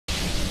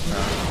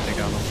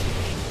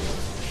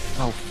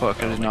Oh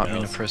fuck, I did not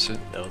mean to press it.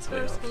 That was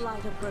way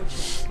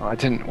off. Well, I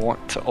didn't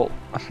want to ult,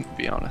 to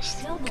be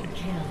honest.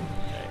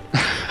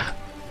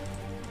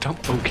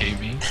 Don't okay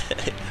me.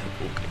 Okay.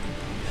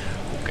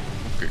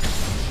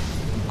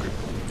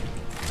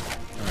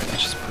 Alright,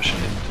 let's just push it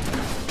in.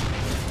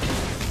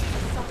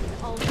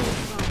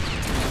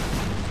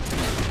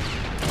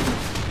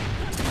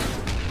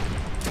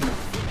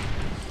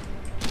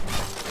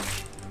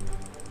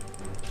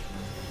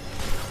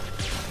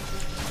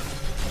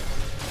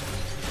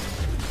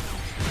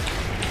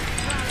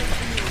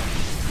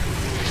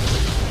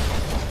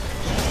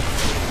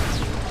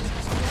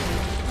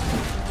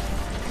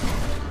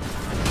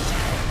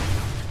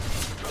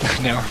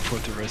 Now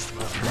report the rest of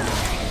our program.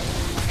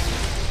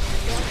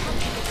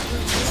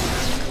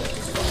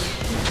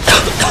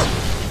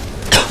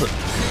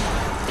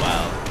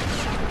 Wow.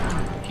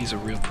 He's a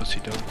real pussy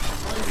dog.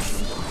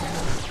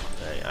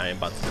 I am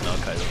about to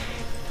Maokai though.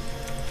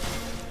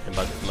 I'm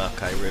about to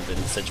Maokai Riven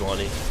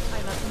Sejuani.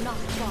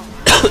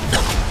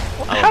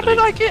 How did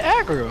I get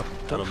aggro?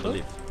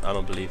 I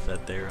don't believe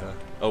that they're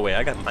oh wait,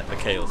 I got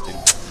Mikhail's dude.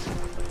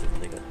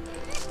 Nigga.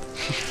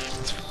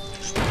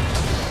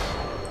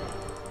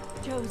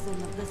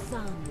 Chosen of the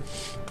sun.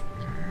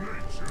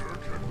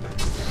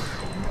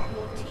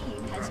 Your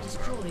team has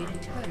destroyed a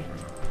turret.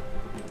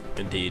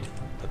 Indeed.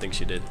 I think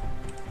she did.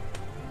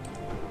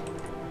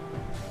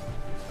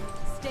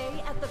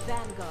 Stay at the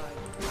vanguard.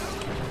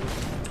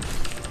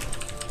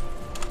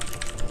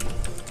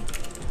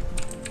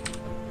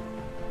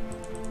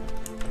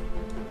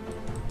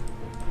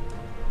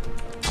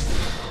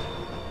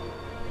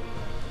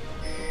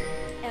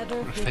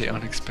 What if they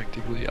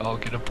unexpectedly all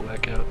get a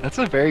blackout? That's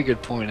a very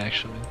good point,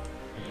 actually.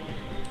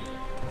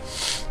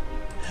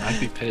 I'd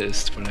be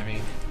pissed, but I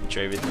mean,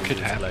 could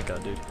happen.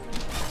 Blackout, dude.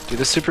 Dude,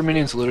 the super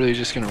minion's literally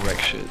just gonna wreck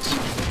shit. So.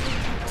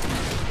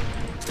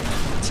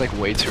 It's like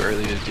way too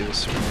early to deal with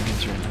super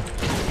minions right now.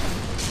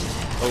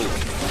 Oh.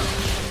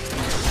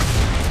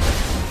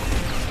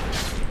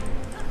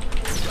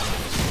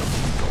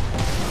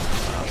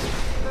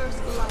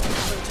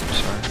 I'm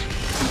sorry.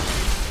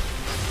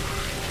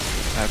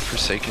 I've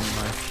forsaken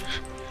my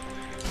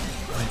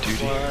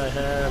duty. Why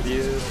have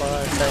you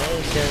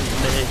forsaken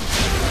me?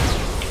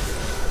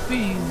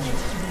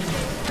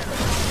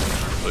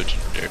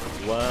 Legendary.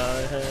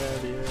 Why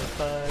have you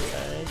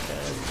forsaken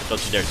me?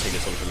 Don't you dare take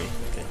this one from me.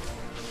 Okay.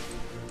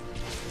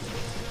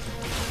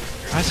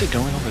 Why is it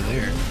going over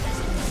there?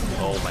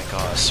 Oh my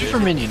god. Super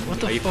minion, what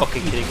the fuck? Are you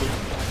fucking kidding me?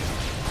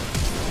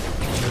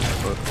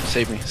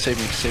 Save me, save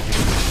me, save me.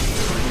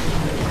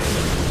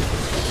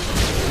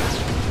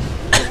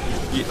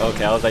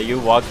 Okay, I was like, you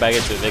walked back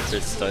into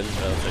Victor's stun.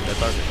 I was like,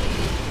 that's our Victor.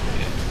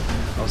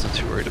 Yeah, I wasn't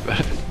too worried about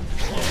it.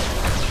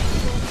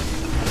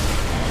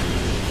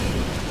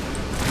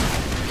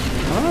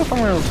 I don't know if I'm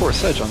gonna report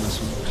Sedge on this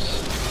one.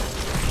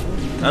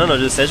 I don't know,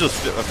 just Sedge was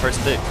a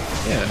first pick.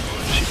 Yeah,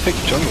 she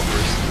picked jungle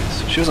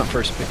first. She wasn't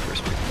first pick,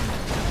 first pick.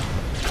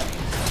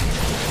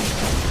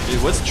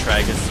 Dude, what's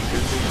Tragus?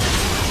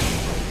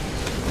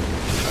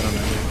 I don't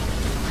know.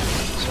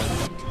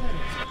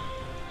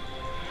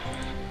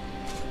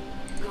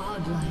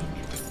 Godlike.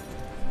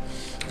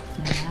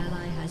 An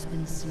ally has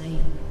been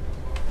slain.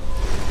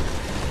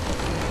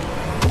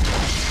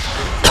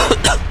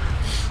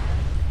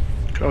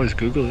 You could always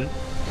Google it.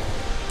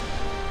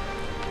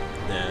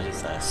 Yeah,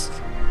 just ask.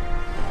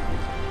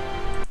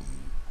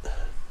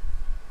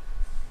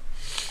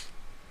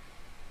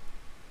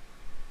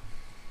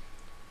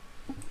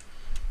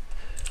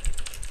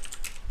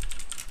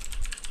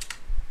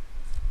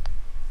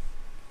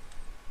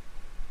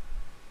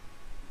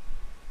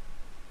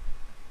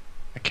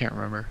 I can't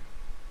remember.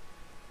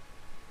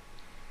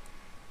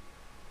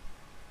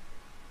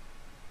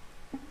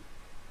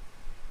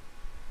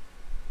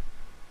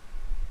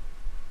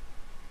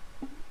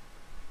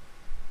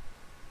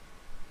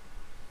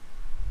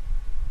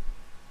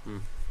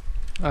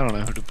 I don't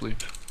know who to believe.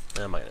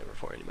 I'm not gonna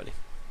report anybody.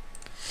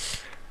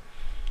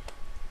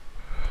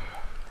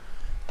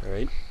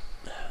 Alright.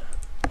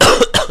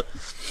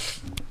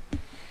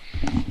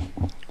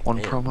 One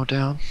Man. promo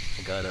down.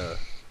 I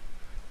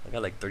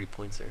got like 30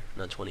 points there.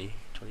 Not 20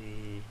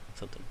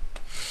 something.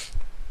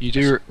 You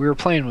do. We were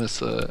playing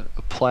with a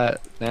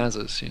Plat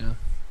Nasus, you know.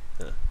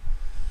 Yeah.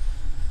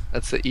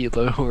 That's the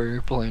elo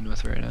we're playing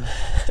with right now.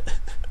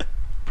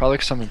 Probably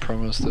some in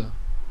promos though.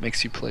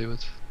 Makes you play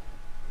with.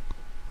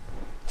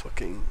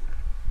 Fucking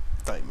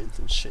diamonds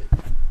and shit.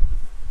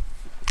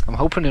 I'm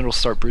hoping it'll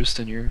start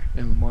boosting your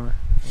MMR.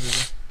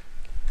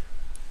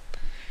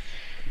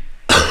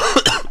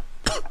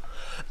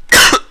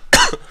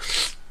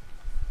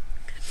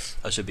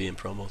 I should be in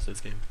promos this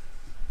game.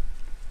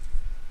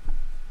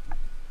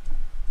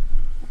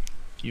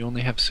 You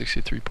only have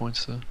 63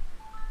 points though.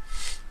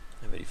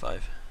 I have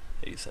 85,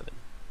 87.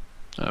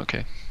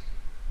 Okay.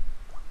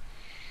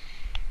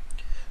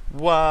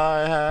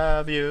 Why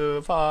have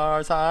you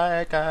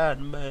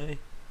forsaken me?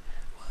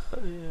 Why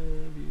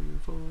have you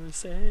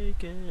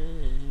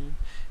forsaken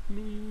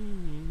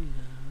me?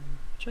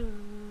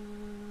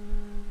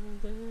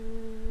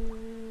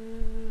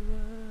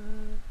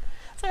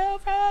 So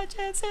fragile.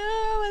 committed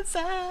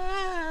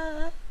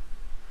suicide.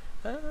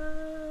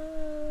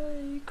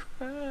 I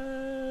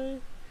cry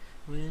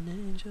when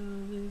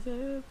angels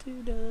deserve to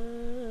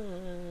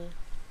die.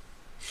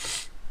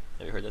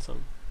 Have you heard that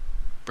song?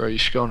 Bro, you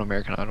should go on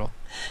American Idol.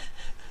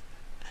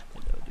 I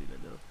know, dude, I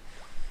know.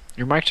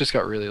 Your mic just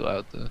got really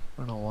loud though. I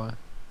don't know why.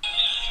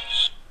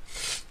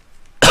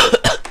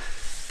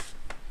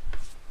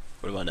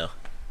 What about now?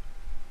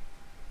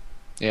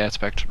 Yeah, it's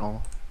back to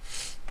normal.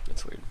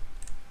 That's weird.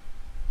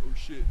 Oh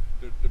shit,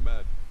 they're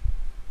mad.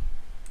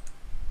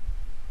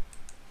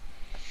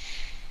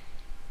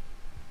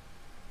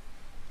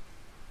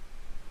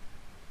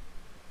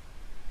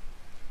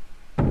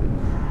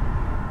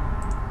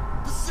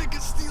 The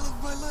sickest steal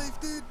of my life,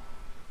 dude.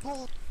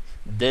 Ball.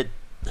 Did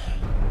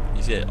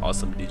you see that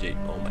awesome DJ?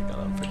 Oh my god,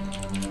 I'm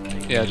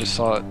freaking. Yeah, I just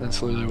saw it.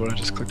 That's literally what I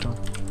just clicked on.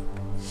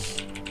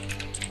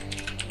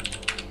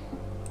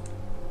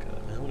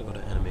 God, man, I wanna go to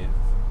anime.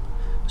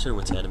 I should've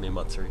went to Anime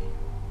Matsuri.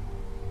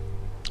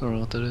 I don't know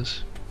what that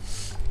is.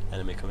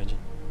 Anime convention.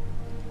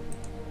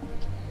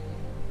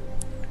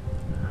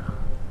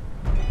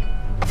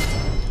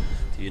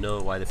 Do you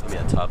know why they put me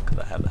at top? Because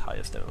I have the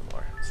highest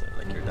MMR. So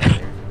like you're down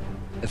here.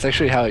 It's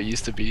actually how it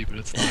used to be, but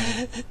it's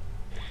not.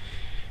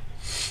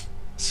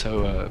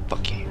 So,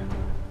 Bucky.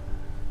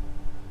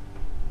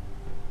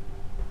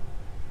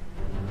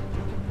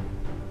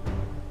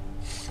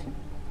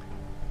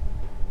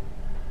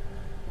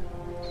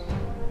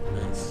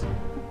 Nice.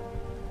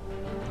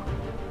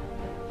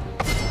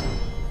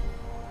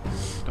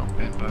 Don't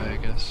ban by, I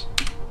guess.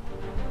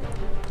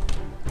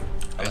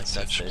 I like that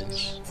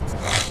Sections.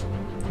 stage.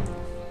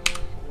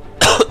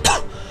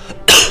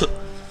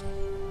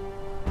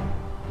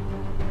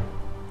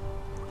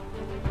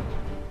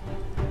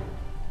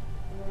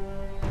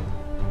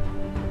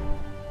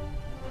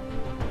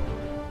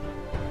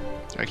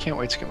 I can't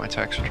wait to get my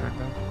tax return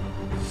back.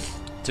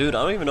 Dude,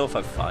 I don't even know if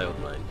I filed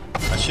mine.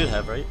 I should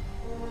have, right?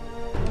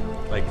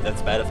 Like,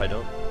 that's bad if I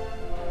don't?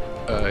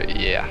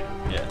 Yeah.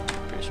 Yeah,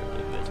 pretty sure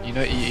I did. You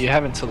know, you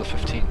have until the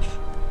 15th.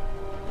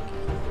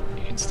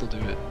 You can still do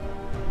it.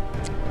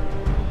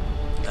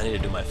 I need to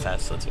do my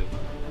FAFSA too.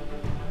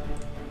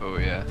 Oh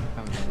yeah, I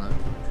haven't done that.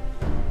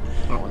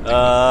 I don't want to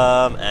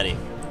do that. Annie.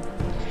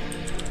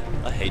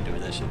 I hate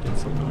doing that shit, dude.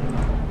 It's so annoying.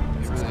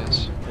 It really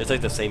is. It's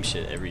like the same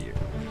shit every year.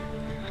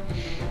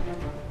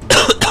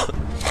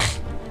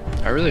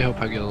 I really hope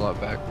I get a lot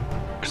back,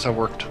 because I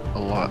worked a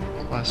lot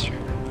last year.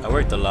 I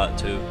worked a lot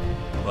too.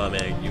 Well, I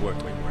mean, you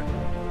worked way more.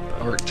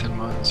 I worked 10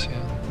 months, yeah.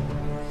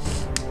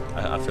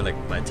 I feel like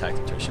my tax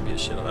return should be a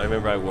shit on. I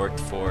remember I worked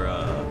for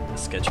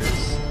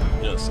Skechers.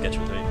 You know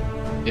Skechers, right?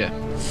 Yeah.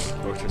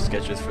 I worked for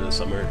Skechers for the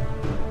summer,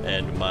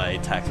 and my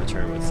tax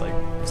return was like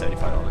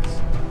 $75.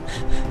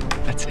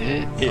 That's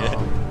it? Yeah.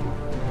 Oh,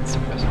 that's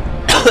impressive.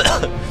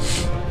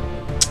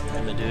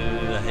 And the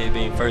dude, I hate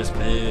being first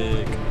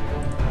pick.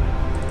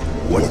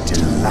 What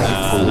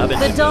delightful. I've been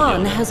The doing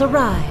dawn it. has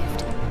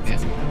arrived. Yeah.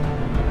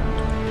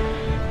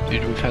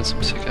 Dude, we've had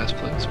some sick ass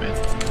plays, man.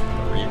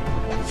 For real.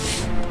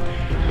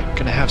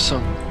 Gonna have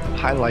some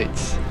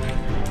highlights.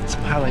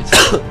 Some highlights.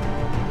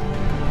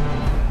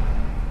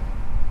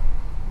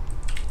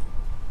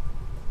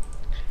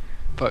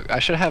 But I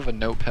should have a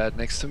notepad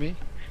next to me.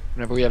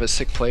 Whenever we have a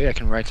sick play, I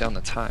can write down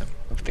the time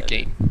of the Yeah,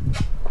 game.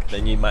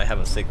 Then you might have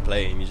a sick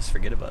play and you just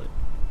forget about it.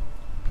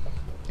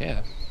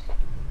 Yeah.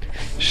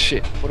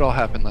 Shit, what all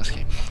happened last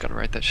game? Gotta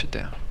write that shit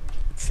down.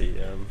 Let's see,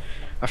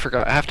 I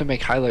forgot. I have to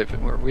make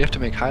we have to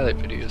make highlight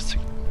videos to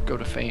go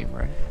to fame,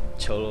 right?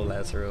 Cholo,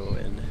 Lazaro,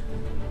 and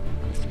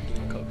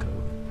Mrglenncoco.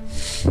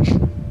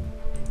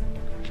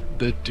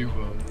 The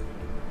duo.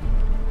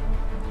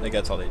 I think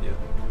that's all they do.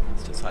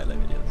 It's just highlight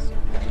videos.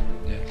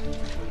 Yeah.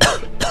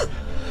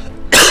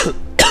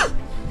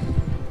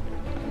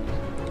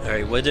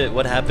 Alright,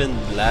 what happened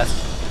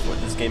before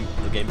this game,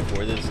 the game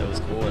before this that was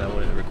cool and I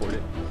wanted to record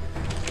it?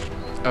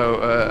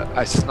 Oh,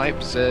 I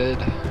sniped Zed,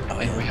 Oh,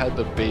 and yeah. we had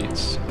the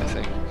baits, I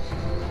think.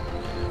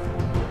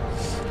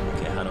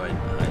 Okay, how do I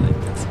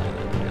highlight this?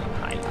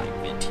 Highlight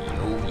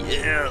video,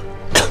 yeah!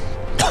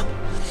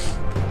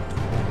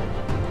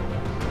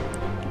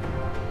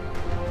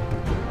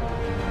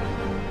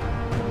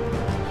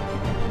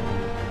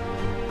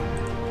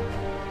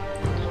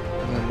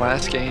 And then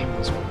last game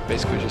was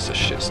basically just a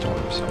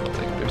shitstorm, so I don't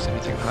think there's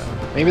anything high.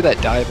 Maybe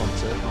that dive on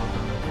Zed on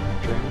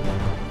Dragon.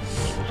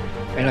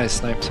 And I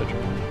sniped Zed.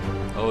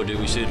 Oh, dude,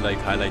 we should like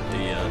highlight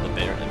the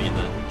bear. I mean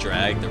the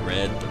drag, the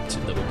red, the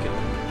double kill.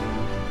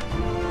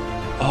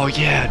 Oh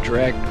yeah,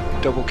 drag,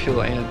 double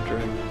kill and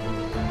drag.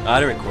 I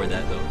didn't record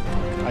that though.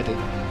 I did.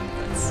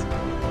 That's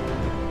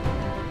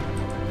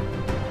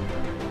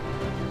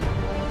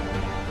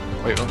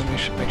Wait, well, let me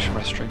make sure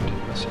my stream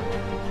didn't mess up.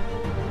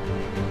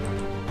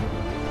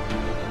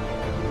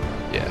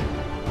 Yeah,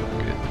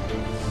 good.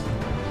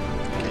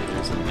 okay.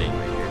 There's a bait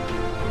right here.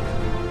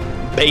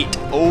 Bait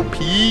OP.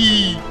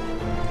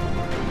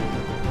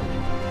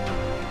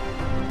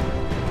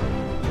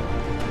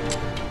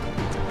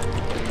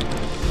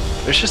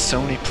 There's just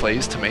so many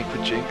plays to make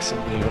with Jinx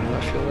and Leona,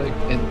 I feel like,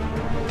 and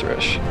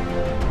Thresh.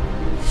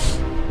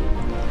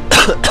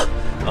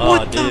 Oh,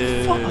 What the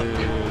dude. fuck? Yeah.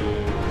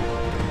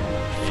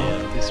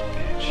 Fuck this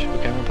bitch.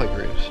 Okay, I'm gonna play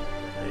Graves.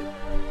 Right.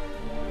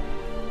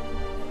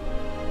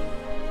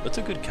 What's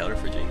a good counter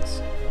for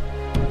Jinx?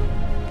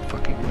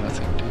 Fucking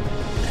nothing, dude.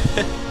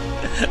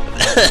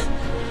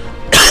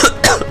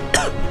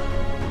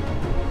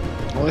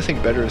 The only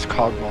thing better is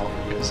Cogmall,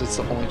 because it's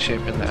the only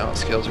champion that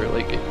outscales her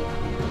late game.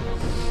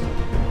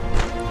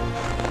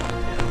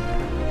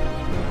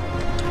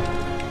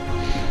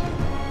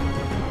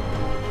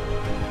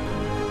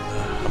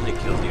 How many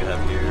kills do you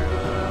have here?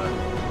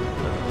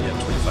 You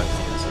have 25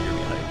 kills, so you're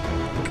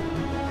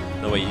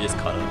behind. No way, you just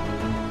caught up.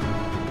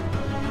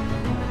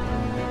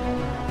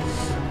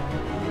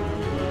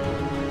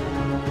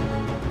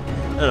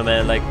 I don't know,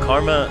 man. Like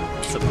Karma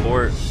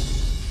support,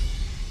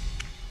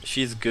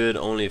 she's good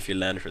only if you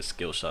land her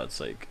skill shots.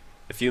 Like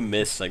if you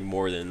miss like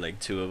more than like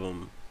 2 of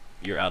them,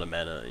 you're out of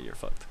mana and you're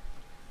fucked.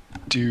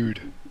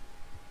 Dude,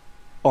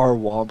 our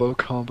Wombo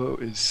combo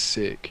is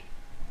sick.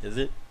 Is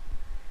it?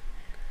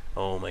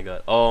 Oh my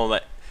god. Oh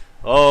my.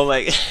 Oh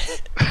my.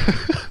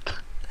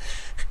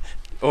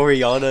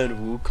 Orianna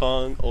and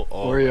Wukong. Oh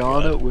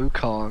Orianna,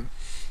 Wukong,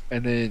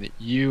 and then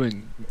you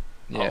and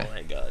yeah. Oh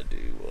my god,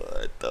 dude.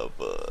 What the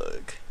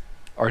fuck?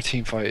 Our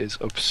team fight is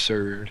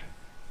absurd.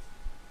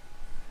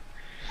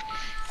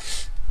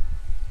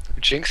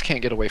 Jinx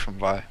can't get away from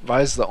Vi.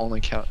 Vi is the only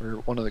counter,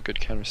 one of the good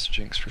counters to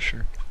Jinx for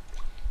sure.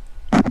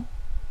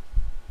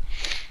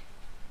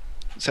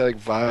 Say like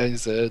Vi,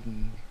 Zed,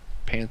 and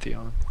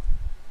Pantheon.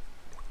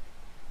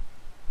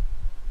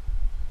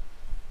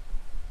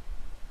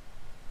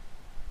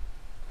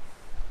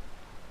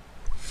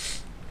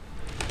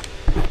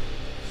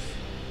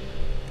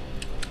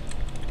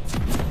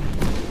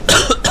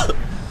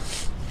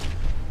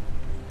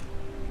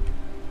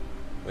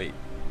 Wait.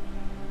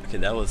 Okay,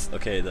 that was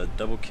okay. The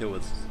double kill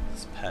was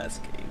this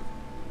past game.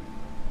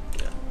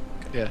 Yeah.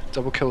 Okay. Yeah,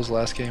 double kill was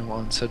last game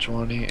on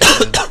Sejuani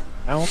and then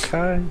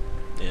Maokai,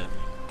 Yeah.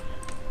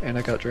 and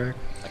I got dragged.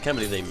 I can't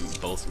believe they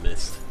both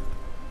missed.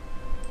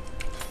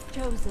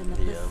 Chosen of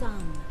the Yeah.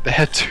 sun. They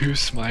had 2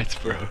 smites,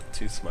 bro.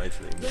 2 smites.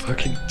 They missed.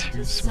 Fucking To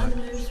 2 smites.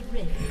 Summoner's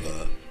Rift.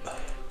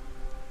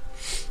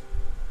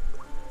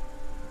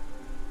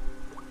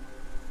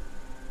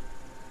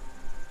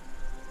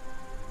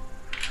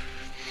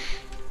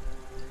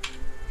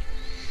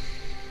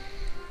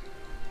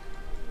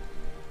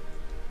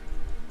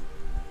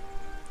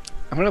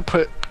 I'm gonna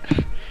put.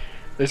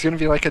 There's gonna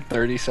be like a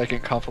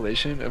 30-second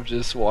compilation of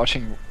just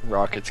watching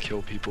rockets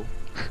kill people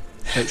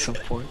at some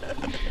point.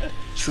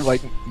 Just to,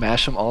 like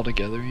mash them all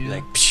together, you know?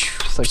 Like,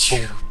 Just like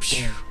boom,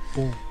 boom,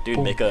 boom. dude,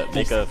 boom. make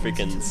a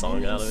freaking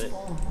song out of it.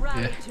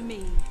 Rally Yeah. to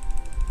me.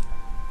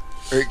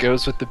 Or it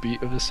goes with the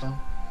beat of the song.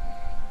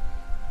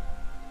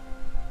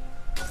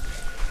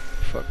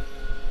 Fuck.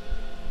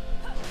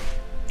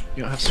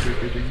 You don't have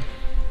sweeper, do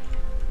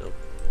you?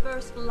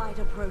 First light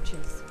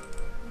approaches.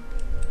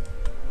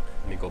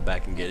 Let me go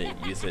back and get it,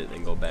 use it,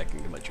 and go back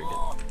and get my trinket.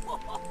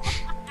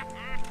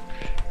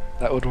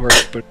 That would work,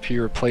 but if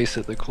you replace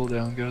it, the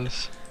cooldown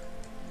goes.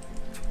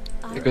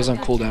 It goes on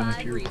cooldown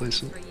if you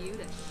replace it.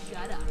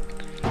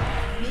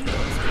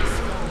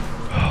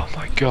 Oh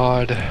my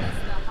god.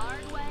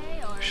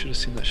 Should have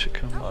seen that shit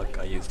coming. Fuck,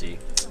 I used E.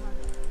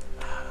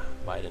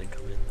 Why didn't it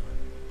come in?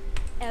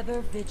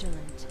 Ever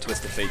vigilant.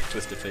 Twist of fate,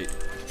 twist of fate.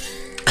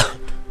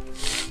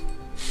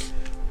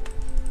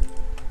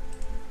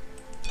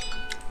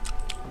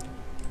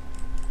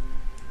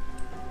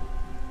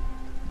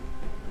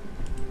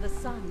 The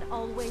sun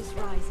always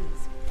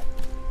rises.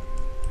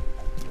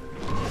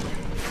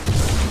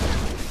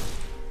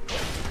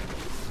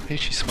 Hey,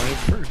 she smited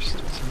first.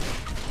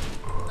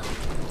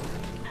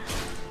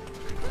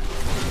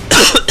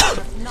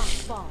 Must not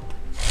fall.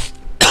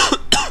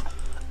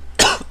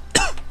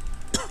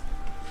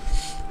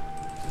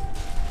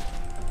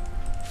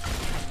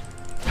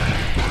 Dude,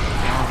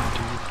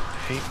 I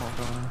hate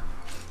Morgana.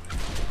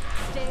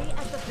 Stay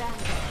at the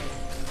vanguard.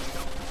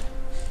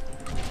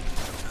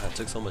 I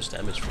took so much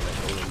damage from that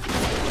golem.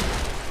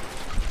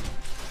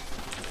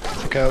 I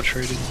think I out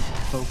traded.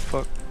 Oh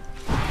fuck.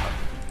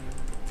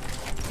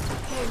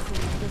 Chosen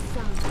of the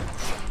sun.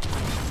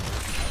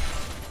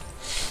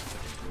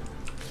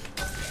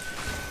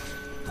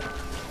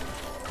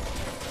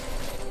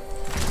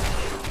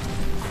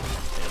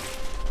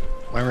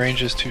 My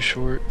range is too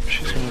short.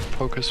 She's gonna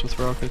poke us with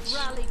rockets.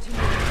 Rally to me.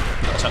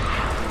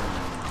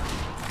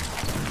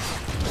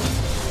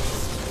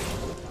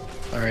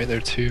 Alright, there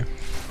are 2. You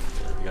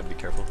gotta be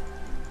careful.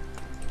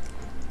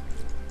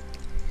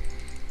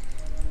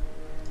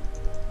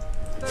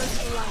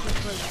 First light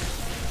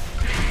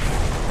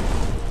approaches.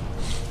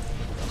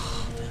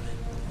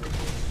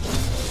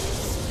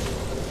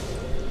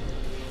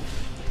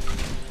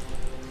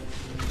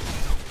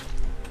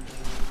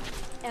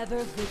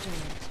 Ever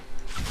vigilant.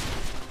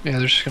 Yeah,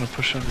 they're just gonna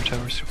push under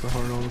tower super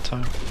hard all the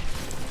time.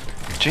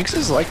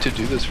 Jinxes like to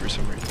do this for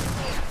some reason.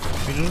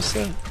 You notice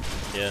that?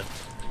 Yeah.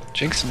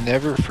 Jinx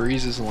never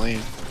freezes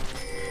lane.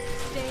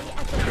 Stay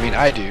at the I mean,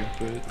 I do,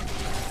 but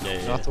Yeah,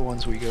 yeah. not the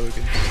ones we go against.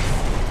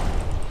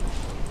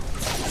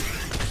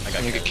 I got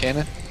Can you get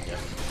cannon. cannon? Yeah.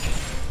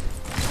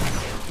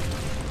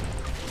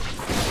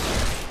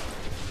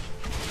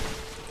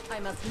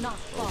 must not Oh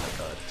fall. my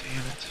god.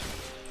 Damn it.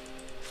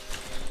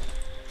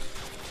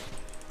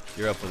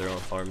 You're up with your own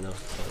farm though,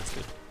 so that's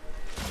good.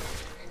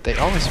 They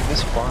always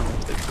miss farm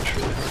if they push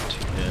really hard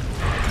too. Yeah.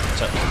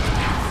 Watch out.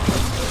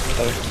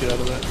 Thought I could get out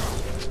of that.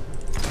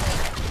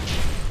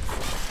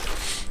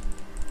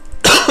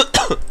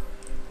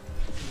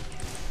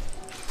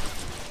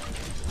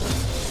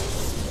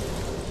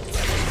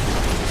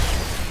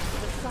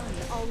 The sun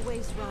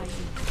always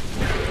rising.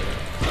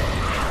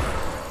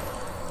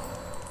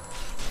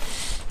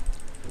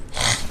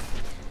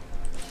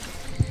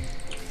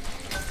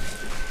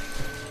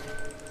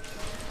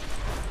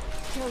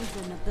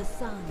 Chosen of the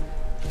sun.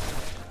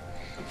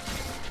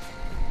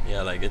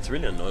 Yeah, like it's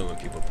really annoying when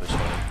people push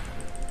hard.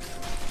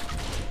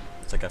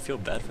 It's like I feel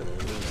bad for them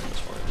losing so much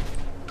hard.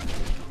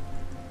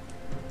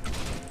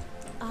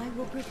 I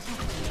will protect you.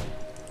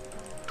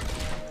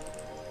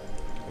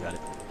 I got it.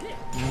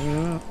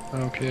 Yeah.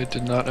 Okay, I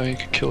did not know you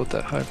could kill at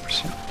that high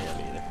percent. Yeah,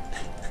 me either.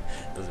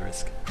 It was a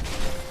risk.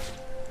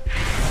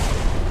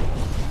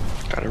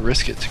 Gotta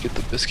risk it to get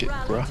the biscuit,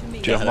 bruh.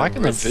 Dude, I'm Gotta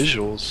liking the risk.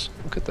 visuals.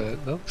 Look at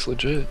that. That looks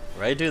legit.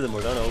 Right, dude? The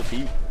Morgana OP.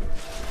 Kinda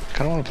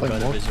wanna play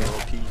Morgana more. visual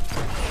OP.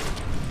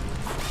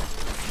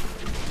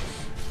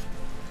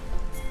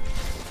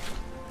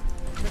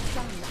 The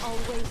sun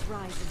always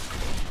rising.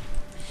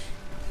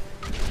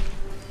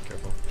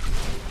 Careful.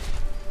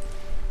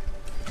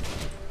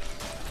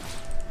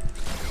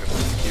 Careful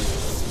with the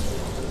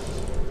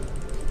cube.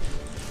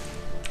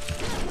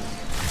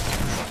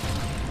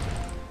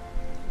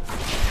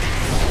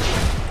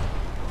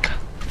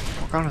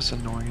 Morgana's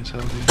annoying as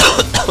hell, dude. I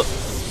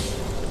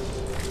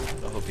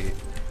hope he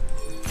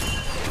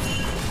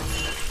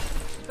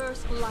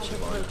First light should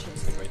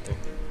approaches. right there.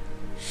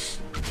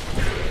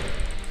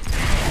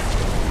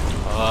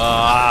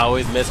 Ah, I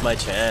always miss my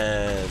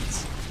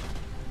chance.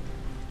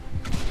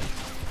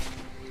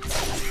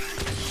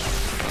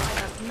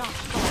 Must not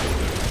fall.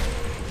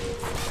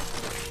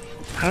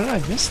 How did I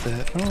miss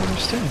that? I don't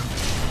understand.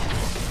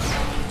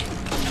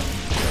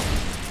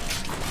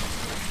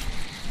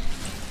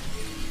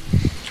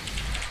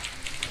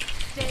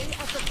 Stay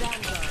at the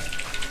vanguard.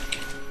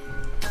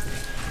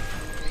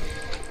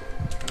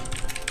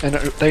 And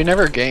they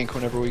never gank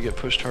whenever we get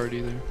pushed hard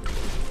either.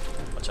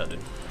 Watch out, dude.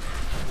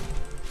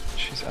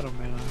 She's out of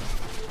mana. I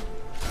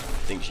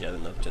think she had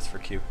enough just for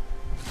Q.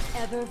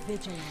 Ever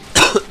vigilant.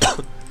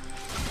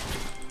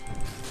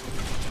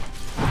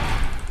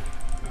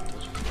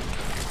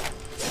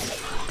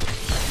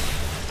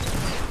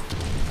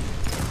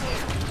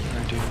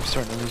 Alright, dude, I'm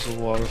starting to lose a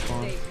lot of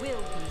farm. They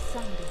will be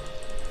sundered.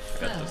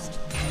 I got this.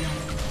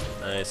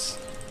 Nice.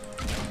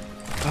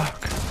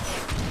 Fuck.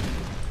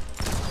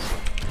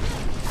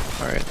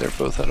 Alright, they're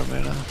both out of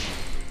mana.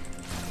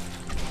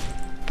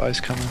 Buy's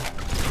coming.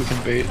 If we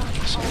can bait.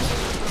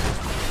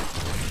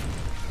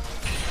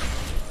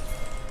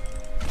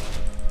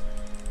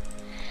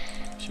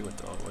 She went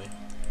the wrong way.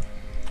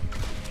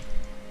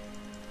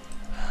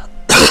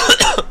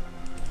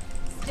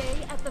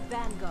 Stay at the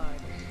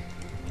vanguard.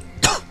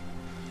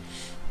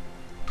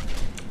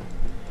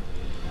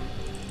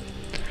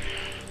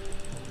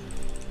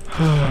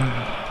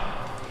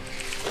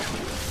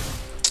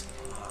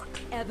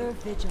 Ever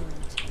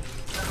vigilant.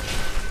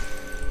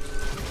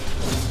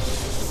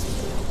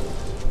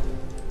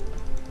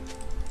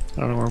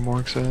 I don't know where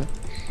Morg's at.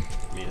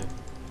 Me either.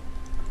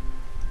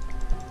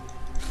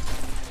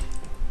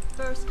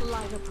 First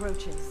light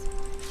approaches.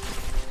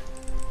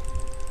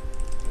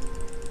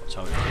 Watch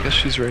out. I guess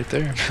she's right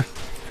there.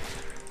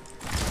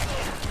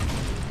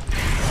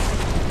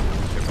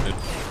 Careful, dude.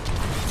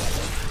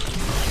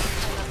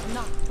 Must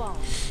not fall.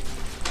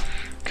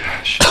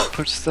 Gosh, she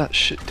puts that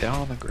shit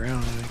down on the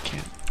ground and I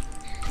can't.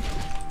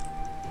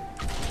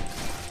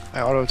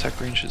 My auto attack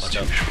range is Watch too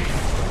out. short.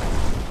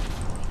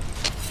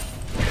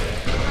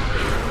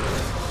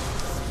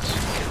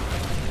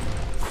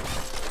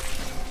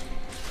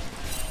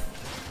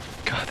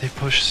 God, they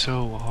push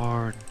so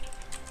hard.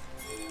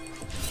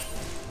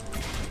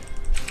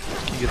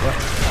 Can you get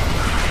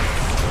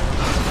that?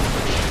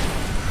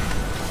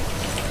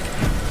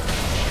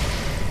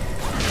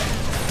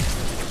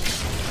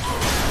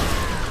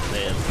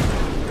 Man.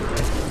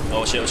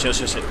 Oh shit, oh shit, oh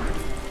shit, oh shit.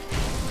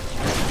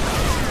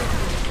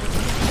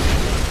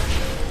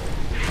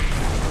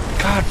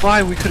 God,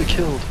 why? We could have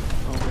killed.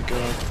 Oh my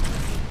god.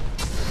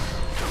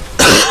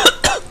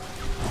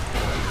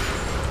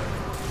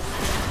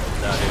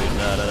 Nah, dude,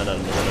 nah.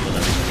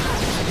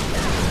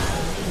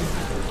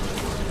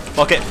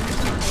 Fuck it.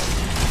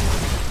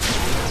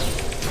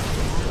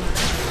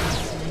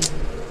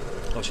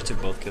 Oh, she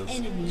took both kills.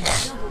 Enemy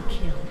double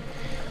kill.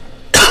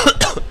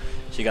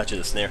 She got you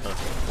the snare, huh?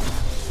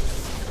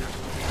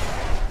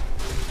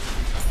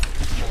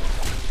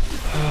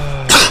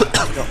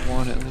 I got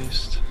one at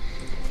least.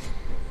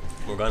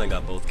 Morgana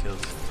got both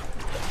kills.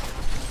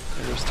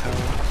 There goes tower.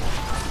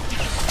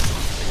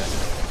 I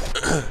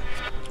got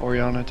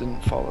Oriana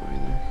didn't follow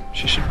either.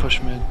 She should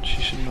push mid.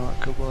 She should not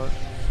go bot.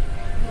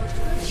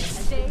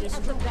 Stay at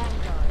the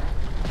vanguard.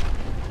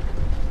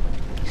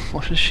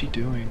 What is she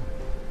doing?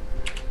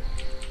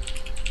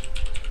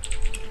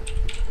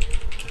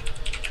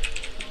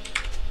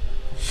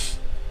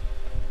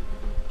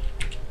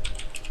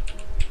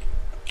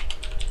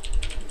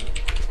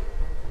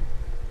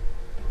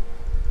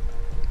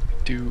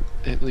 do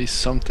at least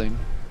something.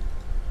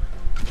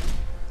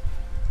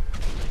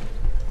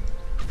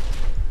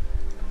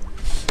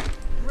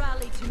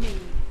 Rally to me.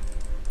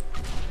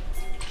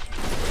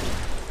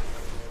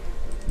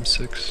 I'm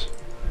 6.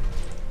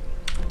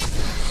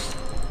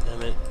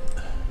 Damn it.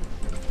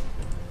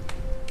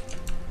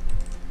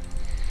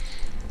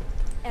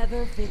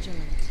 Ever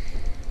vigilant.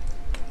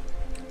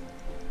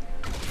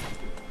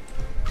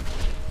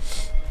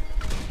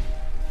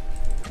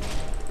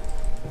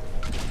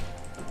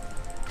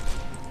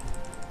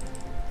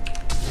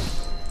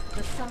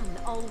 The sun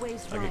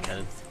always I'll get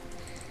cannon. rises.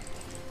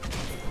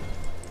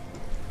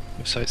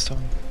 No sight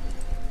stone.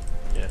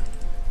 Yeah.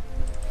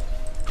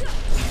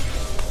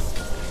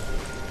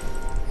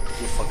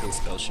 Your fucking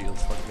spell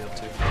shields fuck me up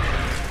too.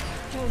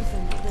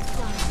 Chosen of the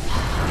sun.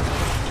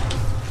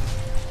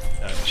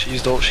 She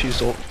used ult, she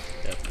used ult.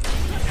 Yep.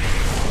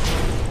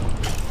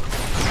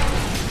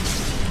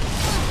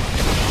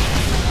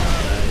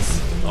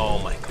 Nice. Oh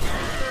my god.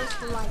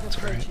 First light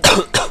Sorry. approaching.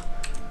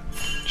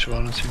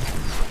 Shyvana's here.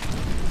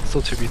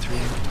 Still 2v3.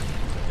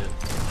 Yeah.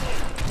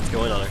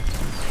 Going on her.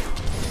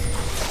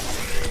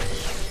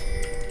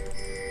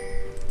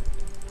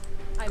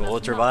 I Go must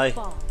with your not Vi.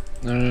 fall.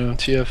 No, no, no,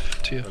 TF,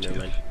 TF, Oh, never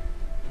mind.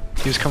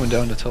 TF. He was coming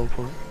down to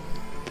teleport.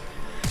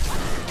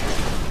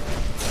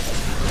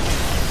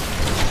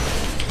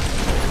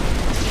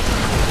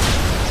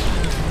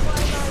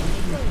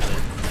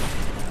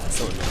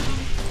 So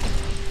annoying.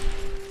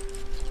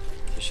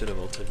 You should have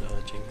ulted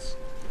Jinx.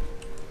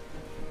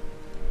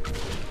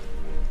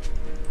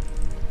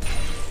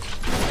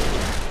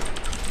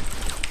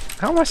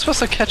 How am I supposed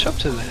to catch up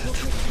to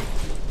that?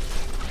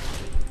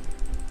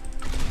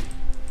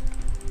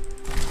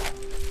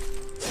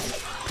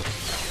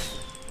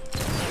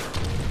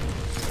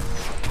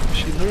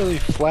 She literally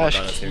flash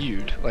Morgana's here.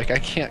 queued. Like I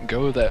can't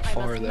go that I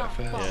far must that not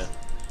fast. fall. Yeah.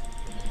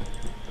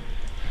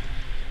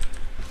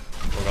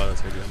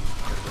 Morgana's here, Grim.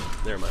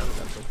 Never mind, I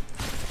got them.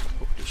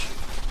 Holy shit.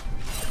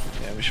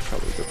 Yeah, we should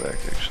probably go back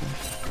actually.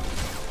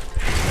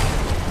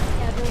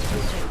 Ever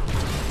vigilant.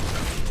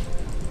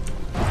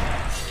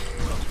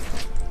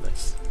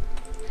 Nice.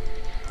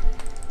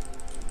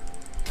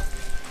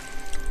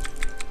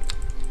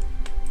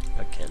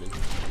 Got cannon.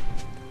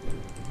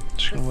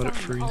 Just gonna The let it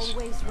sun freeze.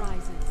 always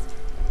rises.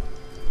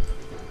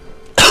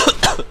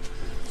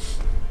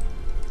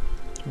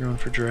 We're going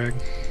for drag.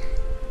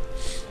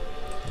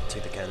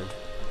 Take the cannon.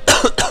 I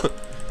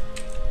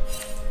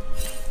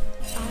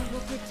will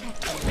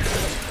protect you.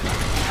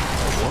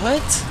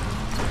 What?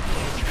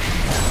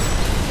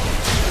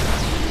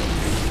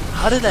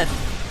 How did that?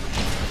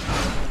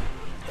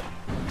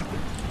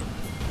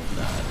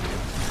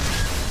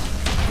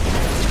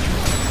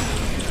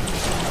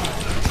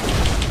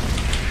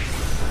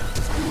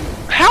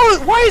 How?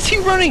 Why is he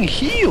running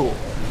heal?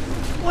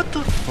 What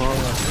the fuck?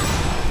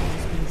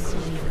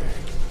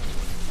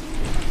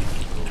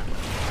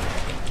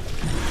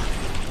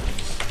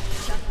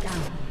 Shut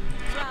down.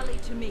 Rally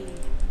to me.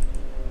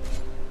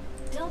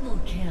 Double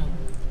kill.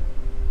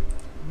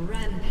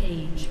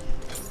 Rampage.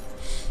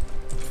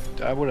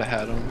 I would have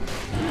had him.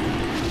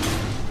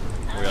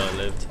 We only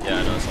lived. Yeah,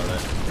 I know, I saw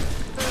that.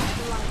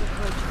 First light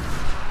approaching.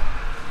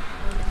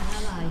 An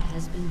ally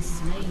has been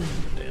slain.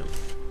 Damn.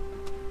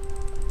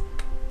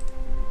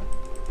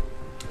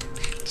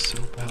 It's so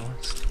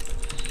balanced.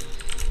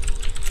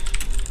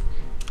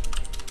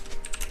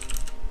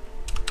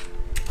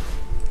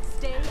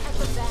 Stay at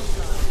the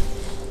vanguard.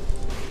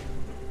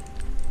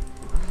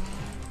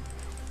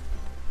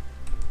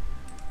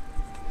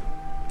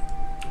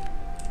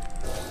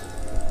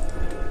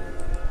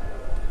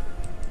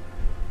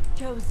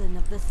 Chosen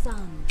of the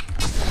sun.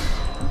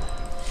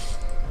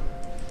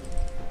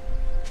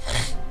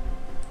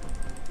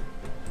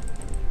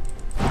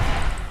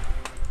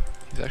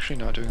 He's actually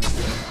not doing that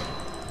good.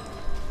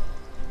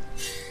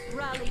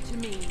 Rally to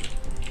me.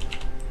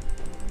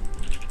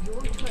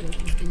 Your turret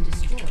has been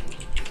destroyed.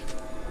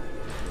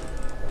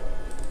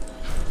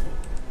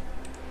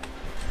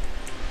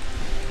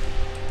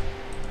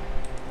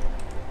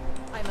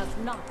 I must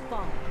not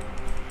fall.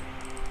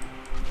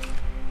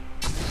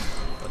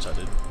 Watch out,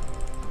 dude.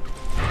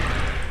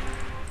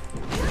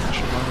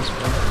 Shyvana's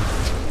back.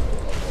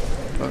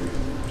 But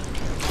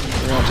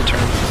we're gonna have to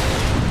turn.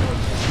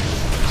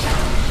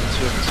 Let's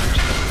see if it's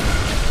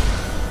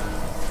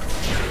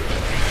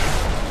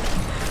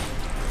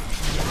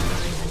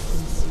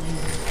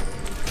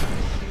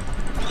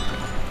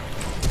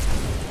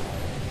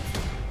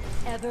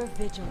Ever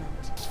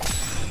vigilant.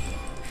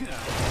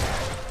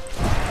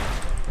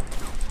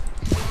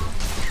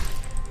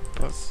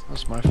 But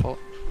that's my fault.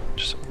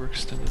 Just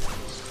overextended.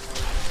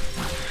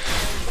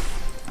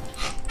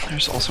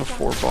 There's also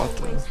 4 bot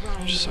though,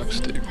 which sucks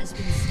dude. Has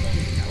been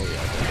slain. Oh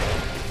yeah.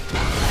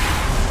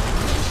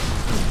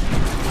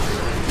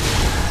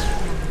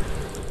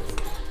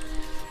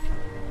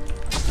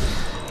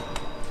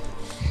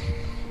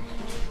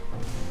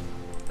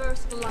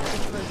 First light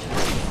approaching.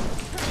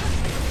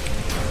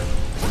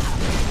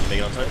 Make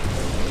it on time.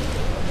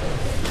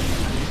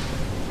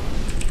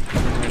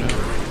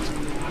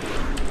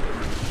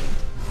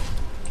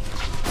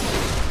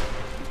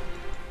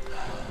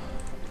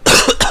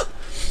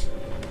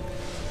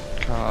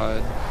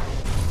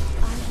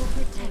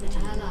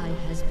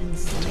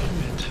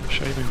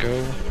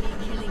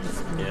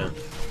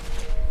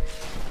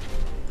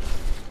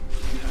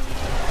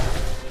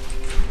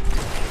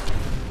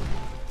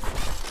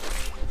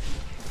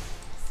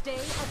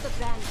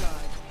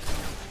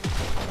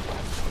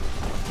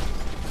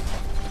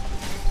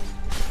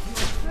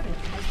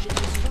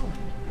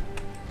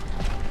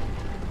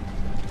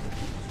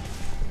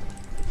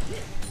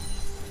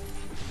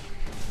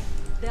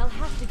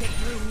 to get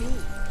through me.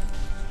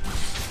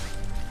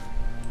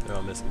 They're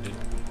all missing, dude.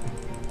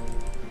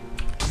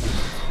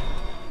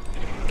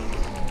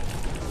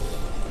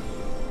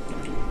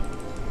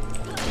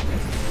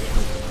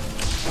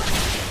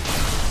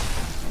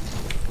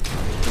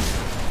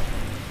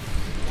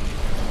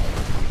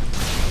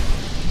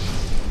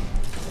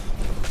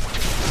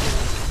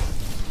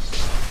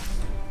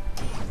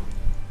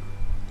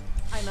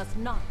 I must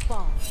not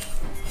fall.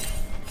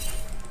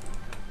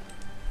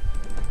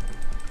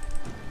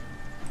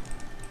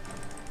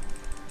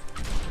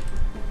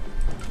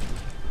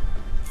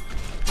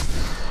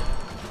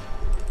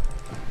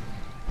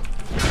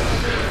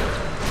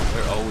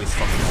 They're always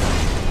fucking.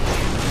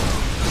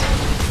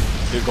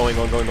 Dude, going.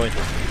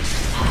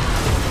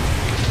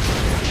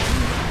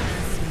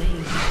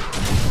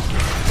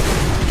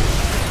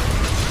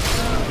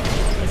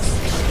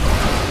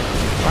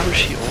 Why was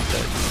she ult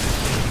that?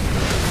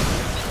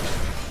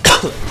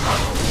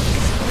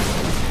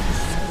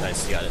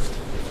 Nice, you got it.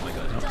 Oh my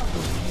god.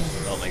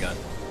 Oh my god.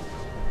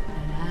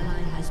 An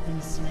ally has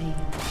been slain.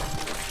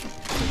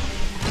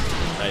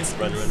 Nice,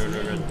 run.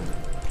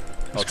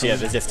 Oh,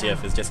 TF, it's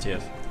just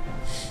TF.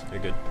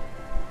 You're good.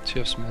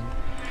 TF's mid.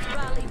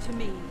 Rally to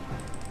me.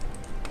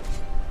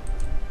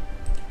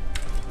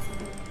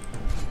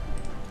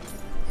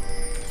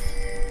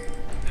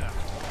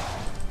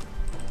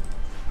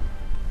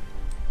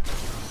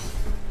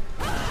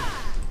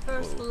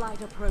 First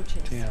light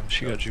approaches. Damn,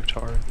 she got juked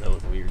hard. That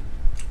was weird.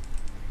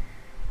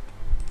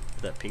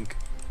 That pink.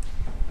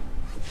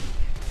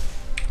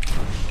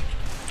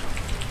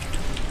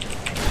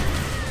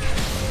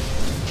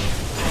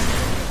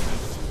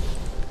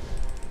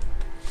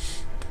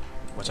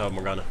 Watch out,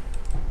 Morgana.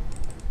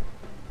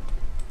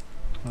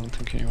 I don't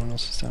think anyone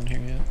else is down here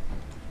yet.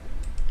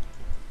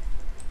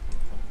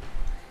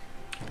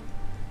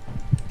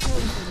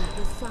 Chosen of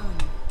the sun.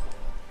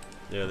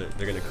 Yeah,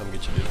 they're gonna come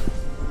get you, dude.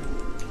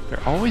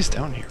 They're always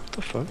down here. What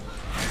the fuck?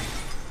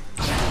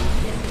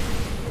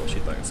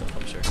 She's by herself,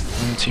 I'm sure.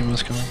 And the team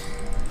was coming.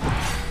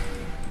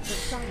 The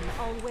sun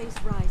always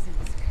rises.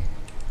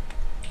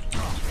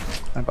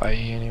 I buy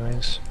E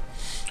anyways.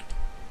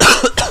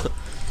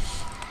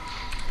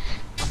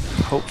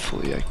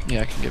 Hopefully, I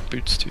can get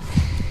boots too.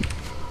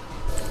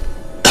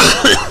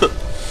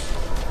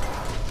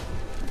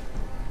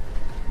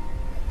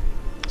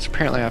 So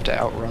apparently I have to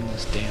outrun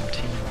this damn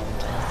team all the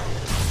time.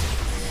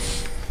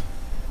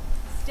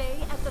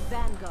 Stay at the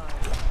vanguard.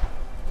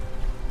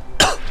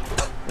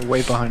 They're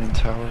way behind in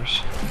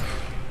towers.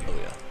 Oh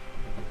yeah.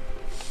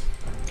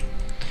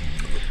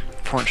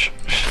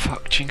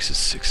 Fuck, Jinx is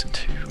 6 and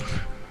 2.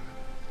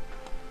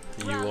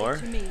 You Rally are?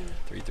 to me.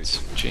 3-3. It's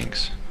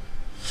Jinx.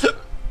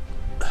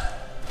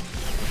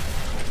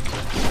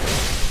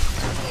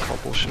 Call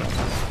bullshit on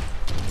that.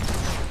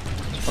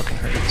 This fucking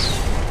hurts.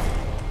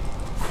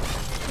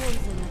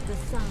 Chosen of the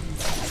sun.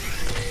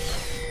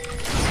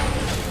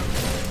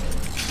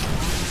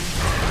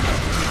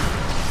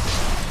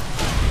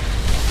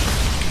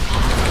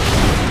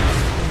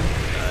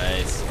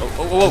 Nice.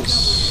 Oh.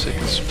 Sick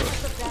as fuck.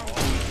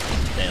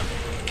 Damn.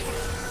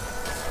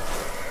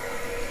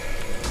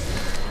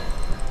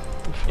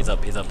 He's up.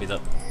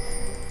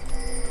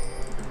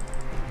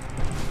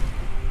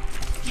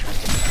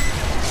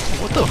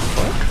 What the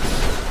fuck?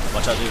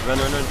 Watch out, dude. Run.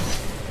 I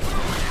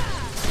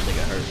think I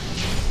hurt.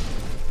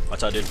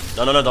 Watch out, dude.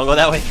 No, don't go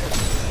that way.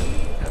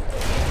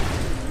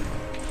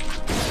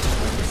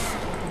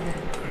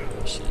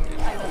 Shit, dude.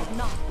 I must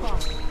not fall.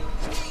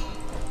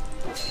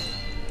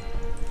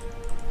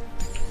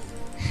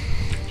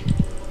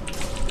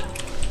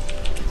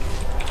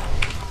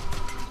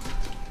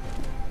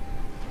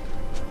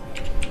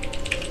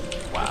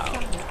 Wow.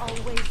 Sun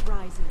always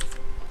rises.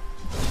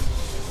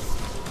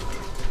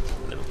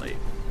 A little late.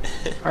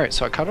 Alright,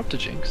 so I caught up to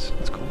Jinx.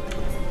 That's cool.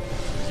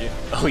 Did you?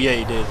 Oh yeah,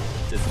 you did.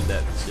 Just in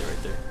that shit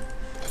right there.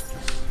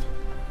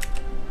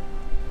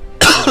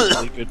 That was a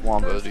really good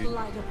wombo, First dude.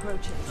 light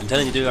approaches. I'm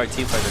telling you, dude, our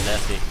team fights are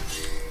nasty.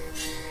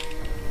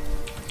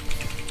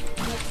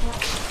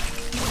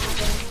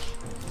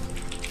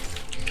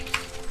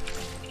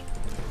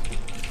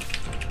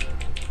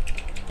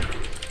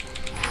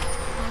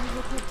 I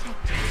will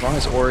protect you. As long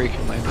as Ori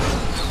can land it.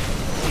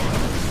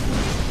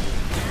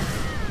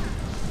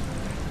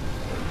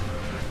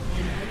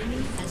 An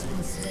enemy has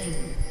been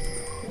slain.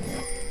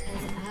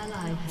 An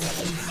ally has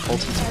been slain.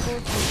 Ulti's Ever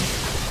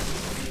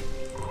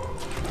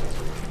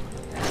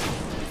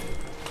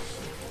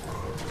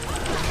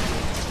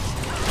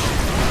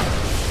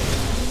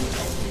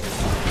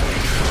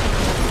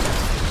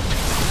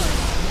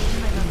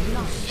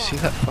You see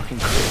that fucking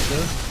crit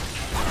though?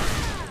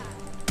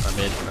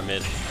 I'm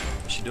mid.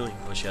 What's she doing?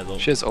 Oh, she has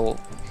ult. She has ult.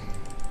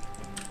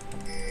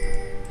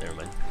 Never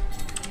mind.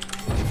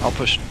 I'll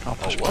push. Oh,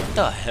 what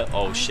the hell?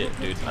 Oh shit,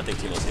 dude. I think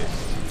Timo's here.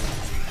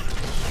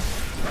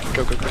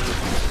 Go.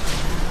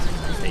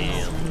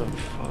 Damn. What the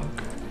fuck?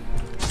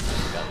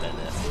 Got that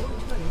nasty.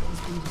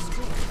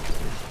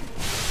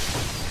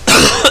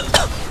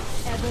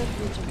 I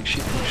think she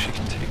thinks she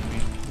can take me.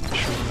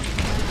 Sure.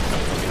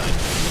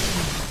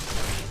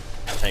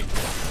 Tank.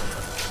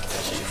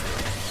 Yeah, she is.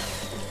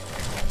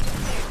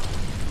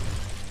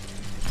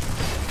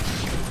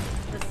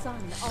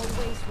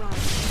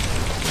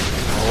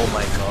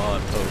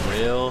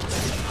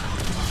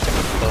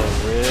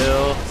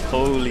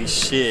 Holy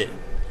shit.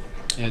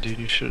 Yeah, dude,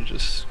 you should have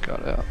just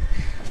got out.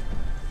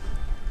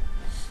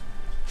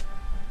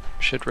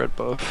 Shit, red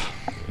buff.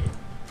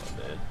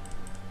 My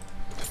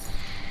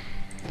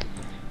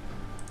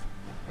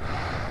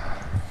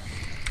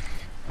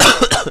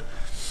bad.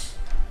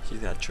 She's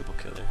got a triple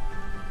killer.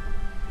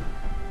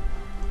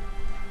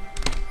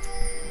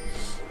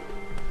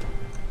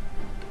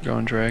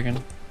 Going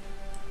dragon.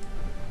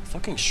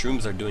 Fucking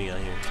shrooms are doing out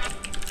here.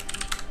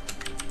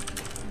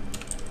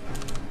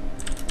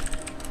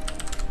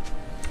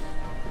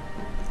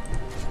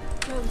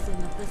 Chosen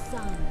of the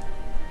sun.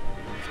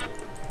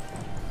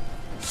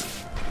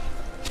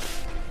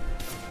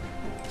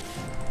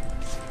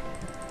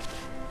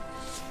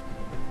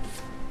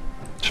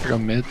 Should I go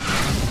mid?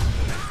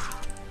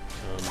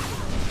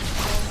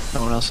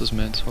 No one else is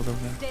mid, so I'll go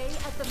mid. Stay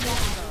at the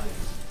vanguard.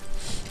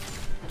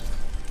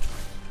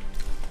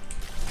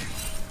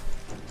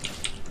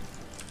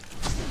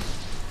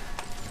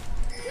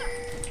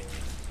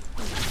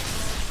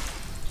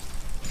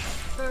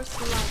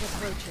 First light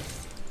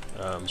approaches.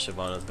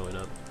 Shyvana's going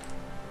up.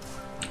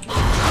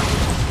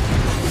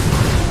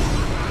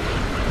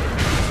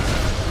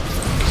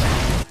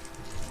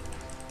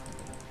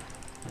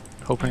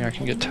 Hoping I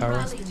can get tower.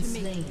 Has been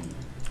slain.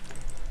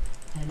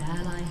 An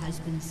ally has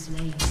been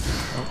slain.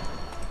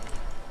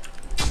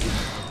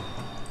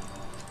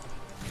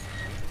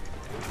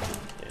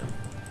 Damn.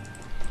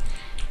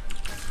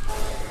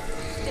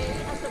 Stay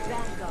at the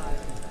vanguard.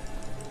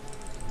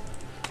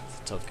 It's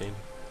a tough game.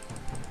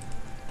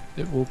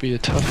 It will be a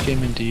tough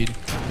game indeed.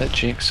 That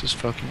Jinx is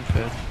fucking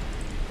fed.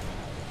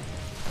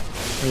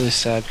 Really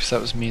sad because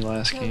that was me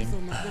last game.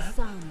 Chosen of the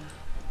sun.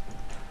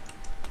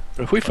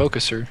 But if we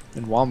focus her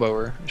and wombo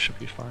her, it should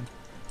be fine.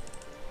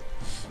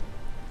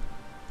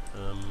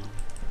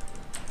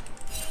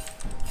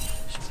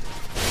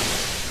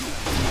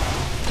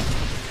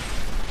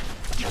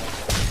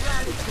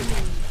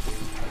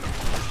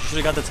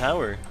 Should've got the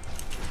tower.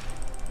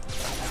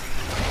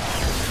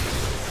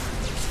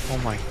 Oh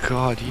my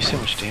god, do you see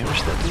how much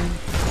damage that did?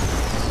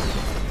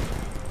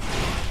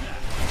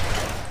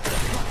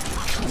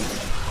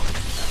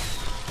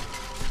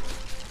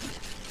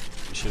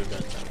 You should've got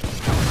the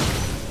tower.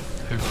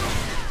 Who?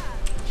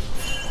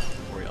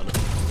 Oriana.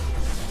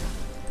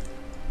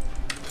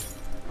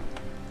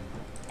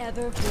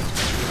 Ever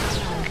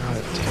vigilant.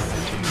 God damn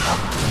it,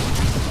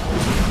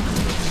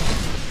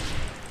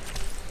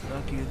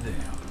 Lucky them.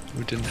 dude.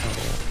 We didn't have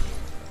that.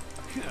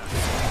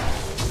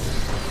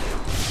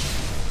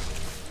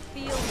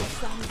 Feel the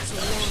sun's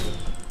glory.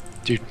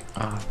 Dude,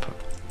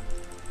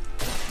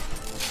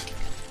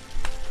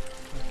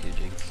 Fuck you,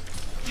 Jinx.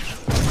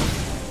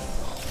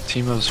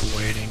 Teemo's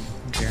waiting,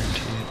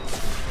 guaranteed.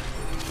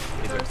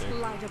 He's right First there.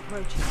 light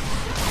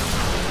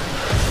approaches.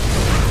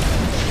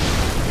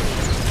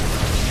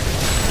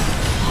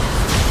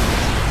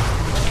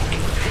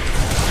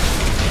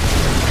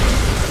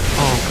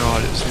 Oh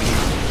god, it was me.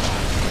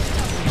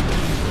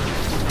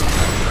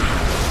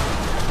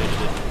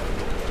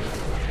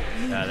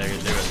 Yeah, they're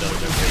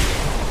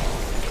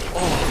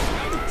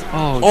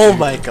Oh, Oh dude.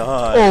 my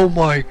god. Oh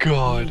my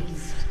god.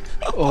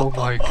 Oh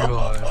my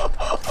god.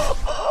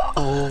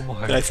 Oh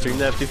my Did I god. stream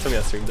that? Please tell me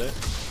I streamed that.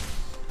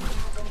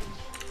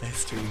 I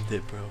streamed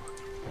it, bro.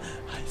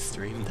 I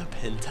streamed the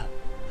penta.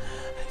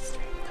 I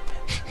streamed the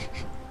penta.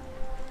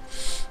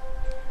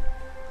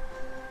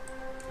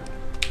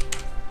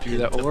 Dude,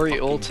 that Penta Ori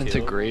fucking ult into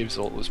kill. Graves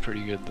ult was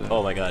pretty good though.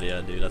 Oh my god,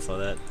 yeah, dude, I saw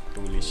that.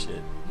 Holy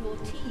shit. Your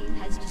team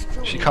has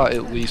destroyed. She caught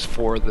at least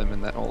 4 of them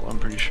in that ult, I'm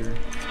pretty sure.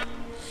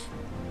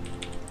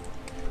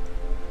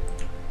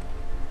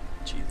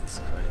 Jesus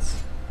Christ.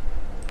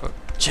 But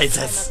I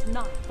Jesus! must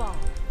not fall.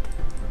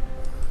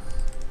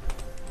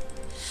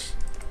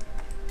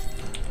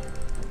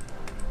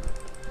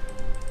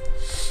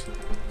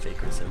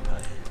 Faker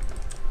Senpai.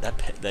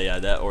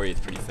 That Ori is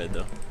pretty fed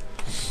though.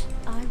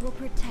 I will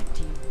protect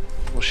you.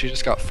 well, she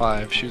just got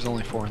 5. She was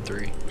only 4 and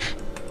 3.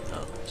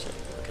 Oh shit.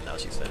 Okay, now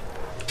she's fed.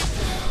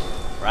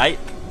 Right?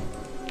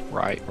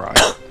 Right,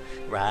 right.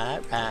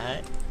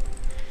 Right.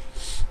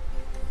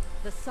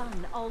 The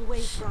sun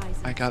always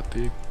rises. I got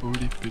big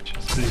booty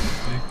bitches, big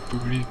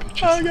booty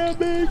bitches. I got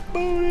big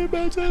booty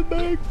bitches,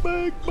 big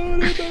booty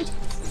bitches.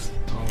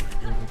 Oh,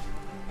 really?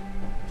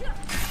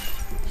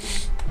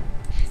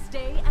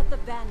 Stay at the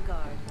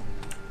vanguard.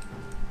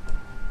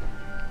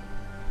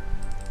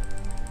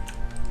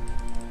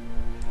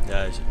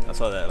 Yeah, I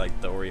saw that,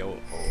 like the Oreo.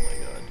 Oh my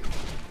god, dude.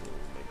 Oh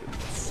my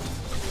goodness.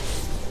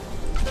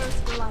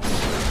 First light.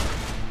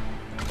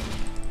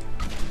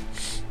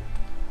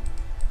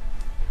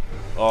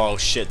 Oh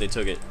shit, they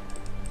took it.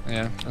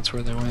 Yeah, that's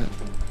where they went.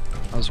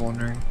 I was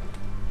wondering.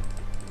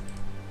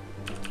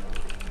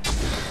 The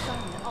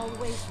sun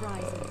always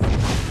rises.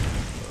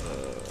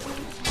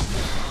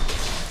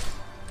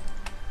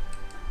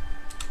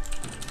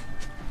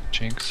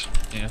 Jinx.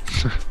 Yeah.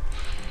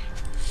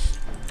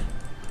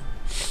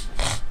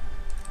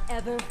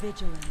 Ever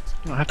vigilant.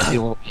 You don't have to be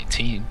level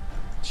 18.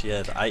 She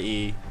had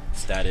IE,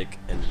 static,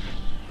 and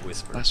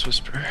whisper. Let's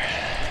whisper.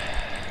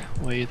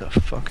 Way the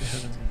fuck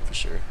ahead of me. For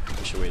sure.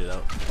 We should wait it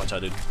out. Watch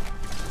out, dude.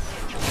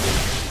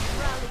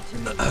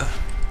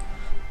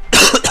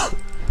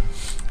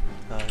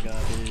 I got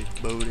big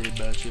booty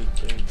bitches,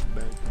 big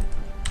big.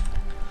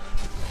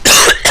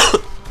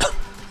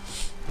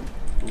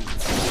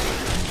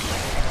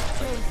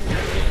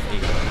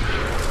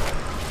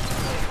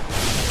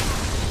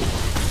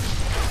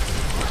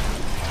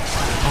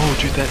 Oh,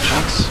 dude, that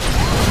Jinx.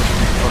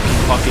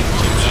 Fucking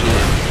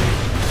shit.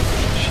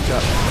 She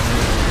got.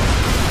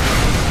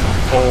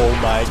 Oh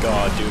my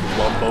god, dude.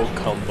 Wumbo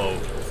combo.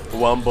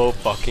 Wumbo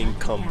fucking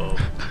combo.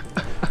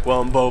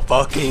 Wumbo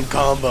fucking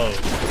combo.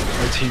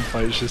 Our team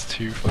fight is just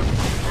too funny.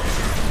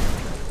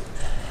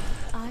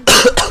 I will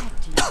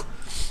protect you.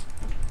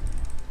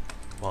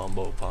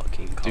 Wumbo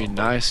fucking combo. Dude,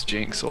 nice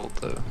Jinx ult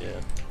though.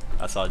 Yeah.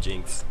 I saw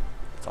Jinx.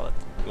 Saw it.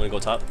 You wanna go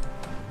top?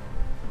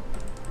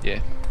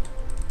 Yeah.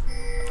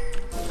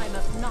 I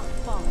must not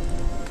fall.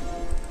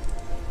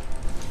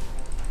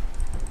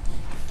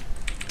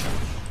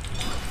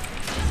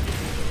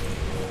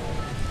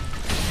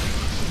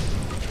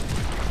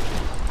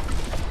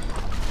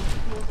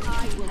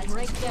 I will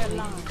break their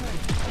line.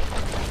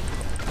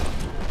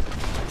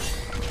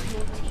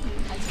 Your team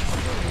has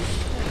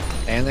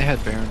destroyed. And they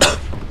had Baron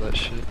for all that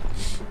shit.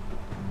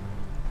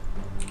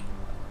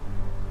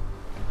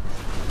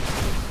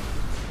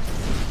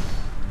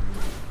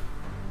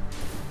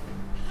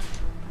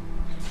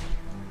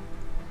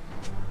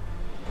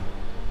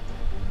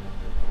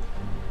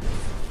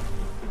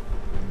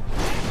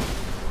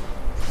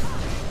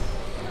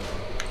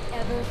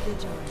 Ever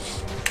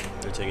vigilant.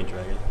 They're taking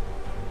dragon.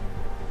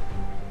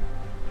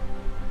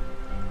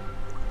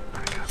 I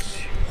got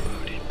big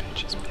booty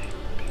bitches, big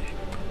booty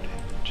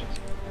bitches.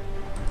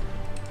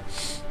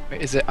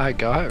 Wait, is it I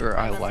got or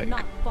I Must like?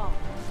 not fall.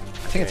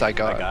 I think it's I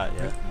got. I got,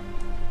 yeah.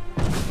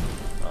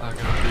 I got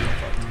big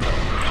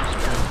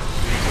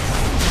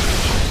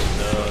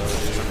No,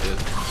 booty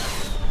bitches.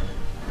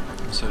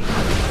 I'm so done.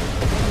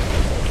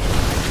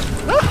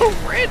 No,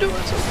 random.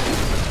 I'm so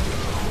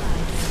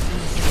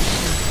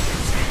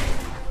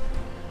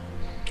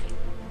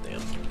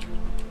damn.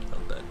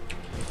 I'm dead.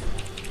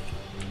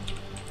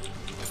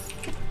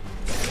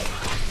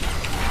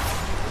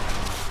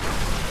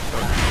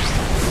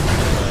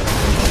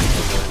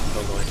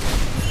 Don't go in.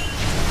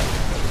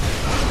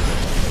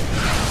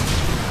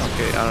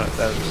 Okay, I don't know if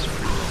that was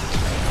pretty good.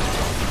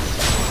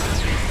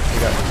 You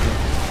got it.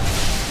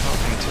 Oh,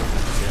 me too.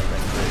 Yeah,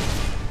 right, great.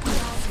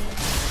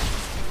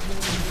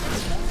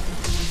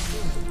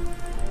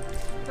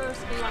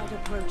 First light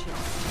approaching.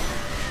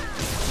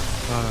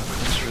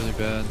 That's really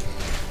bad.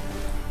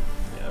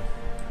 Yeah.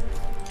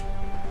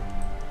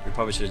 We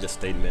probably should have just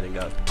stayed mid and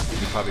got.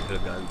 We probably could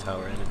have gotten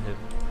tower and hit.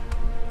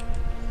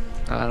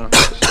 I don't know.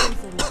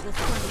 Chosen the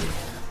sun.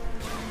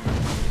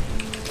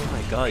 Oh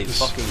my god, he's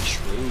fucking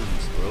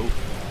shrooms, bro.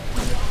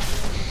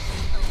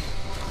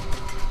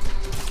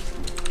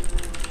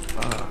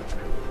 Fuck.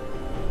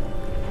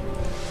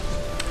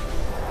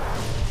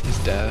 His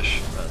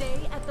dash. Stay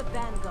at the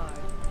vanguard.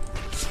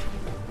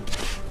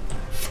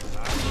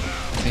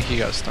 I think he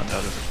got stunned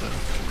out of it though.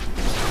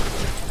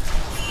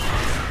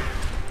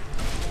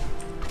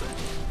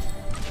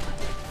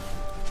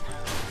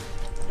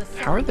 The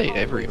sun How are they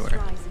always everywhere?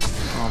 rises.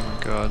 Oh my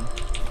god.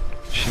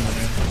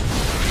 Shimmer.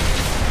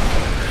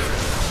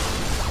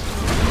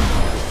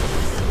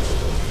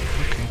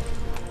 Okay.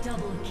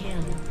 Double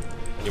kill.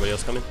 Anybody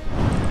else coming?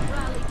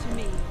 Rally to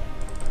me.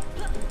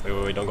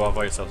 Wait, don't go off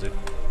by yourself, dude.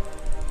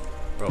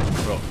 Bro,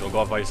 don't go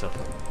off by yourself.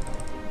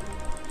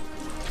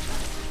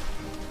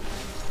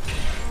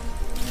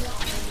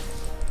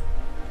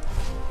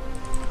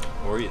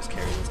 Ori is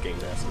carrying this game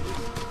nasty, dude.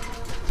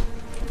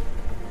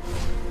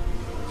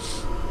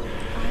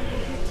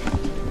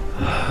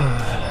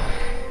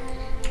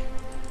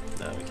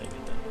 Nah, we can't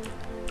get that.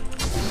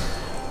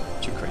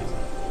 Too crazy.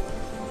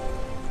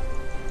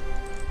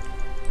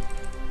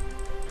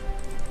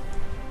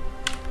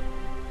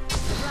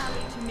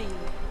 Rally to me.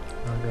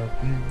 I got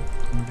big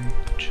booty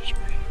bitches,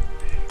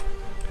 big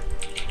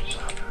bitches.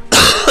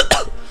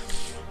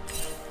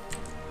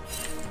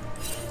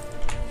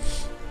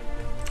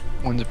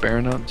 When's it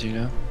Baron up? Do you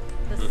know?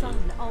 The sun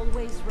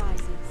always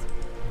rises.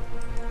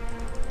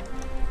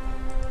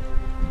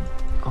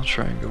 I'll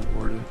try and go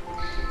ward it.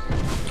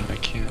 But I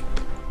can't.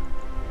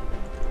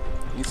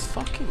 These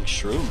fucking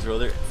shrooms, bro,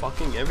 they're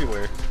fucking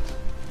everywhere.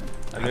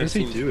 How does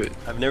he do it?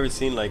 I've never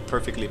seen like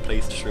perfectly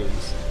placed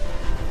shrooms.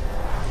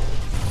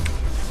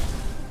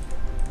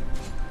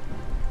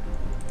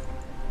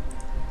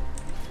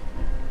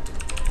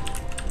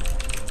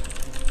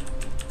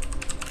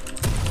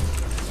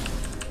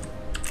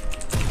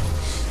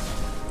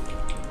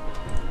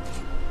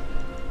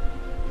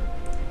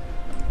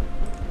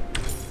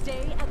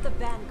 Stay at the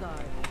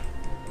vanguard.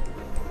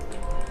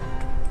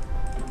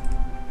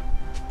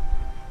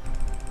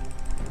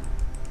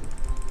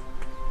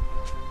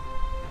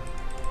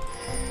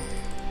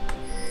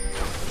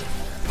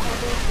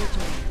 Ever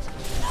vigilant.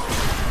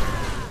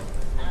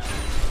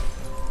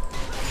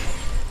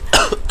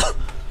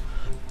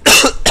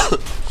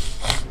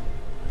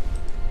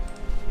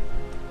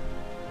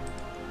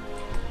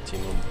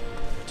 Team on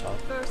top.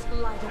 First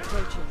light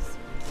approaches.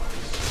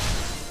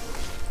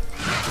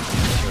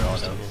 all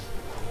down here.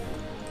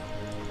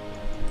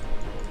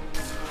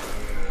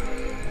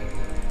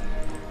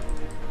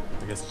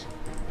 I guess.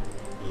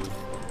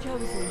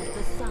 Chosen of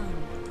the sun.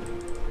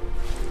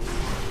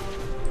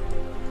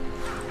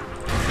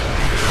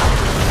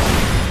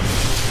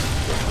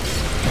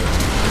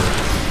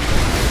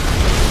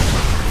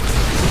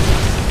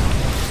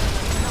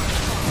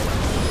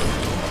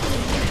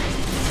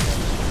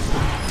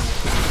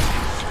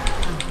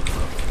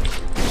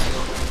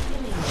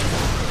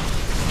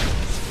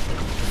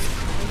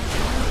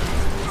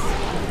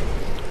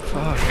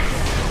 Fuck.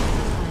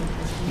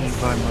 I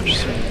didn't buy much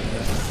sooner than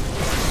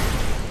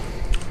that.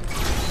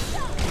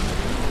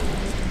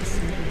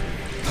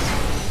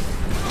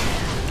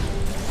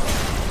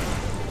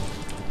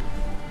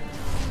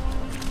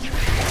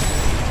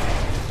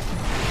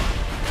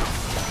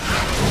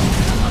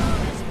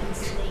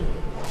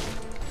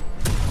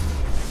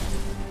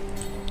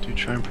 Dude,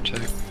 try and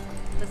protect.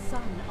 The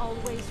sun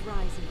always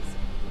rises.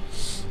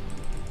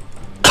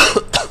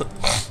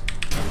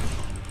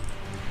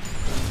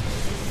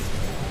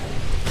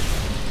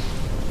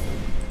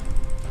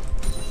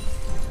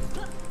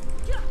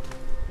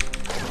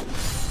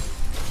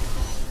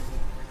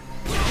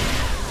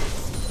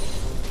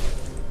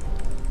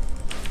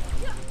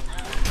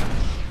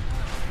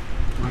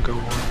 I'm gonna go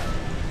ward.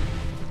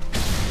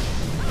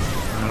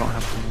 I don't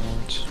have any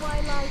wards.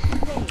 Twilight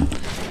fades.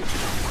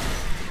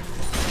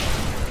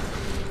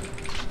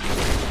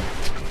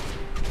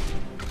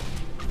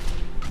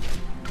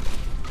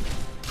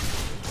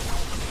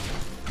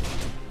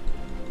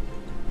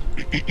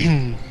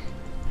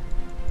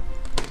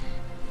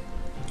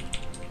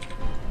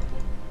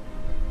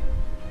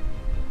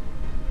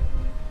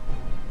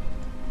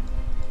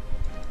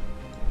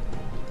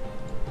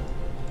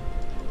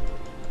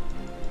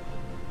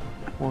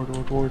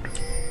 Ward.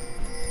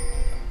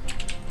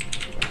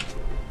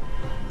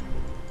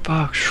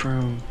 Fuck,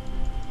 Shroom.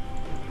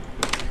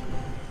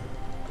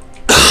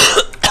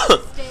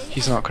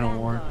 He's not gonna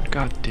ward.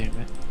 God damn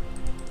it.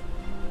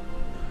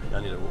 I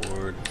need a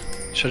ward.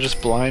 Should I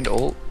just blind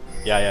ult?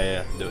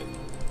 Yeah. Do it.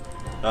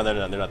 No, they're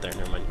not there.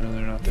 Never mind. No,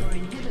 they're not there.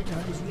 Your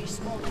inhibitor is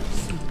respawning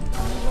soon. I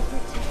will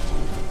protect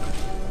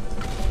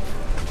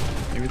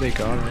you. Maybe they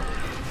got it. I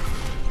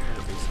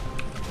don't think so.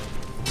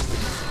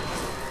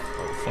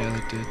 Oh fuck. Yeah,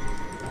 they did.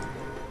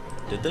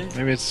 Did they?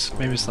 Maybe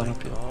it's not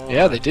up yet. God.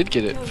 Yeah, they did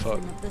get it. Fuck.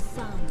 Chosen of the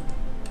sun.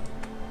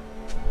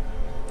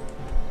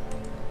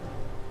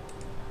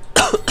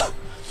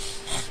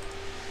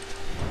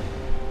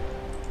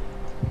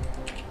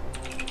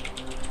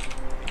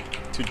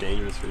 Too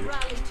dangerous for you.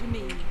 Rally to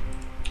me.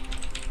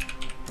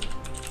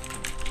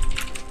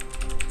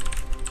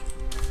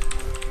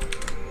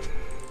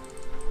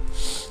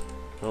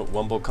 Oh,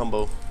 wombo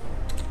combo.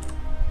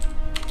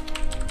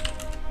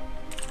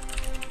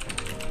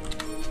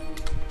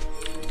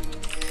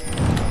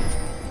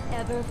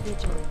 Ever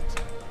vigilant.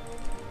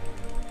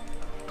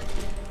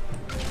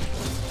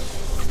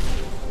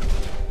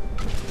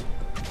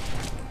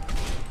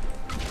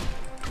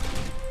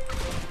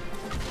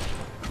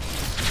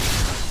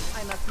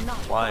 I must not.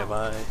 Why am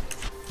I?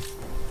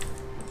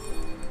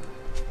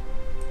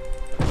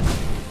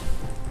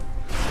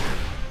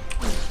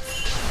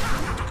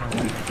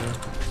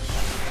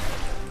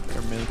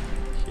 They're mid.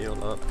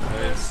 Heal up,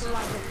 guys.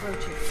 Light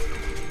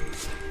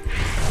approaches.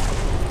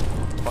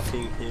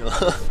 Fucking heal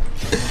up.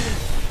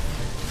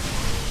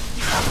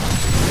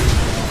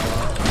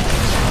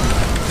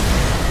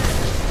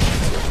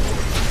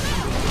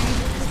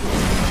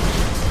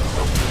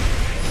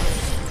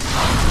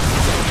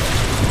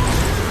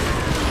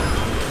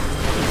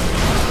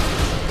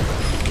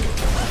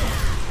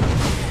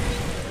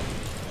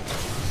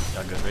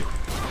 Y'all good, right?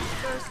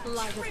 First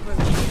light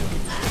approaches.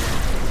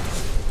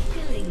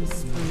 Killing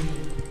spree.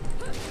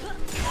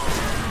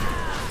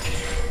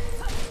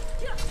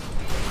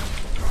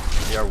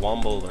 Yeah,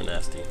 wombo are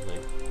nasty.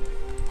 Like,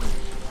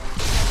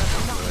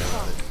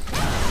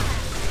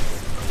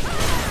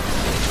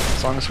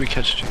 As long as we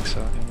catch Jinx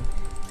out, you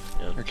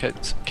know? yeah. Or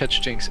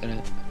catch Jinx in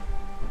it.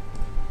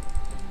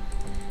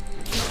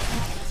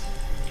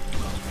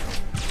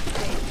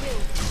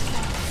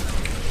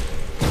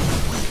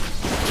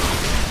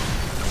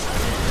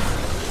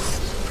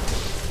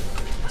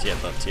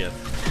 TF up, TF.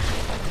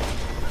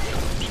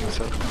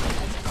 Jinx up.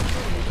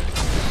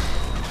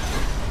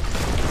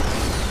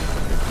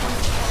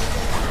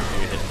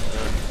 You hit.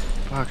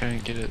 Fuck, I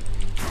didn't get it.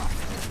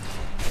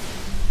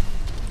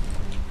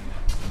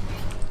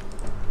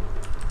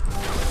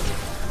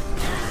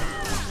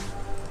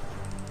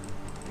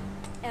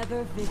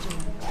 Ever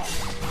vigilant.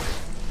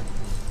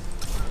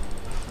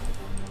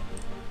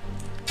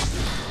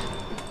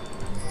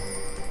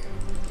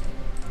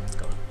 It's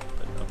gone.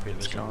 But up here,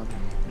 It's gone.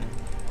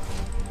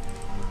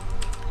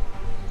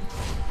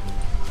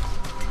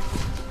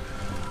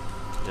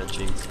 Yeah,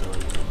 Jinx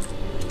going.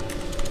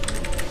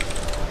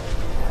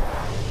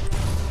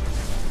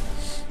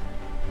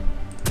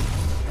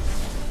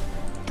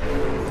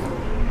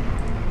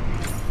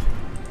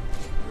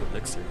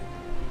 Elixir.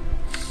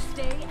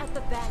 Stay at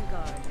the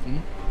vanguard. Hmm?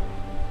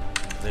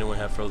 Does anyone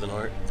have Frozen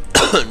Heart?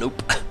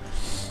 Nope.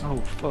 Oh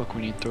fuck,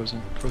 we need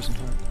frozen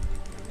heart.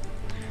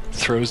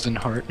 Frozen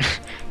heart.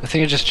 I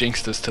think I just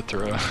jinxed us to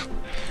throw.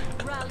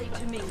 Rally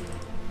to me.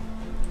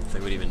 If they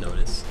would even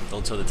notice.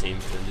 Don't tell the team,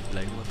 then they'd be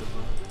like, what the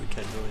fuck? We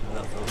can't go in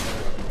without throwing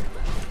heart.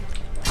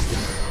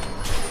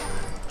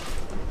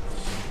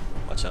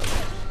 Watch out.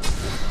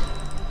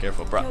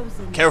 Careful, brah.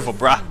 Careful,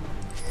 brah.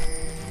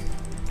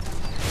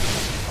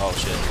 Oh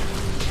shit.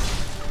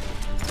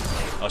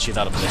 Oh, she's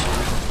out of position.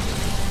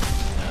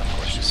 Yeah, of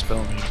course. She's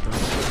spelling me, bro.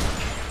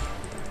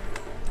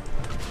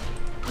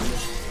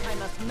 I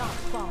must not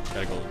fall.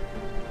 Gotta go.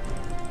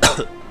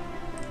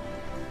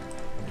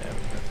 Yeah,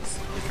 we got this.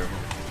 Be careful.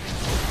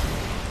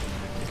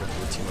 Be careful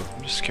with team up.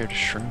 I'm just scared of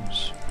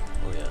shrooms.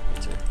 Oh yeah, me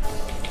too.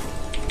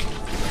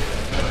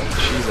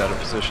 She's out of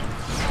position.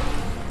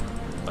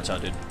 Watch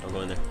out, dude. Don't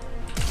go in there.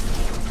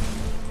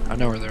 I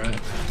know where they're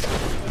at.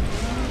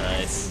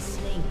 Nice.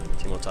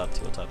 Team on top,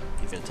 team on top.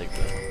 He's gonna take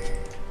the...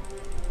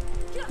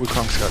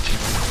 Wukong's got team.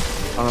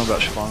 I don't know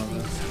about Shyvana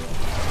though.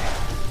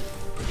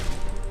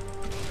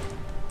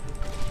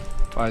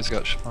 Vi's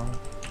got Shyvana.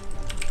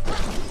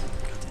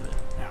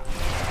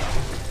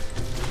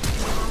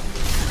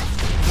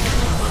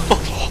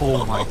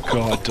 Oh my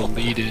god,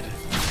 deleted.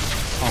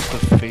 Off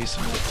the face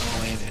of the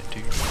planet,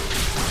 dude.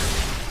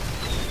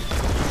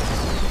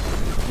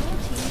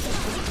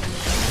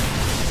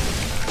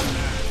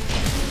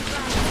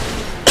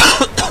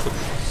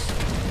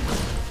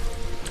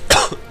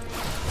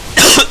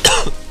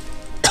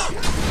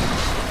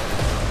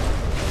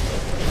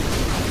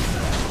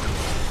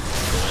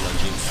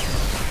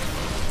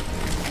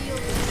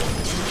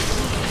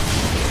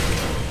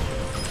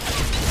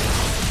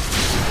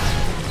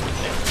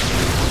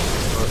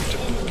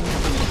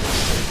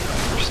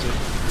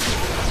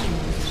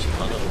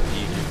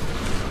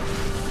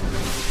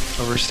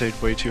 Overstayed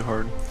way too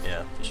hard.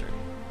 Yeah, for sure.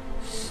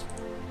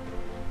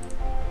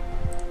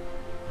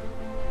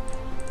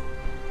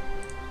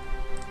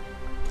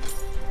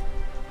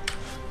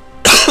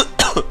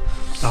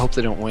 I hope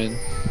they don't win.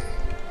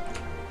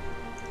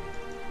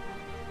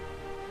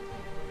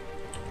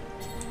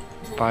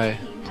 Bye,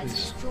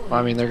 please. Well,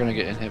 I mean, they're gonna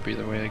get inhib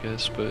either way, I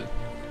guess, but...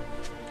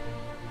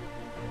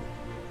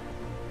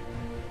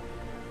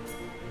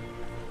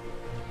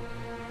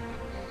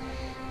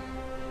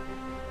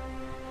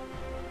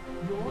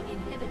 Your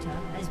inhibitor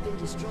has been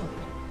destroyed.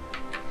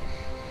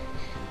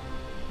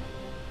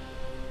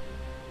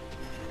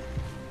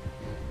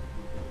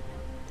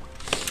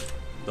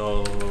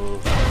 No.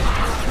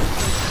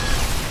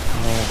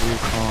 Oh,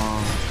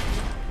 Wukong.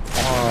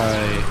 Why?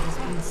 Has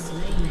been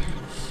slain.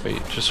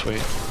 Wait, just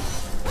wait.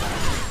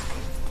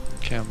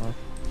 Camo.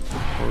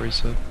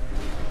 Orisa.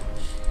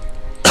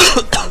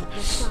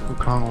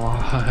 Wukong,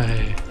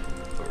 why?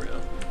 For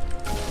real.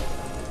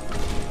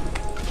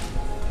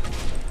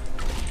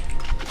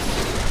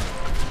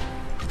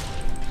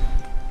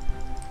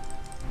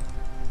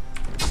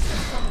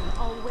 Sun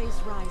always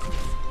rises.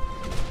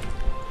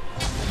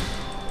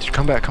 Dude,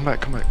 come back, come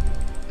back, come back.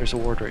 There's a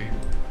ward right here.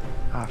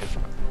 Ah,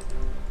 fuck.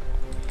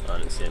 Oh, I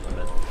didn't see it, my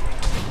bad.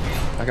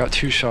 I got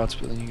 2 shots,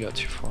 but then you got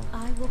too far.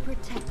 I will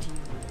protect you.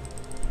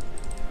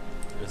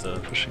 There's a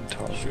Pushing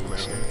top. shoot right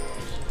here.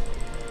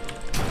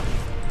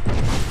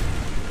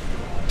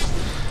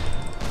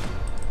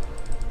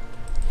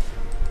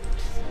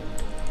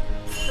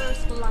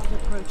 First light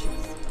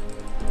approaches.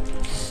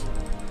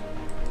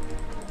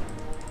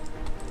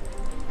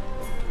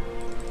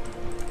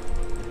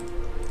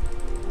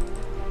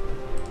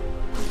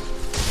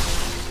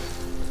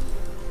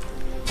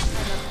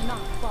 I must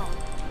not fall.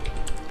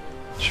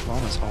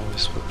 Shyvana's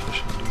always split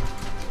pushing, dude.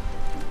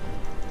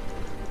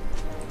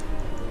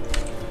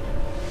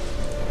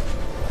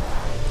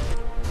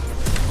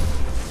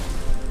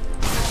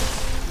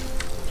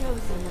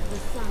 Chosen of the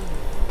sun.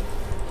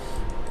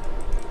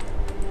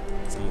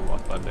 Someone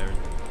walked by Baron.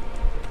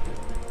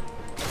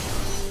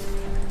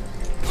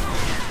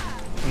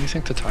 What do you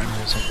think the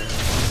timer is over there?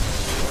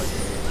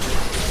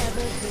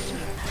 Ever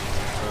vigilant.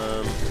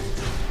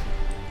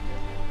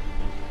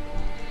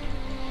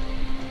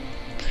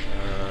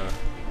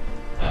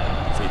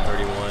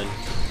 3:31.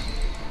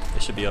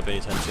 It should be up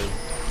anytime soon.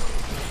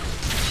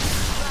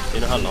 You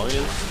know how long it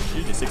is?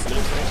 Usually 6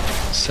 minutes, right?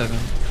 7.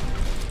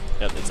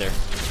 Yep, it's there.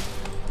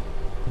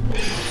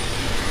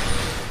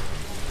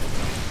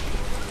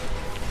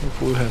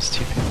 Blue has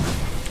TP.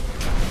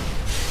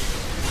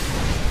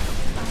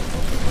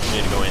 You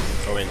need to go in.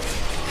 Go in.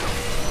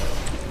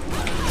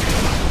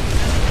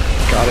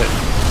 Got it.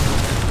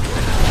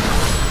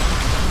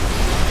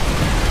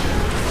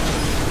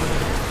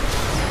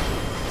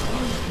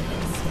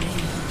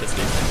 Just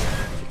get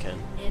if you can.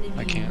 Enemy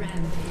I can't.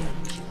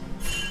 rampage.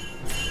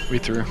 We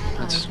threw.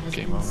 That's Ally has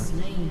game been over.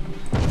 slain.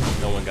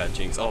 No one got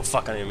jinx. Oh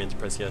fuck, I didn't mean to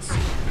press yes.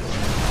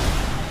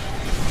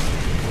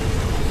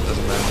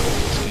 Doesn't matter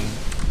this game.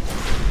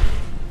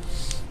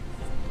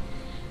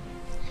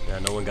 Yeah,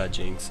 no one got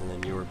jinx, and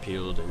then you were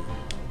peeled, and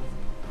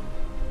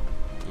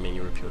I mean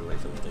you were peeled away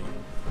from the thing.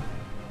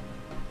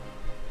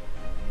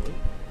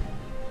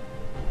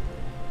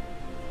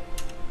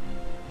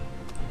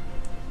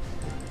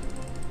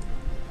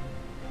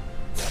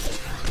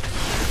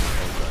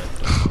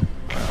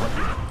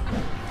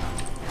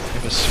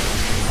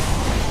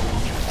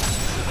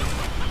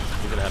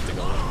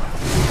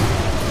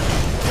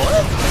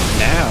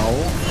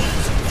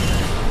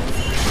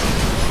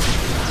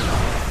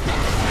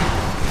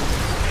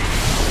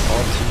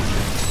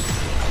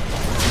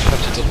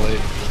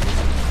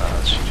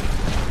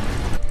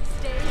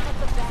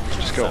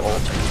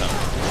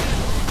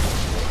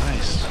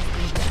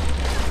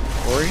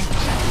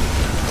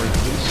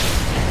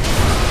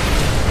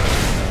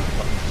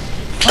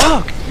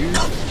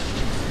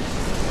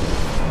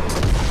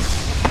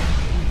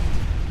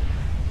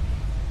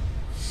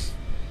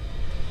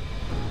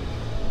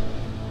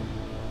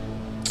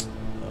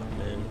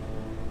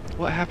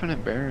 What happened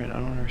at Baron? I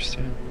don't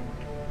understand.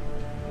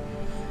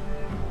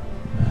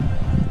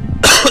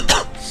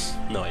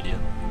 No idea.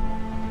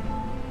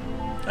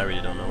 I really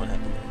don't know what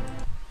happened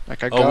there.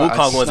 Like I Oh, got, Wukong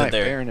I wasn't sniped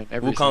there. Baron and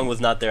everything. Wukong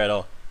was not there at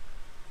all.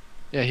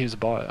 Yeah, he was a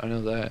bot. I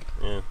know that.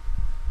 Yeah.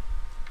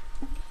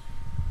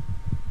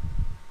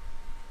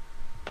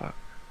 Fuck.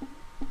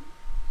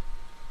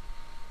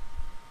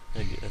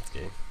 That's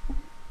gay.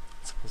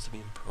 It's supposed to be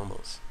in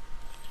promos.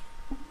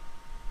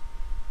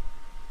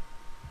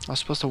 I was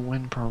supposed to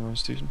win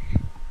promos, dude.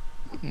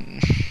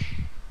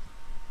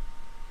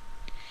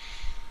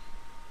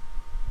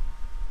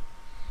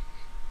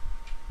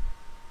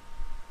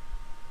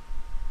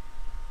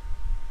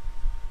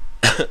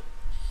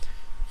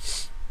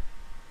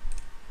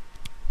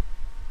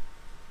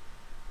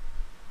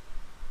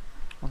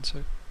 One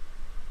sec.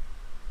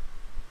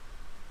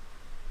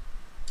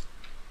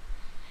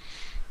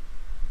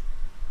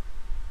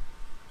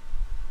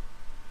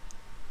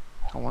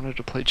 I wanted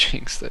to play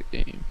Jinx that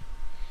game.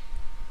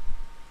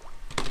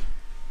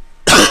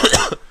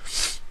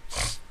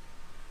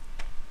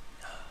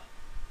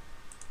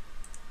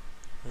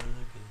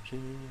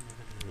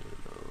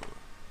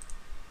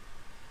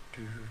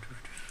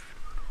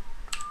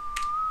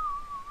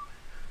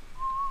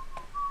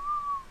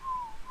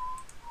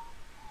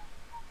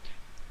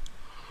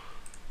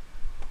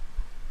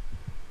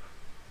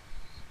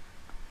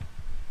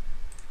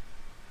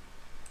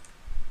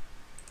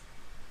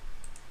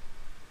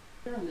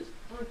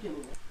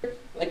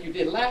 Like you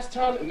did last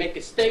time and make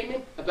a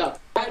statement about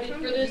fighting for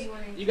this.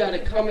 You gotta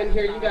come in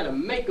here, you gotta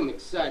make them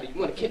excited. You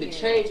want a kid to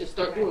change and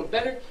start doing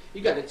better,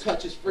 you gotta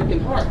touch his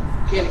freaking heart.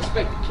 Can't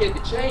expect a kid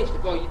to change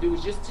if all you do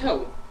is just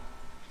tell him.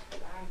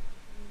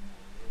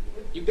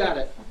 You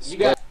gotta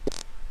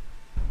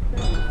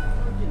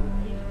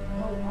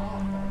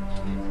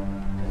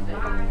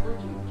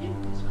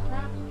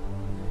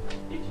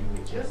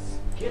just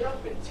get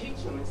up and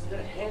teach them instead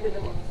of handing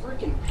them a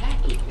freaking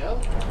packet, yo.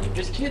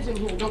 There's kids in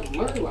here who don't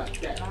learn like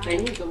that. They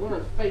need to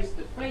learn face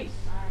to face.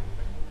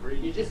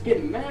 You're just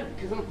getting mad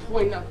because I'm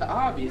pointing out the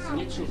obvious and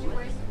you're choosing.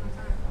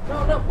 No,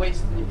 I'm not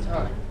wasting your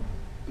time.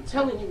 I'm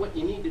telling you what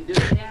you need to do.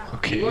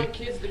 Okay. You want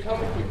kids to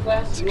come in your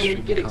class, you want them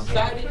to get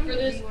excited for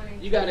this,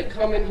 you gotta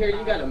come in here,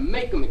 you gotta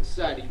make them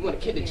excited. You want a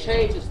kid to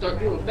change and start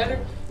doing better,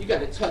 you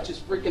gotta touch his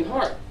freaking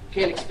heart.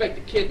 Can't expect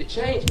a kid to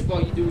change if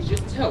all you do is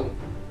just tell him.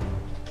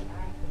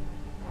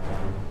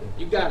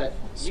 You gotta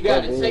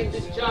take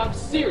this job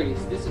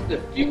serious. This is the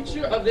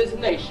future of this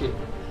nation.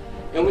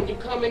 And when you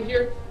come in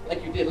here,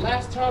 like you did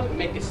last time, and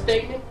make a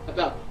statement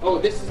about, oh,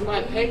 this is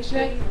my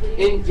paycheck,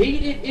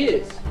 indeed it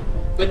is.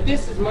 But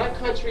this is my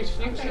country's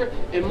future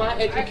and my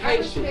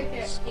education.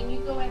 Can you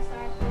go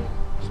outside?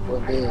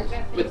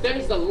 But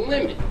there's a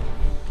limit.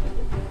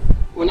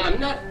 When I'm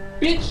not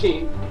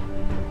bitching,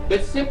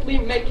 but simply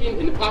making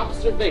an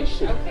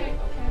observation. Okay.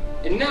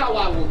 And now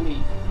I will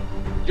leave.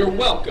 You're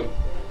welcome.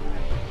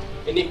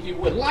 And if you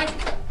would like,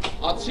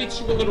 I'll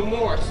teach you a little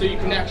more so you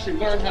can actually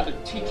learn how to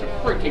teach a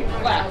freaking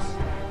class.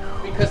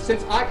 Because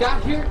since I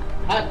got here,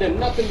 I've done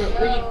nothing but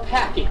read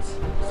packets.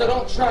 So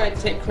don't try and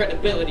take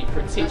credibility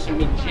for teaching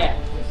me jack.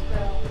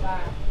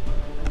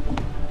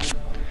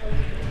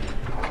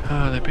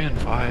 They banned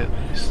Vi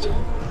at least.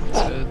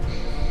 That's good.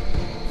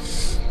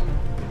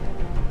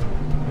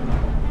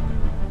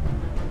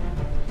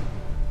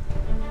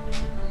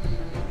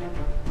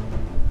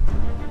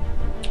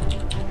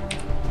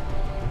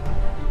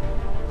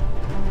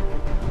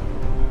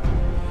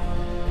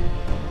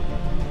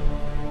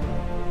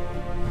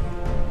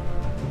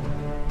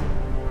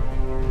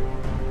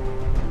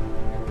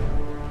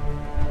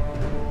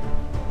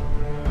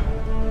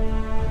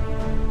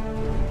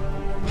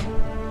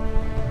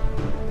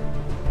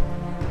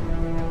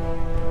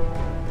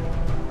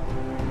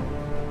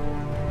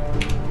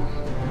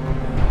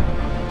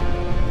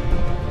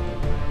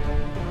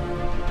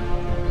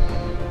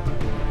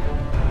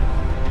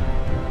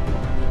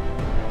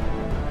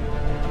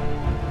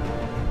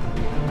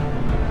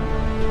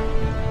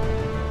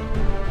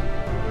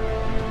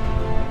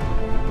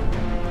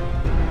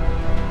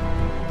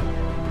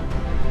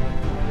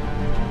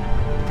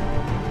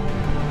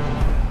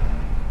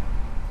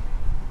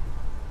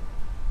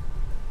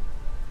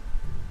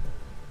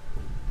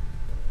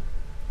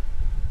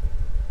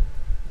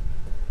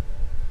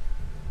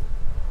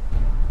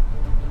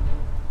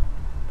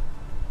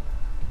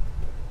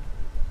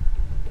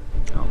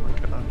 Oh my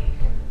god.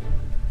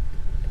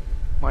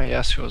 My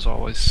Yasuo's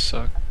always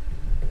suck.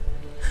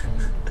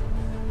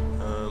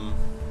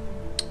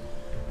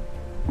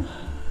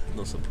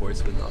 No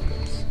supports with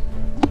knockups.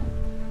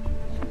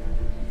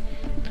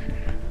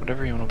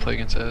 Whatever you want to play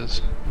against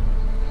Ez.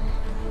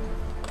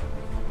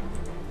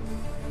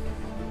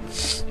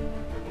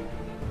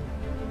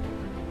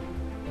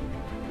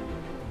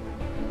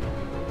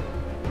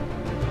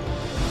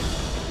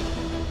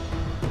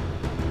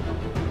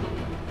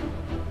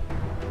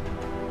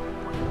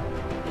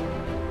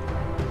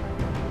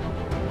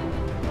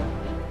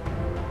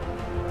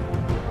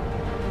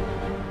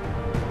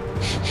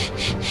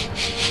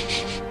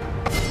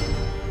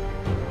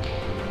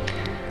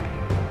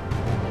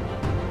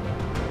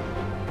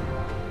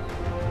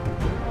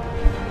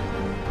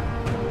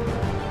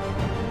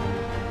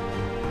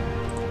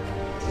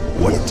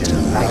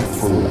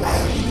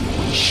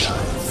 shall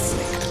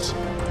inflict.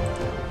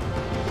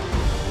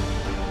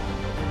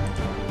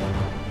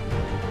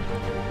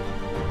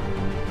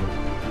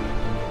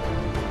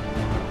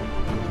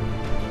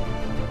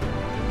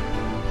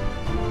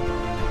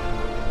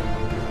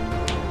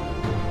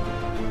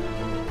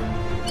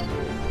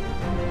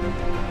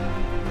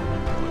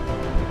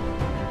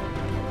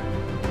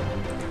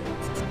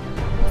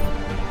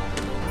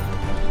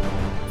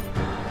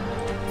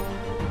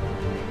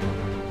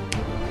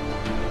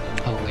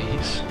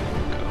 Elise.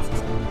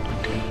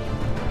 Okay.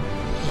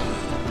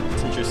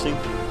 It's interesting.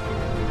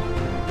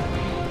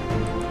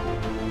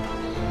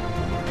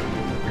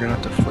 You're gonna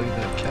have to flay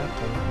that cat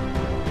though.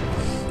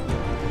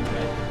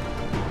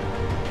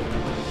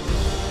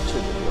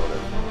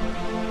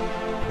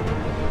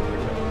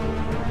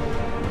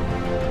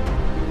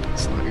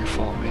 It's not your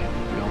fault, man.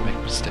 We all make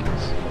mistakes.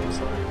 I'm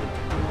sorry.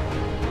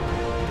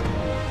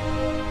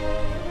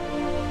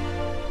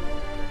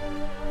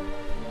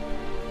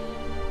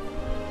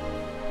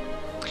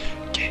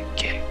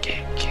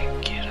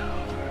 Get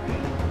over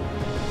it.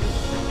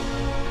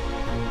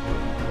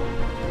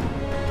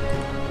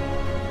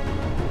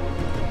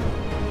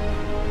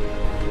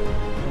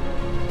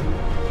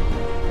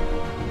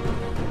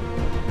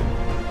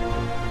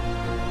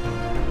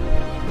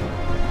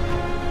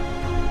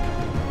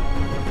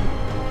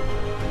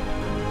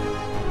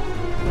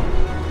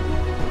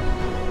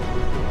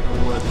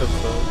 What the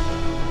fuck?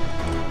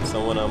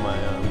 Someone on my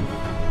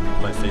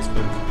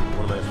Facebook,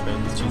 one of my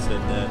friends, she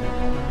said that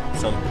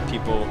some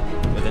people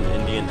with an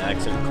Indian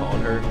accent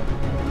called her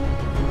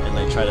and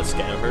like try to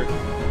scam her,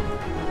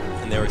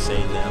 and they were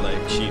saying that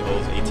like she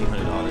owes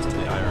 $1,800 to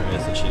the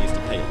IRS and she needs to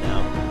pay it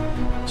now.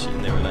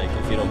 And they were like,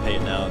 if you don't pay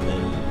it now,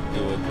 then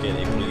you will get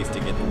a police to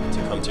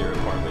come to your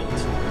apartment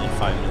in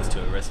 5 minutes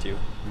to arrest you.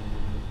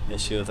 And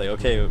she was like,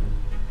 okay,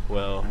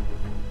 well,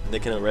 they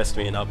can arrest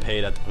me and I'll pay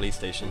it at the police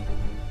station.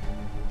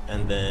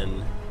 And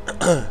then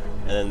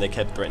they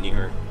kept threatening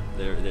her.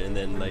 And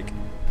then like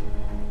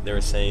they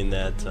were saying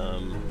that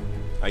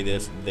I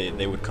guess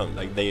they would come,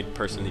 like they'd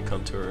personally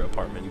come to her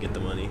apartment and get the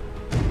money.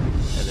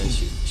 And then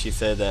she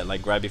said that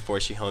like right before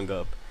she hung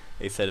up,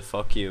 they said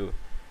fuck you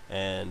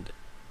and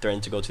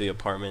threatened to go to the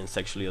apartment and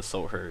sexually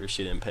assault her if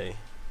she didn't pay.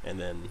 And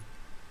then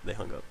they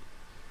hung up.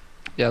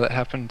 Yeah, that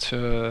happened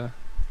to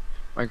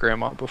my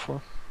grandma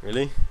before.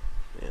 Really?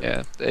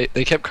 Yeah,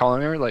 they kept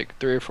calling her like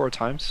 3 or 4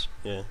 times.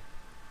 Yeah.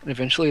 And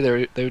eventually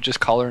they would just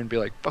call her and be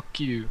like, fuck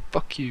you,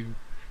 and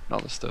all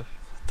this stuff.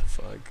 What the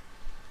fuck?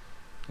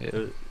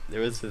 Yeah.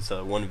 There was this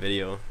one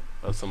video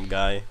of some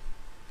guy,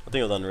 I think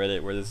it was on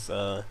Reddit, where this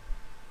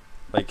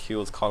like he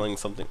was calling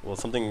something, I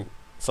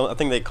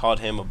think they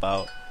called him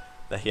about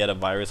that he had a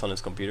virus on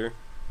his computer,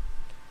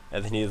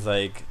 and then he's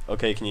like,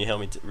 okay, can you help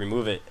me to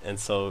remove it? And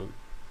so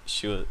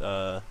she was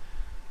the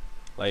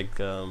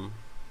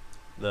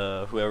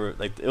whoever,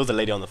 like it was a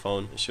lady on the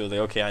phone, and she was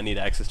like, okay, I need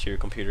access to your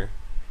computer.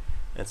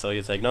 And so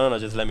he's like, no,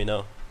 just let me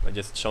know, like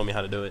just show me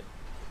how to do it.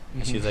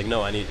 And she was like,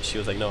 no, I need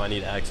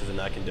access and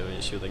I can do it.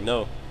 And she was like,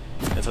 no.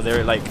 And so they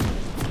were like,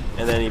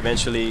 and then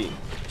eventually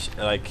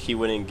like he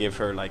wouldn't give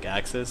her like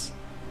access,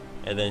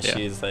 and then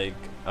she's like,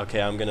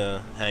 okay, I'm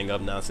gonna hang up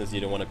now since you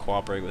don't want to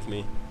cooperate with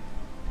me.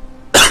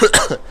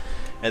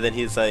 And then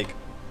he's like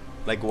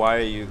why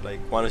are you, like,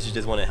 why don't you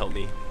just want to help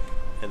me?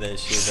 And then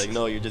she was like,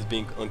 no, you're just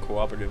being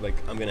uncooperative, like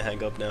I'm gonna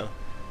hang up now.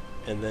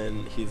 And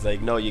then he's like,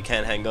 no, you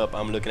can't hang up,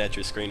 I'm looking at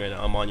your screen right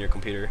now, I'm on your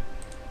computer.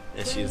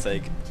 And she's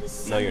like,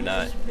 no, you're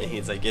not. And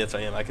he's like, yes,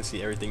 I am, I can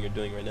see everything you're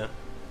doing right now.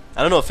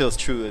 I don't know if it was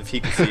true, if he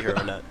could see her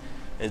or not.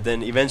 And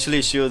then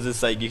eventually she was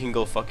just like, you can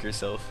go fuck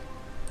yourself.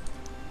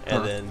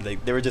 And then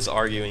like they were just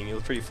arguing, it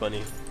was pretty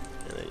funny.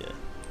 And then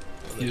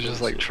He was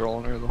just like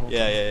trolling her the whole time.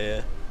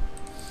 Yeah.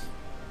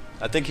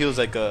 I think he was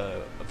like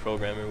a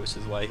programmer, which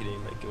is why he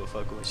didn't like give a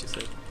fuck with what she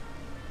said.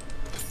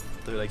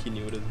 So like he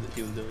knew what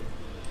he was doing.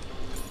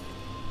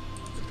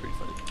 It's pretty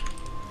funny.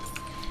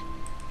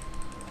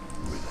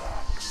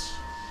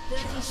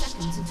 30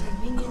 seconds until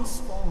minions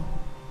spawn.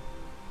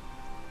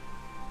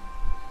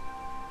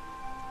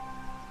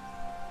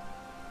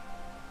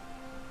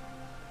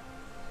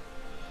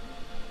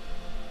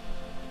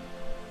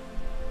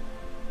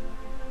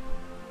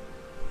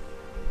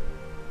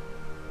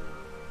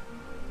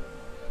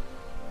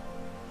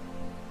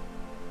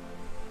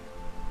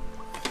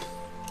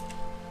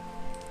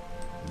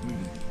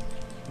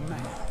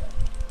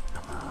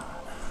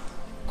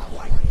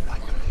 Quite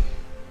likely.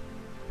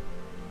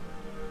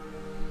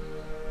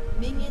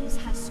 Minions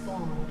have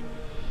spawned.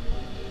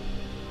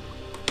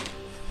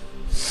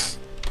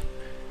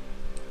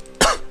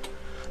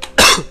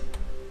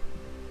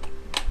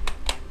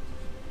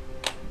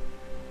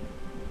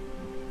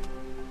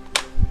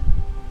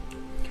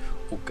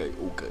 Okay.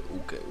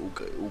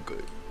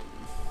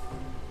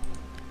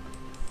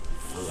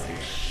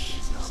 Flesh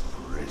is a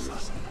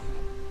prison.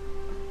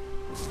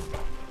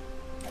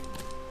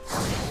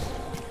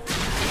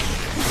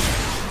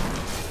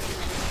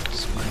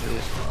 Smite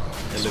it.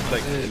 It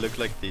looked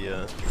like the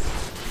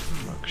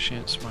Fuck, she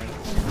ain't smite it.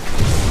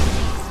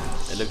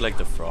 it looked like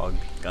the frog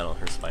got on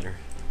her spider.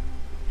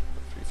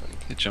 Pretty funny.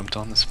 It jumped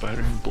on the spider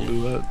and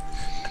blew up.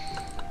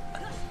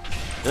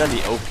 Isn't that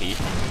the OP?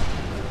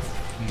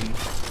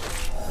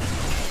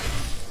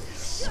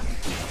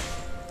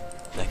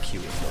 That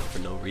Q was known for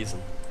no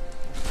reason.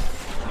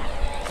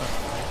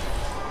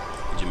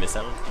 Did you miss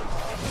that one?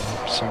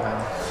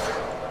 Somehow.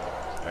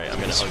 Alright, I'm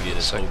gonna hug you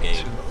this whole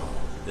game.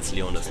 This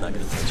Leona's not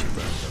gonna touch you,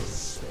 bro.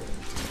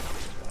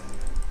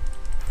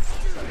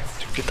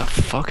 Dude, get the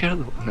fuck out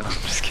of the... No, I'm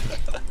just kidding.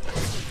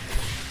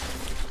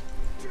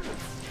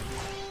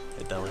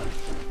 Hit that one.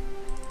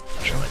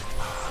 Sure.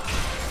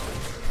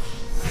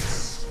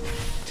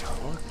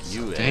 Fuck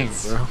you, Dang,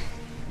 ass. bro.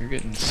 You're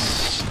getting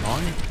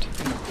sniped.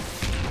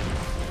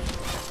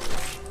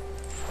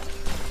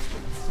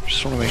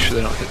 Just want to make sure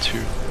they don't hit two.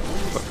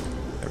 Fuck.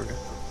 There we go.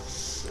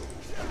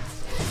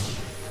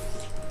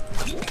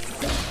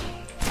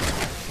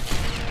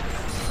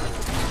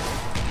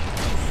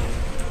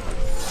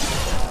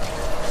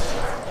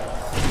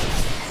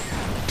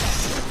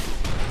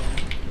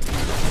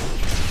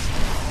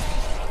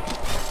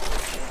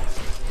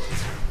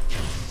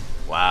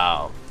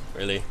 Wow.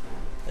 Really?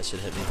 That should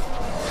hit me.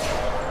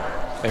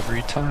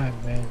 Every time,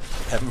 man.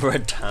 Every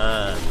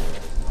time.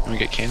 Let me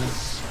get cannon.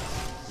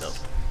 No.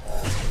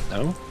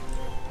 No?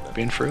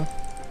 Being for real?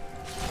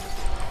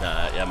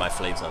 Nah, yeah, my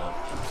flame's not up.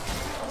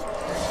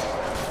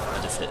 I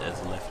just hit Ez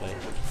with my flame.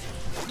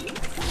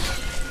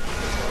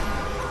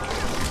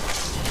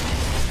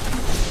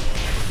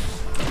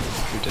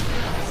 We did.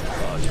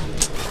 Oh,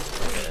 dude.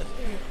 Okay.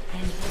 An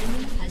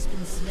enemy has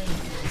been slain.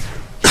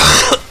 I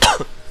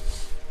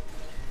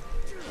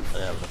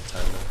don't have enough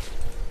time now.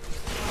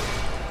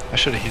 I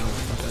should have healed.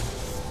 My bad.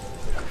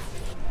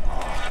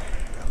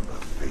 am the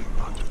thing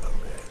under the bed.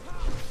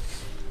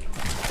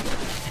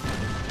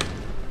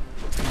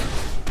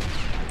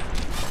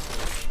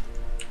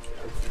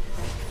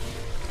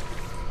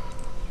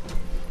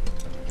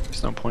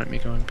 There's no point in me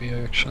going B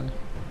actually.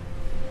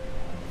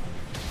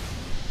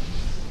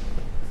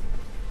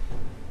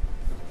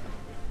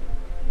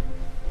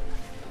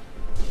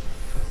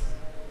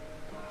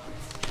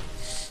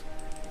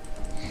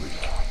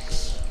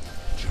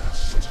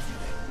 Just let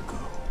go.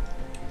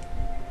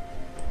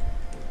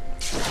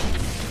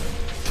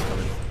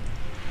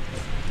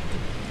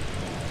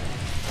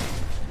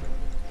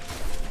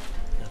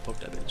 Yeah, poke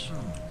that bitch.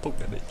 Poke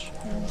that bitch.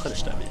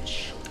 Punish that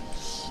bitch.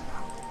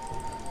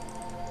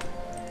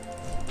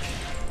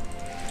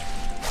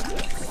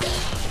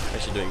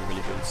 Actually doing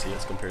really good in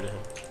CS compared to him.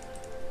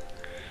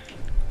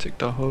 Take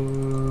the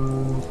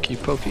hokey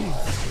pokey.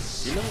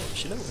 You know,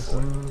 she knows.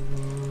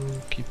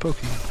 Hokey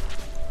pokey.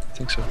 I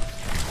think so.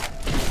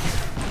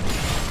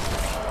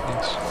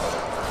 Thanks.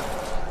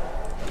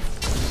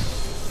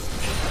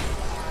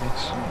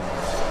 Thanks.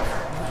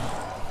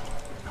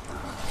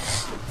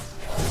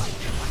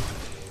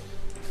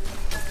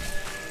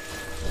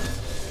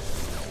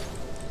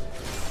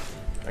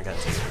 I got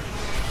to.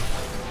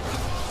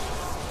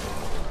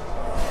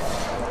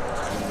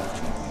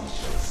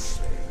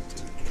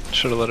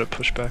 Should have let it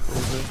push back a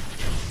little bit.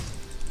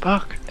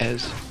 Fuck,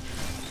 Ez.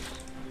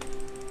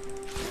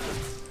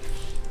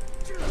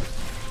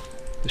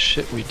 The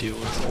shit we deal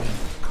with, man.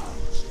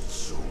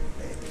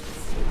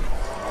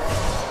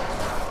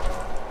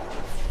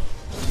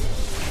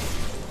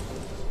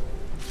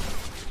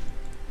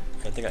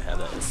 I think I have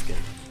that in skin.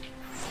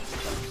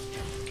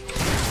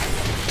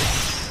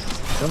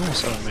 It's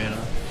almost out of mana.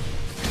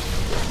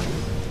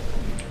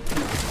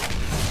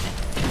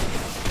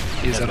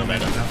 He's Yeah, out of no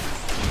mana mana. now.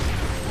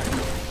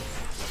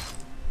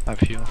 I have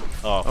heal.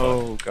 Oh, fuck.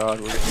 Oh god,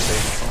 we're getting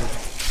saved.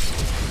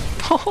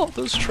 Oh,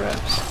 those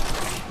traps.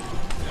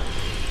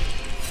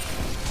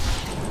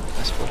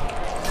 Nice pull.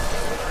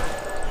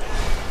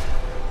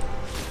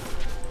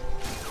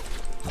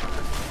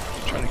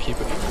 Trying to keep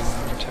it from going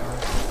on your tower.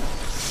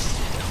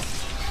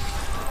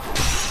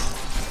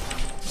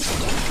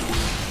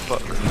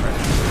 But we're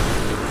friends.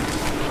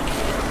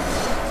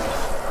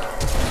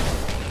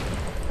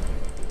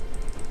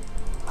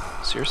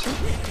 Seriously?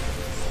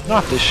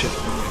 Not this shit.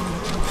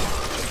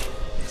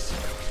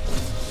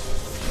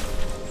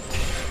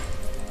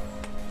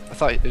 I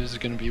thought it was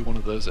gonna be one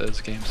of those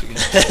Ez games again.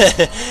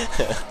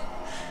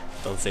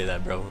 Don't say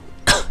that, bro.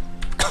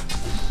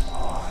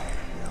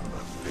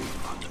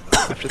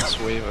 After this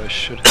wave, I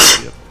should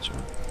have the up. So.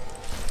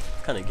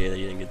 Kinda gay that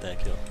you didn't get that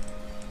kill.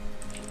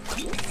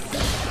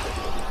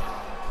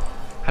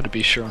 Had to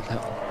be sure on that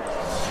one.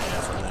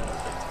 Yeah, for that.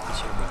 Good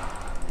shit, bro.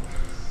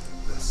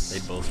 They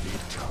both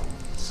beat.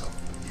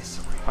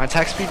 My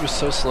attack speed was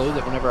so slow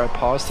that whenever I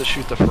paused to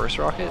shoot the first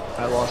rocket,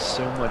 I lost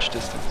so much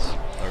distance.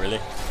 Oh, really?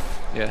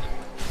 Yeah,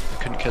 I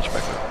couldn't catch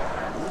back up.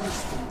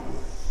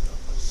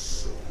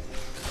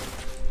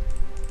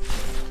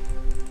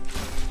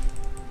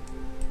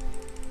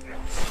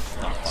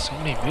 So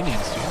many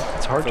minions, dude.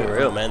 It's hard to For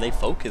real, man. They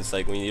focus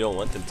like when you don't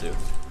want them to.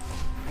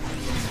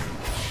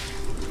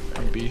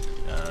 on B.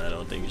 I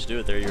don't think you should do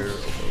it there. You're.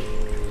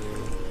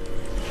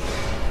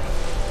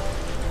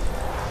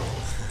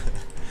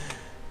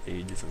 Yeah,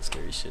 you do some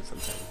scary shit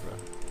sometimes, bro.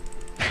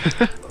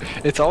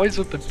 It's always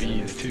with the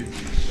B's too.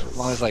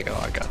 I'm always like, oh,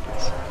 I got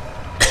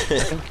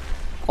this.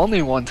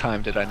 Only one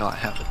time did I not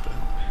have it though.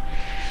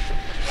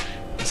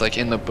 It's like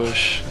in the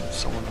bush,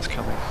 someone was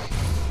coming.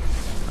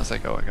 I was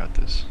like, oh, I got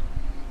this.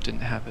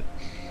 Didn't have it.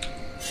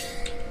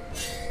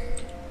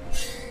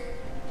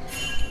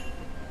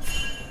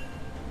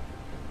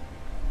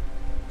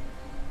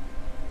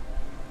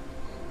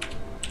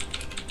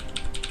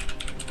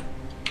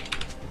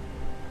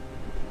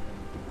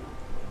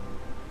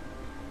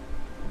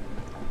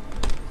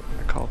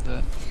 I called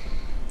that.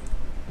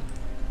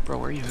 Bro,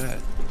 where are you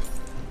at?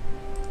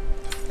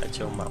 At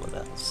your mama's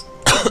house.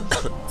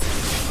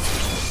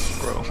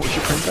 Bro, would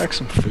you bring back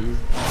some food?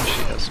 Oh,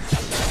 she has some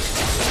food.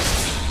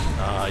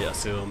 Ah, y'all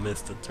still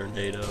missed the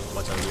tornado.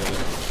 Watch out the other.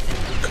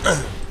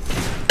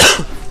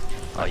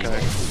 Oh,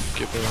 Okay,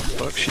 give her a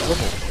fuck. She's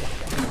level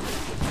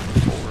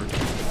 4.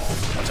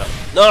 watch out.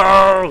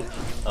 No!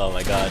 Oh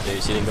my god,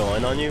 dude. She didn't go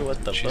in on you?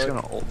 What the She's fuck?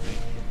 gonna ult me.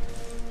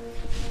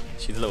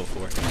 She's level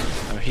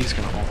 4. No, he's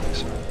gonna ult me,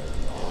 so.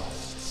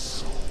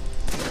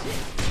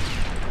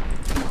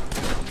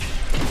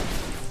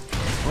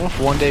 What if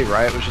one day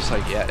Riot was just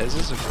like, yeah, is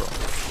this a girl?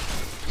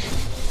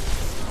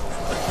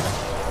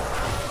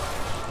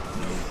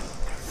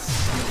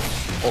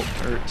 Ult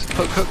hurts.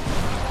 Hook.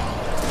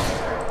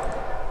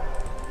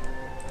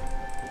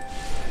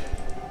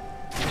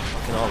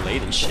 Fucking all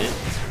late and shit.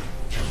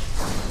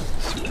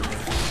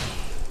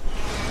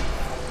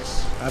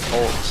 I have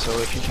ult, so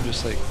if you can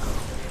just like...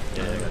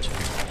 Yeah, I got you.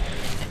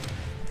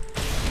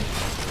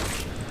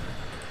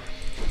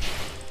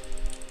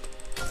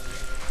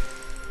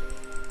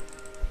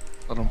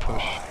 Let him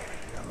push.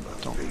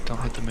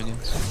 Don't hit the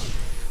minions.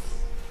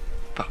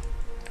 Fuck.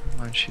 Never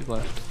mind, she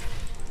left.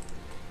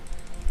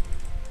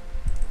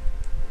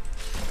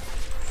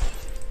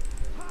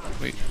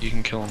 Wait, you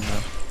can kill him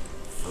now.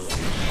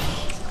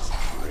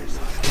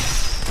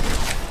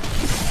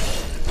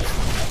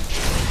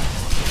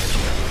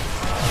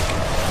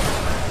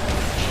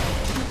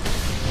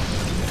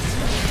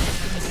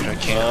 Dude, I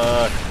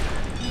can't.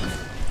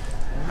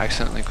 I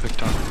accidentally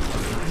clicked on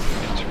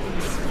enter.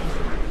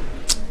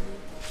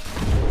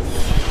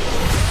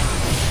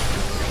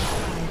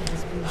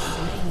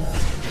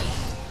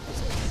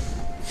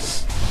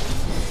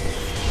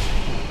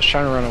 I was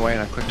trying to run away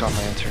and I clicked on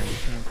lantern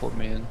and it pulled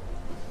me in.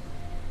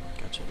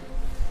 Gotcha.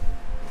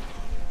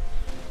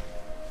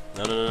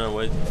 No,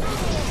 wait.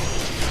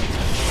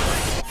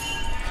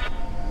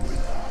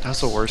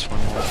 That's the worst one.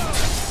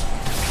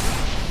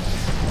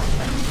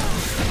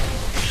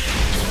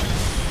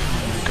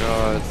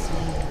 God.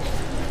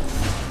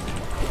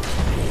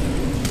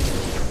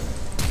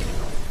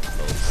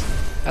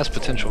 That's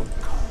potential.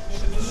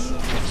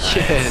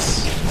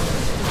 Yes.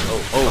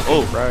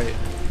 Oh. Right.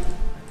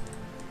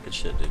 Good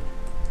shit, dude.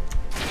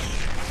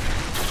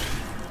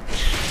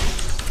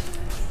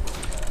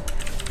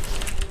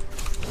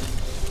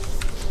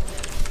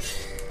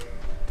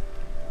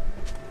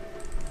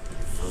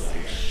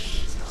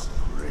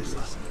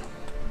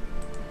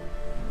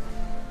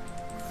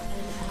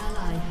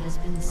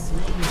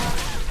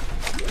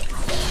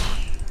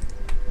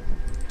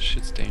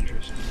 Shit's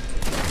dangerous.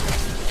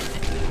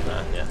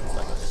 Nah, yeah, it's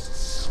not good.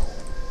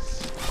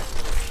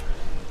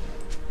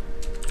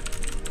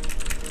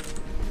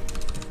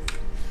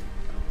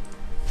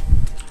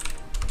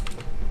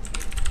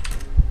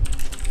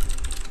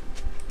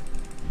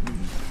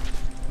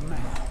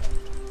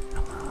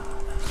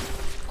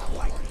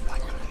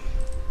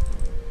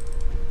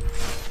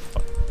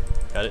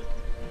 Got it?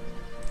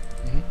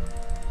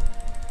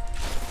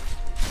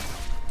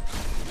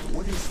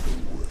 What is the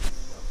word?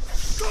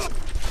 I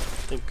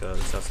think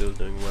this outfield is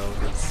doing well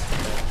against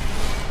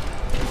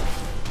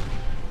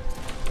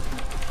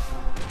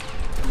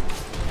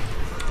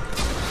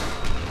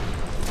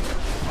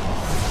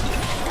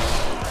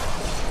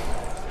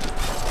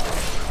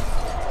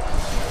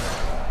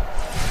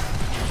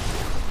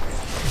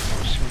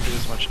I'm just gonna do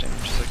as much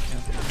damage as I can.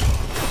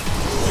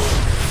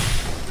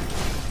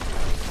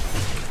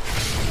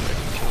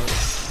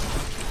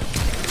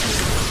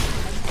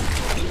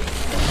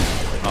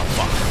 oh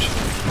fuck.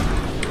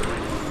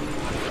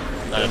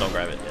 No, don't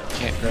grab it. Yeah.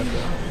 Can't grab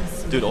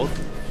that. Dude, ult.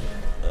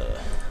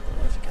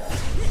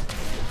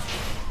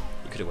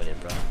 You could have went in,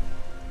 bro.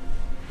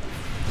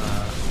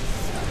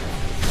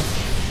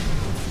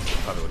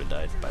 Probably would have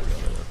died by real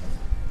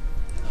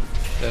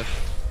though. Def.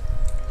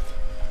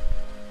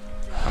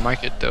 I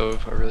might get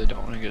dove. I really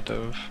don't want to get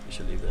dove. You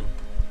should leave then.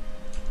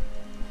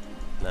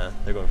 Nah,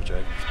 they're going for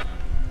drag.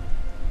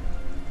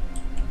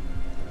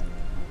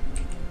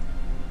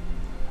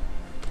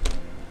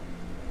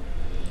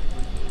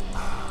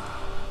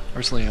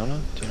 Where's Leona?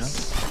 Do you know?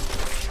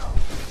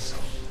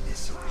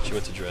 She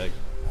went to drag.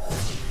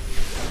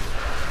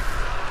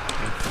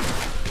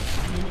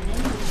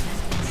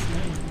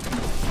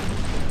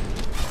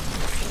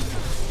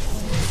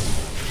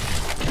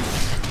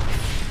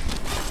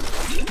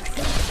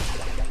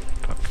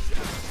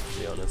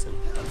 Leona's in.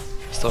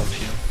 Still have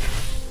heal.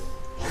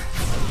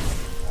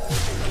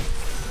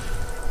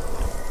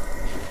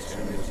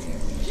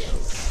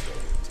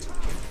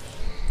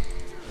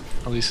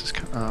 At least it's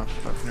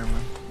fuck, never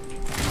mind.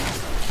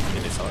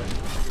 Maybe it's hard.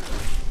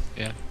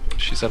 Yeah.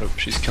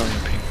 She's killing a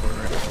pink ward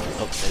right now.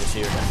 Oh, I didn't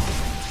see her.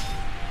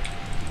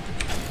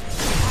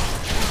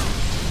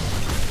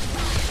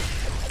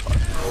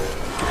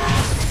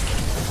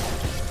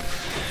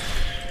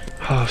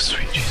 Oh,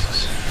 sweet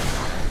Jesus.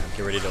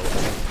 Get ready to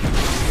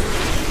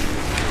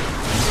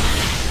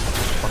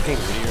fucking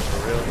meteor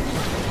for real.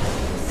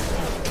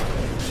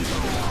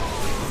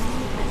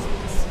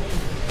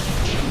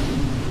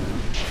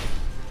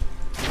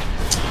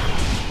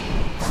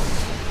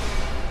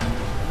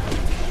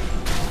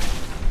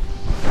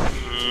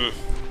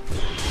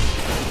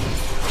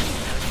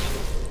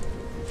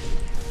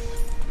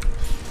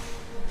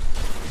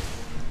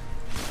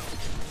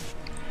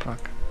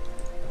 Fuck.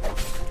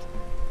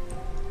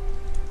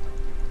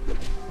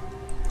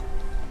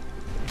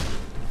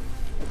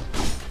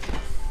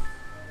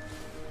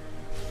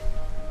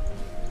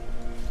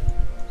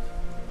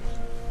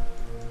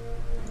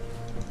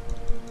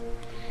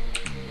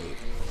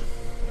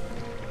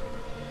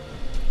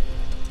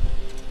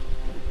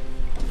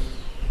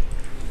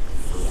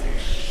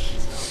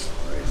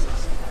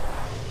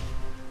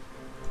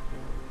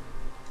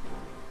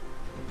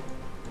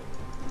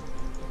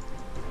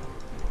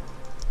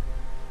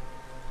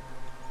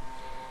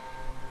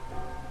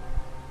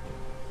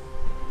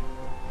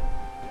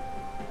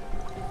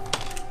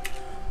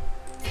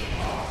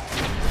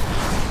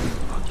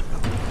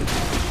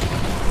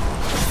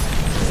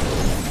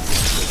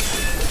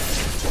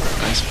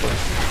 Nice play.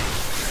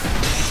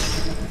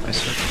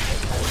 Nice hit.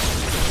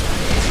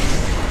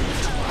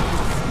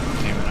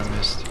 Damn it, I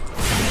missed.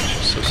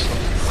 She's so slow.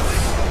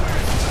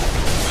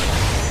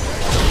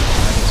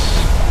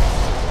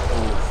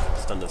 Ooh,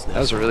 stunned us. That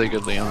was a really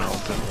good Leona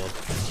ult though.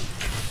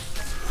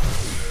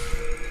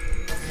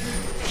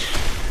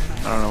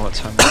 I don't know what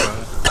time we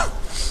got.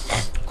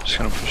 Just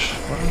gonna push.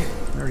 What?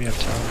 We already have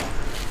tower.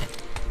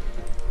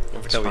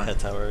 I forgot we had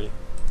tower already.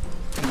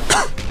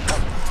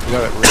 We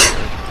got it really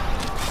good.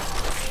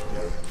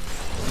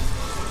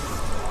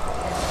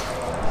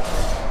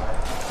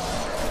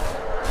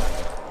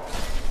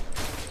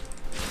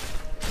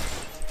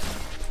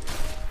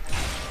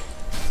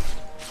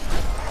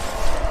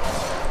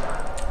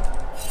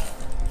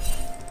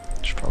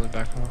 Should probably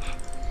back off.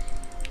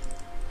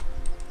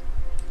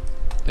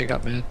 They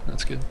got mid,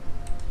 that's good.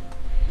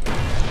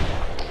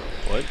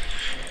 What?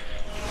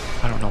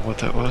 I don't know what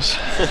that was.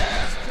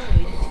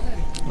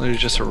 Literally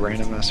just a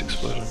random ass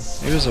explosion.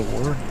 Maybe it was a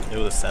ward. It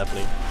was a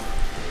sapling.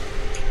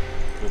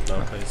 With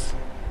no place.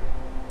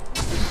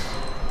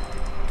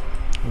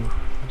 Ooh,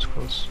 that's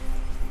close.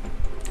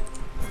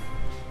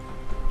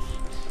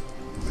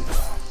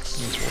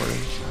 It's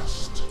warded.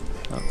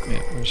 Oh,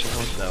 yeah, there's a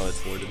ward. Now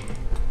it's warded.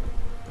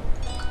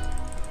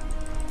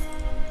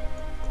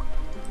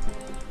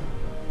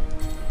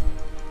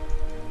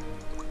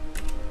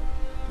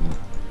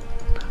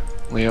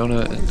 Leona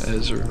and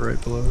Ez are right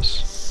below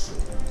us.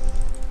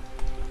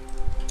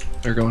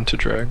 They're going to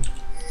drag.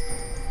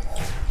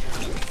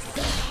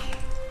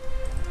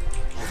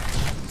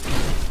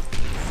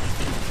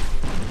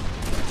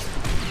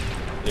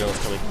 Leo's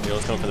coming.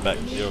 Leo's coming from the back.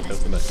 Leo comes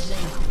from the back.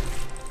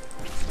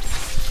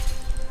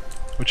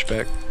 Which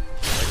back?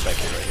 Like back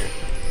here, right here.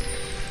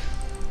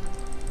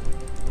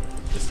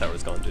 This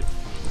tower's gone, dude.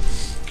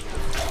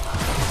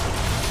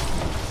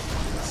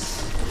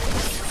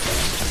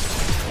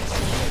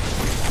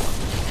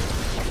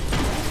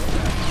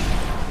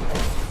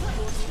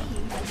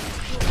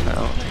 I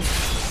don't think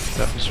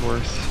that was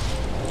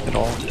worth it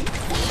all.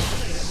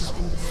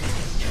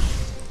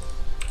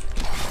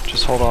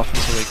 Just hold off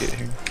until they get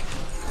here.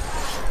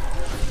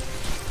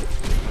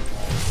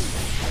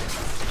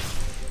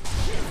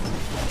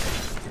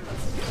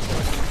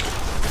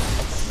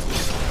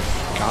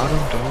 Got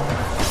him, dog.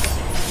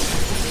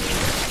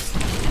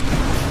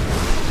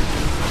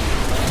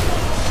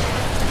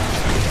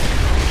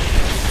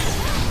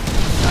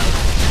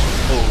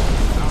 Oh,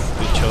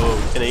 good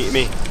choke. Can they eat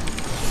me?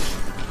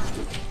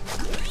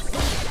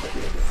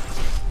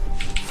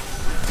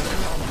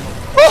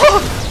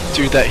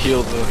 Dude, that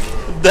healed though.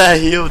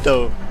 That healed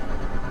though.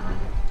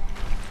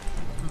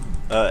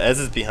 Ez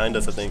is behind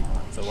us, I think.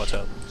 So watch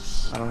out.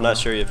 I don't I'm know. not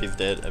sure if he's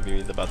dead. I mean,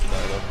 he's about to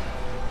die though.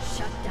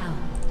 Shut down.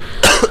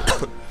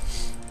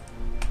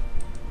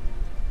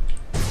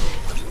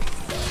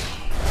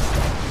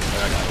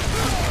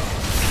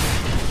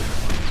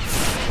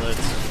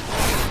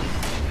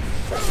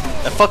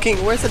 That fucking,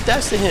 where's the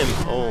dash to him?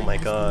 Oh my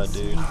god,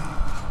 dude.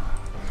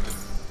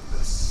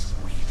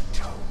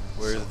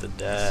 Where's the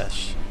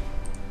dash?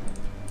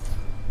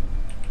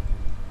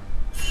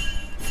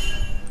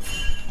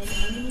 An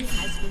enemy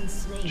has been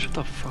slain. Shut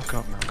the fuck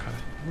up, Mrglenncoco.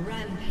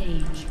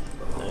 Rampage.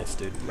 Nice,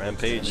 dude.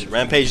 Rampage.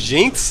 Rampage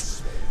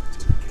Jinx?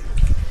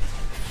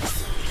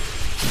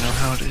 You know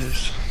how it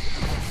is.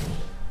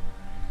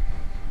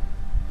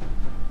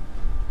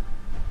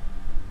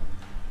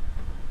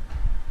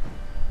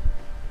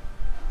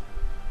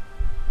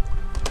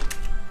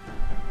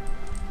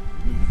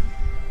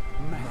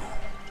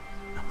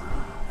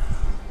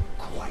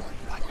 Quite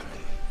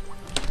likely.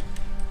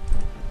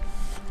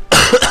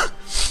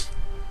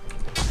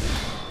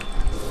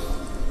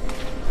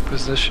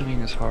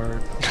 Positioning is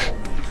hard.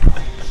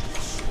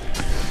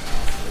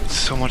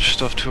 So much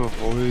stuff to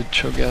avoid.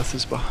 Cho'Gath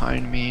is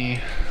behind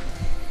me.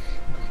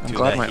 I'm Dude,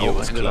 glad that my heal ult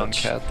was landed on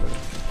clutch. Cat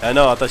though. I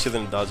know, I thought she was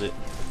gonna dodge it.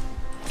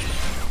 I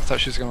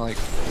thought she was gonna like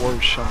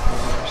ward something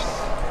or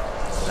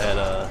something.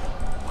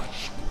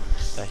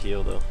 That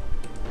heal though.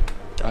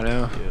 I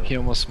know. Heal. He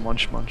almost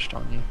munched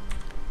on you.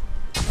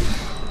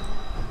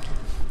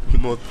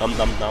 Dum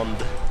dum dum.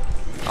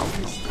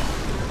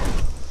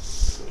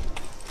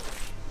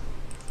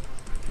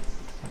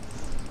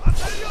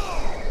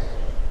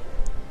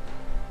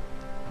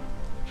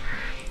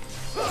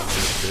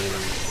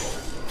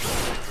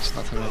 There's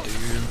nothing to do.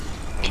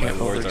 Can't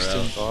my wards are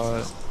overextend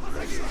bot.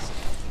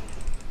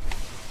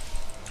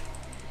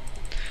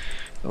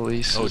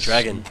 Elise Oh, is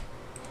dragon.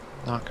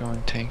 not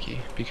going tanky.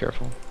 Be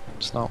careful.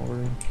 It's not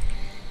worrying.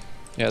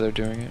 Yeah, they're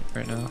doing it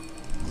right now.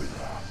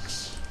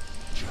 Relax.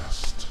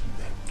 Just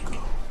let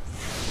go.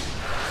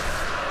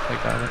 They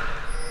got it.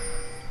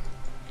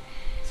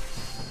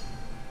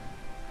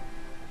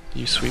 Do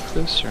you sweep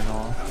this or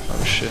no?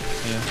 Oh shit,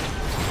 yeah.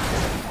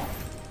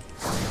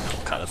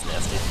 God, that's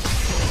nasty.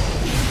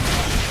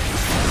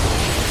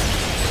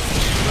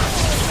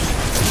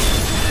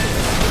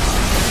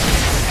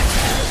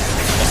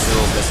 I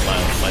still miss my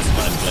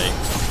spine play.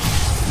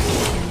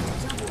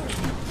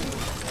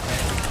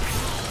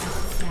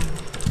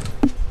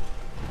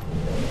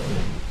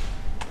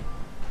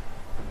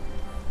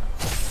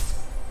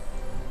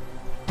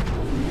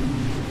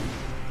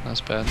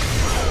 That's bad.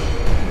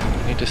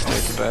 Need to stay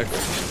at the back.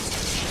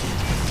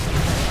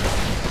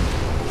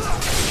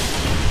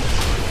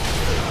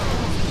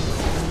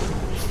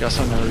 Guess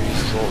I never used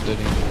his ult, did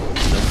he?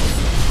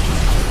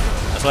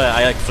 That's why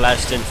I like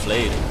flashed in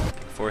Flayed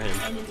for him.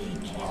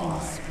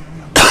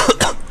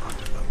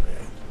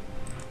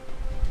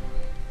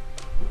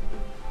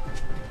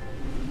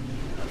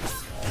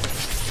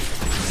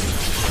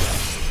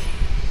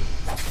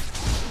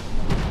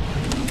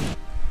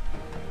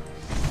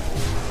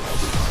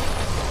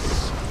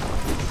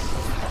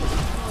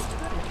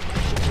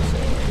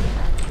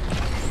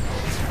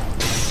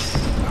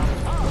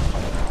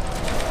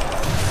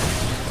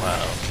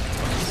 Wow,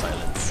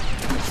 silence.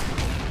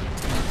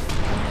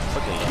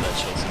 Fucking love that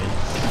chill skin.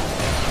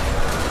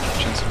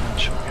 Gentleman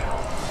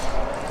Cho'Gath.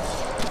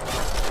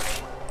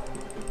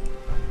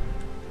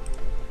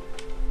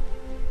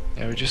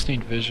 Yeah, we just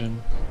need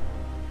vision.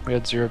 We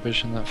had 0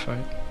 vision that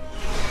fight.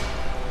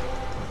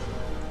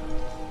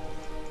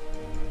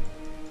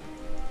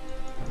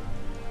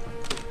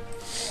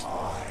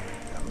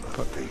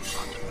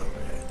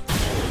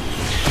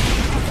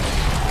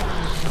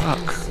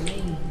 Fuck.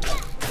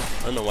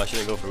 I don't know why she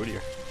didn't go for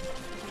Udyr.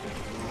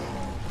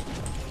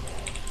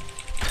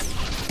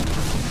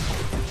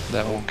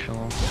 That won't kill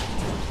him.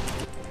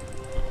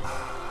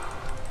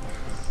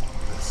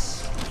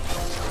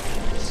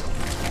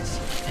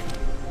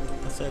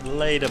 I said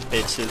later,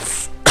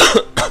 bitches.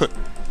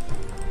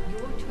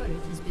 Your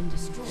turret has been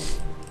destroyed.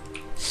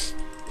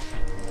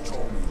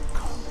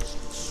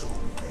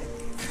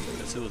 I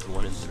guess it was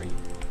 1 and 3.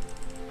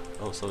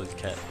 Oh, so there's a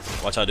cat.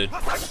 Watch out, dude.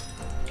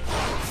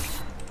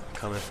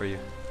 Coming for you.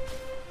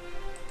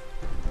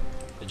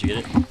 Did you get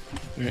it?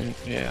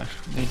 Yeah,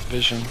 need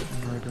vision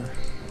and murder.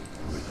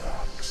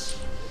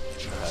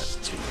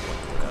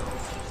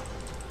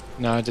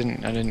 No, I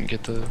didn't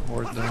get the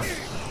ward though. No,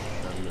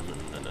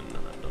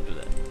 don't do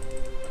that.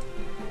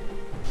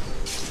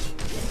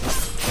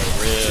 For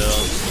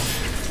real.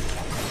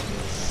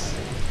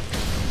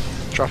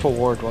 Drop a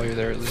ward while you're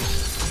there at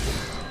least.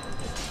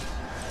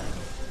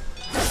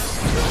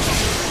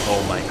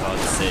 Oh my god,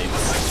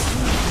 saves.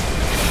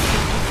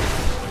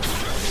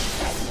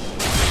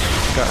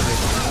 Got hit.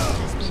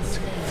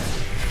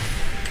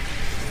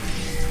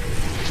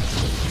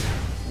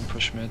 And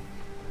push mid.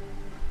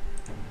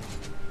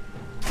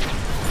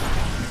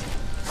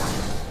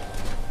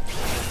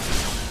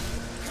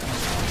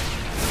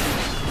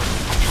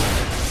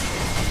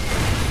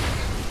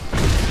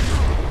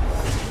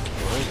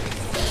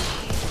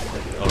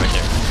 Oh, right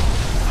there.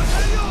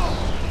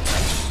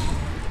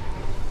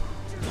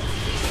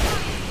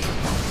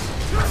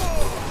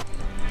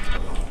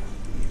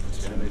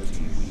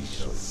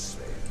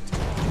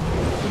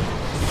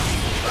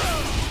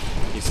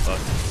 He's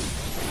fucked.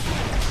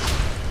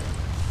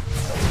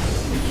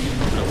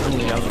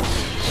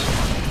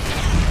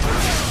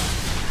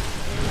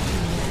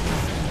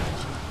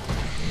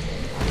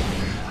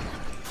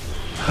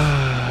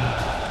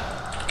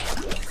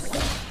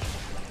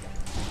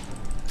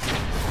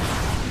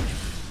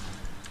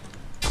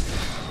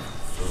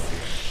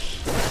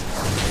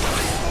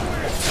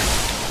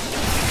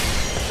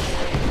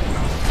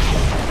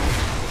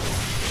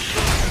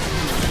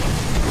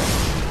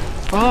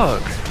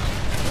 Fuck!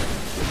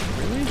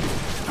 Really?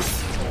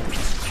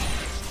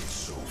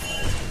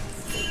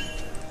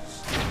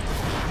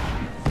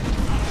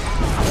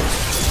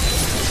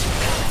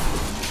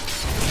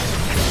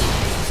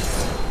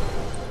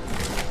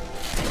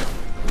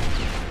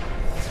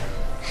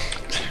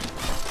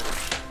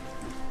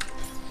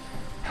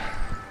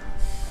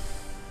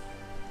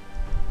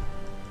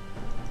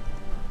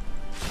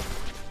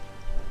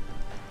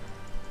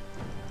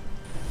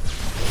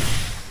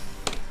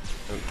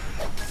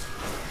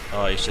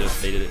 Oh, you should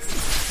have baited it.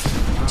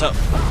 Top.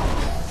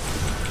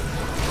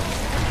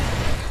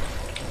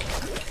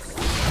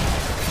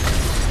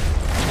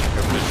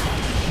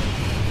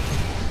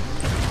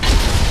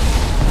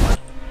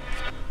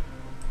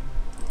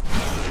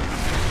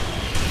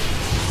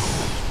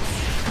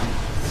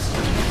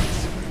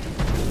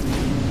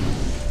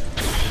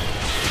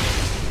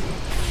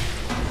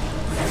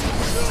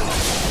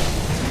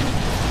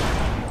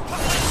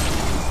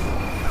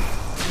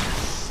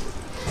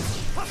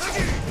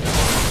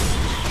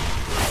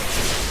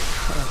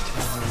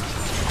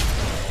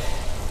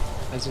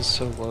 This is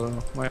so low.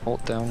 My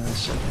ult down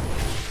is.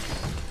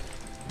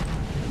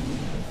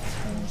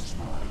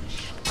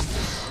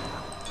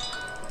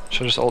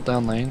 Should I just ult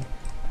down lane?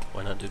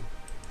 Why not, dude?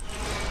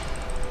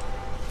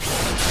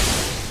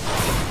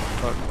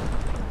 Fuck.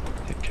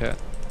 Hit cat.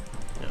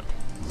 Yeah.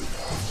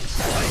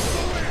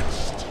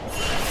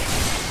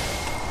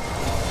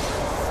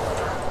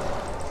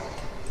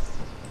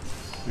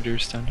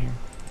 Reduce down here.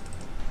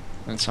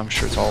 And so I'm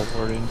sure it's all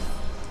worded.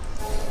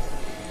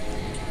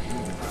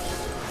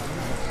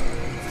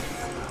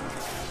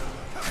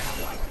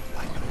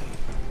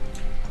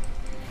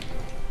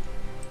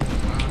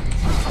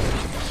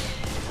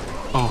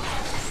 Oh.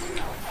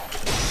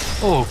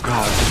 Oh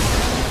god.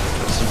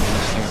 That's the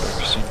weirdest thing I've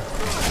ever seen.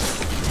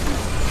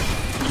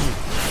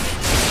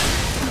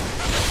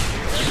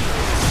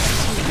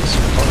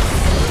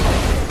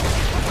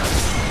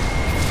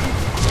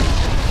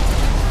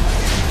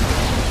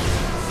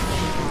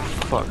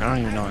 Fuck, I don't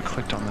even know I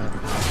clicked on that.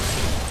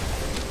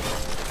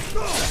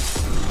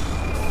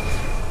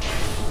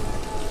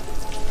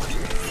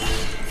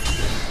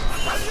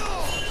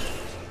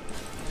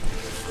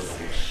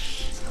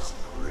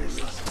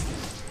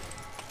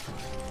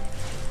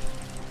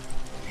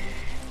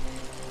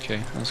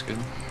 Okay, that's good.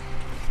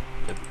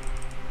 Yep.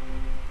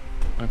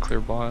 I'm clear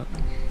bot.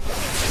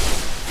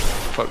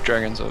 Fuck,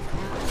 dragon's up.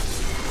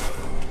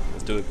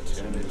 Let's do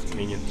it.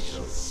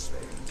 Minions.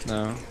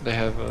 No, they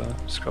have a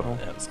scuttle.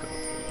 Yeah, let's go.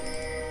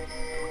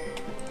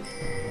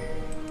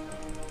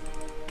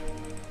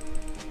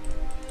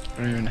 I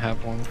don't even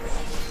have one.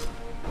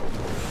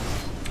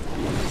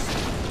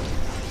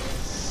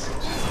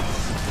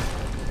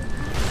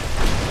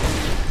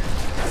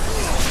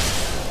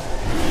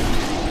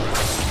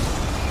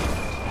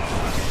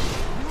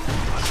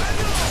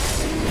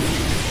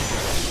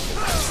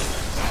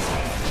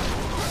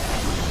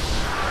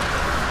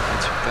 I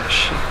took that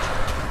shit.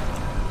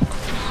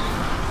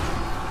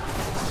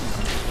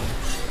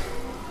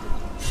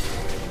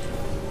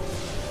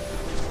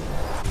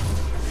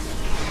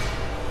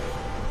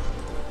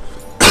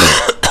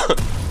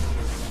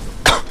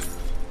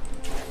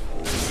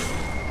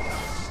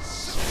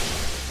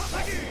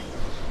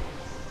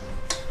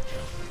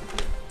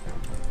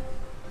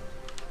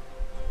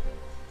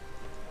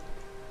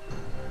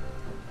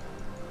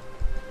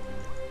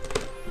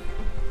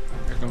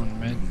 They're going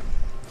mid.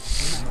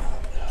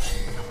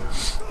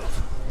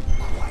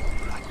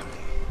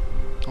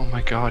 Oh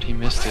my god, he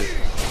missed it.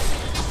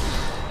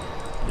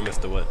 You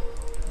missed the what?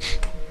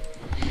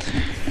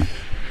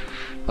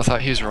 I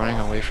thought he was running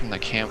away from the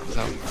camp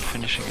without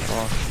finishing it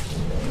off.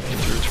 He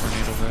threw a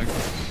tornado back.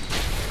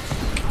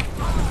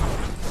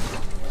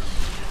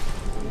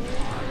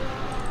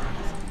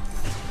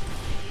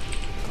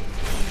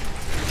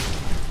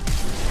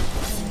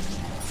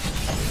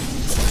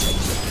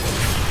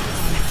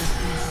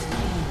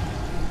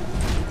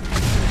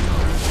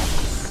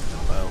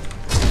 Wow.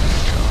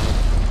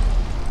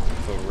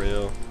 For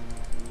real.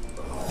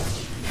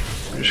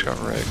 We just got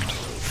wrecked.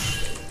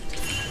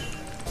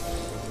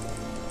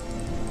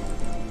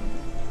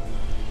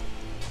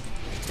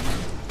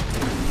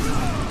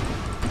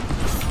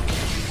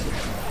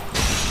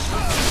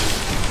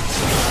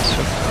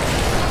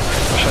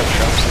 Wish I had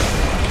traps there.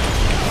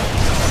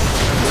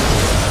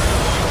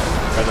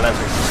 Where's the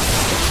lantern?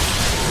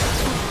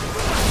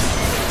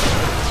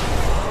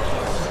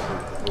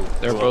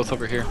 They're both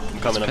over here. I'm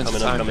coming, I'm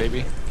coming, I'm coming.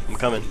 Baby. I'm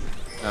coming.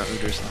 No,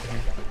 Udra's not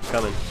here. I'm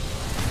coming.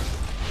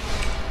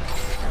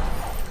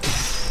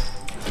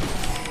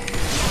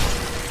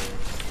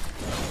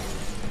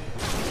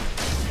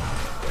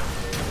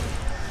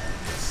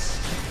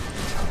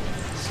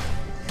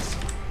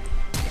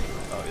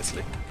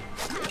 Obviously.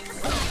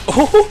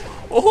 Oh!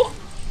 Oh!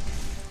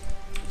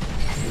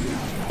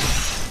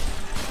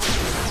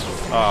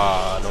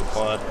 Ah, no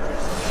quad.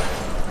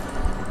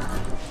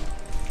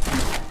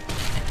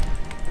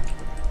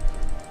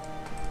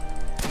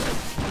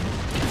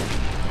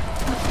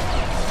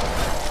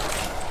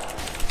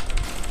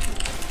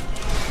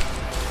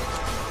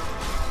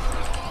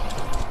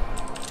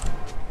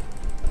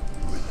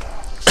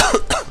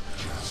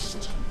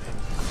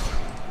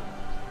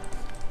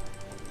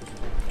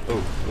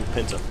 Oh,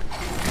 Penta.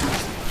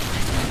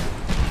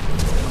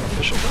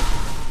 Official.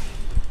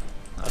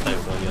 I thought you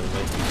were going the other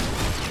way.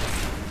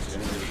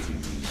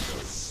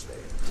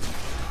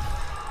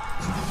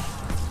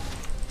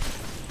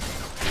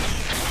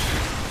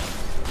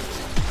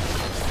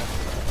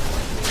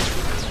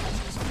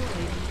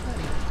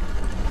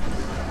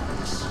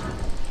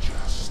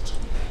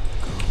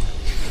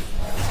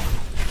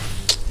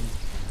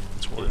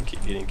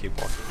 keep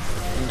walking.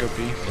 You can go B.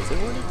 Is it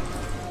working?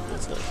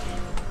 It's not.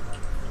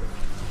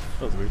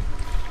 That was weird.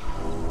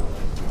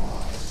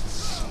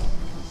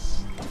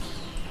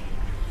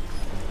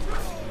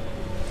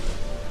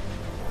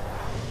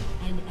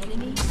 An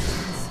enemy has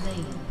been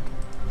slain.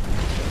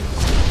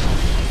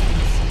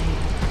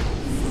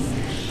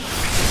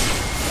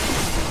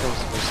 That was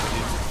supposed to be.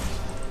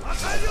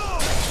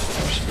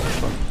 She's got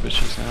fucking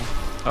bitches now.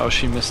 Oh,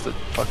 she missed the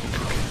fucking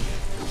cookie.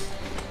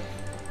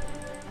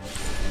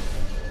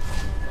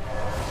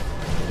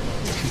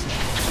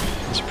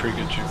 That's a pretty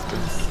good juke,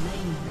 but.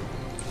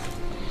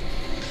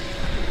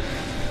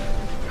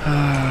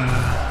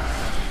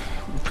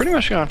 I'm pretty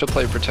much gonna have to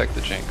play Protect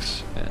the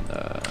Jinx, and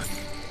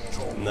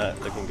Not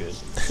looking good.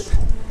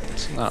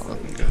 it's not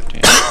looking good.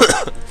 Yeah.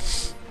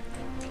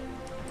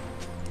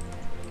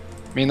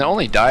 I mean, the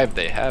only dive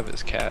they have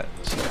is Cat,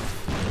 so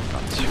I'm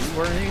not too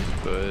worried,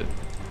 but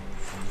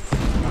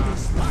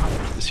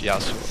this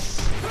Yasuo.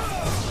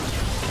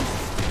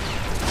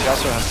 This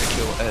Yasuo has to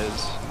kill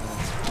Ez,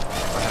 and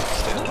then I have to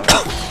stay alive.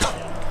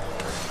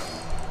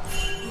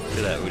 Look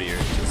at that Udyr,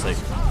 just like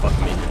fuck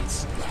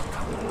minions.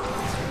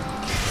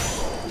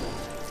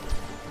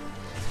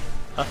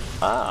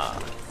 Ha.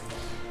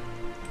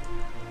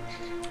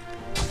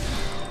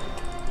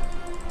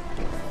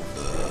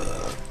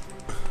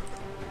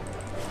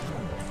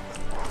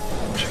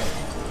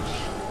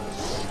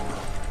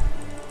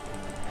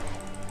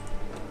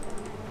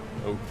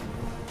 Oh.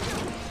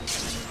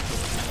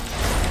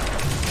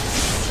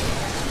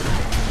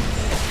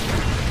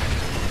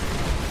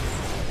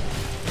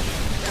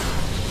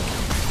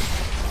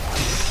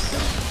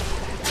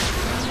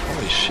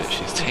 Holy shit,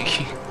 she's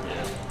taking.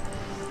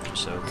 Yeah.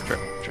 So.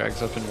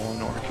 Drags up in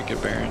one, or could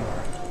get Baron.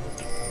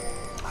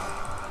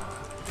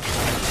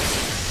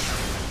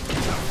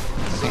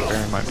 I think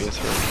Baron might be a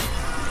threat.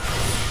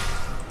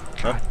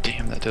 God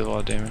damn, that did a lot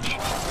of damage.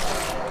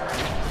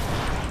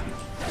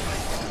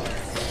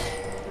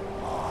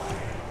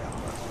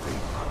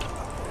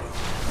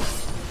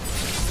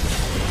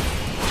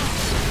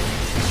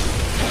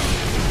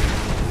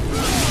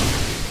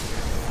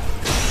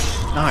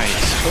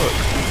 Nice hook.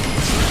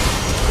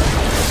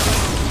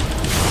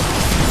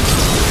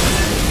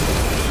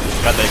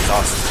 Got the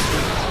exhaust.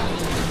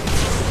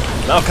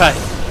 Okay.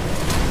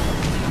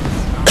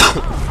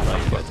 Oh,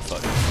 you got the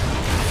fuck.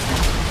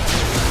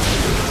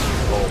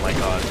 Oh my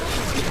god.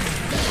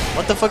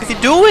 What the fuck is he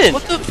doing?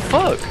 What the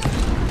fuck?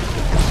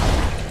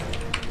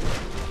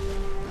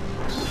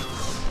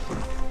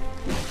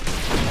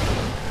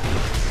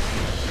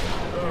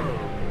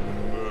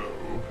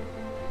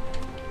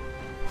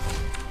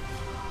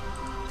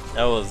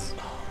 That was.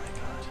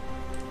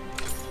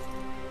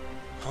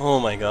 Oh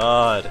my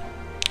god.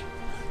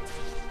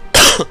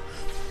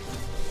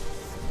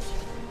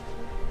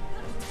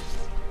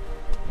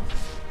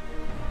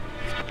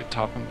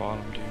 Top and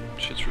bottom, dude.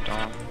 Shit's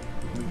redundant.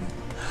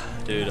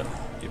 Dude,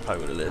 you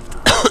probably would have lived.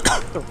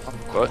 The wrong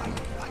button.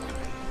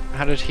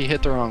 How did he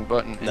hit the wrong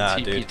button and Nah,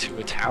 TP dude. to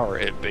a tower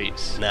at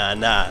base? Nah.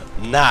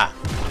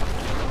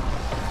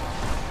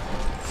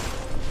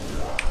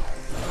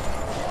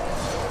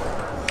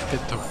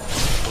 Hit the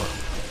button.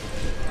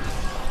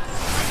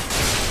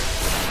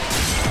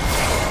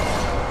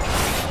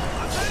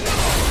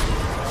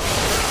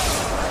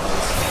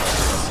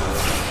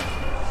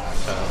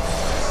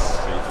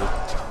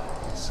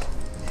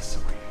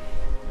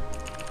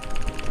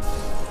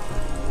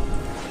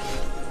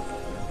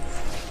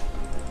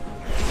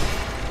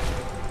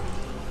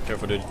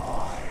 Careful, dude.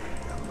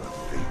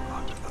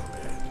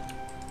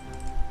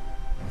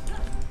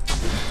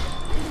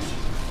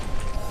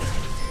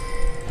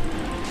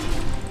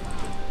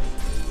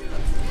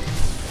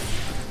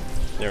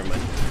 Never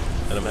mind.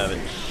 Let him have it.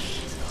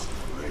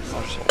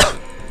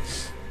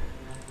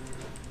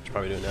 Should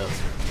probably do it now.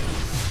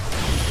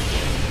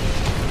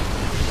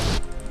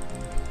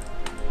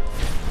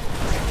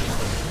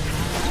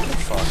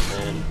 Fuck,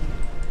 man.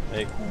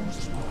 Like,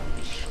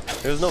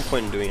 there's no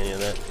point in doing any of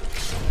that.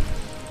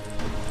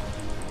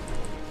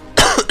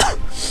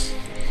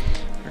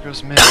 There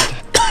goes mid.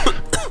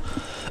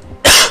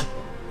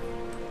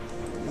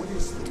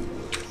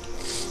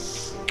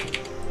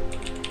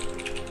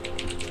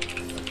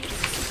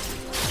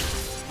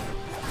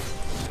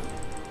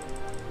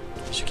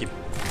 Should keep.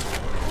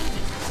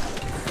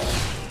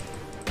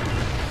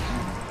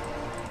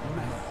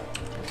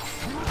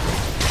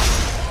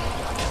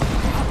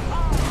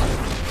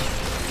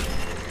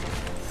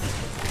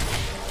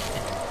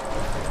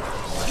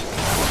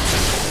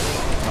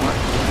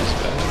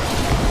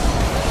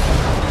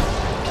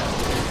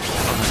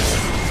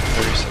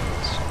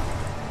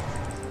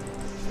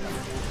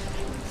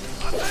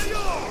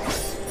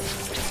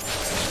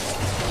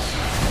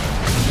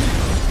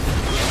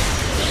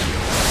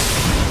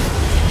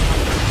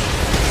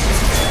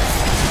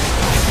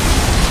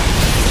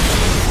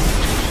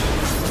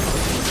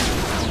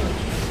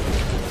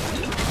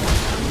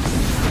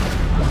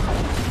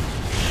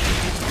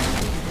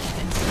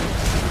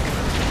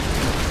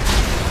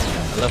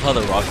 I love how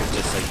the rockets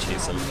just like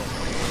chase him.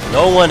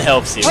 No one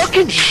helps you.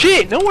 Fucking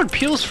shit! No one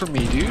peels for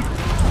me, dude.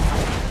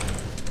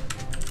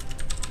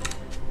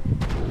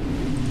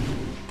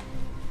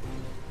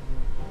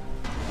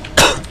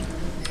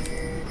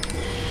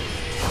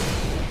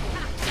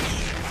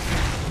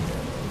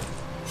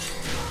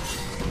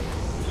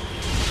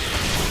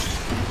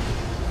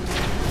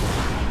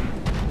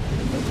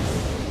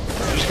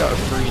 got a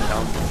free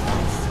number.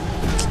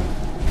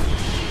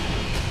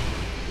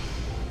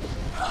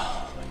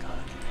 Oh my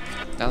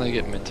god. Now they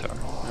get Mintar.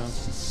 No,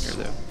 you're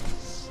there.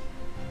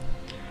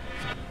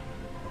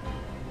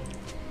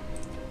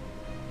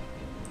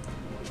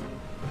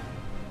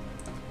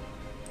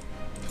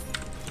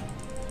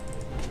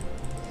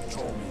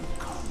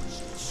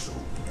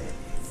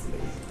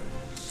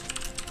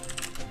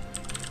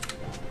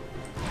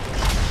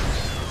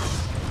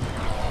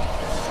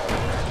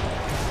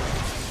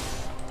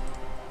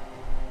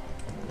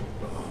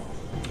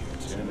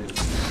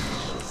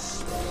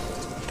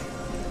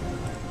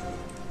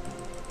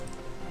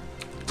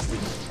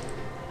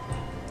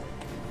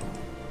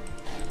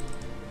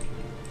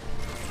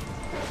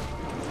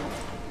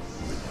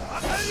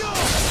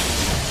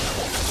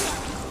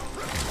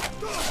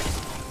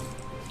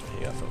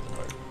 Yeah, I felt it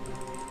hard.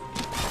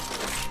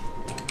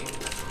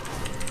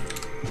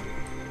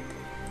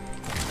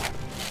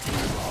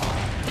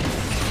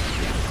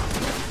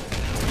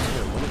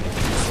 Damn, why did they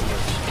do so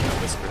much? Can't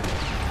whisper.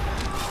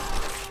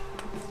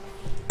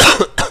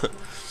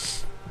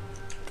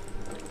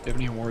 Do you have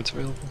any awards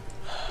available?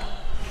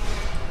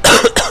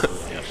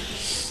 Yeah.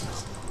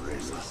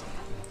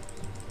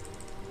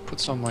 Put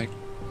some like.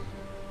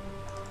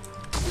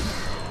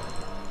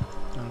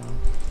 I don't know.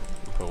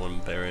 Put one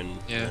Baron.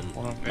 Yeah, and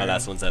one on my Baron.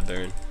 last one's at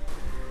Baron.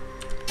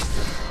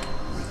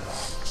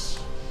 Relax.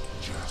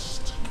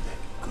 Just let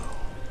go.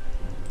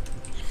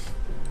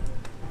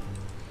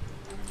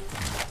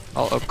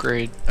 I'll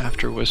upgrade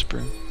after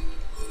Whisper.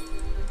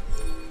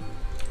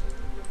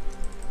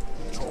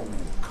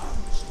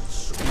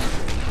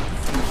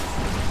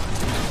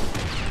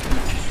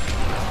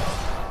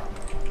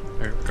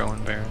 They're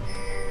going Baron.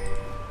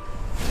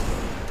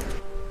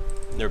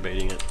 They're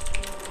baiting it.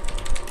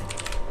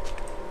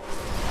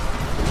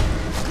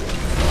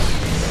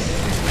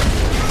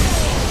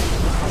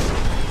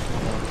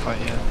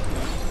 Fight yet.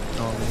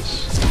 All this.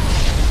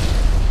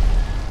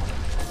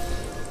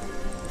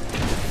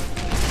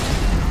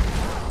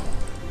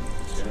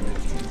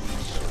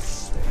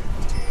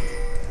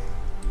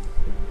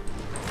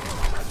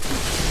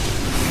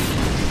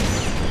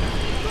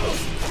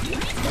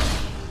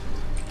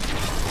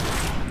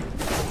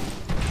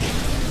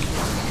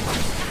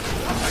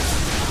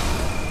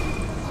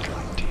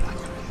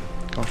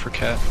 Going for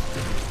cat.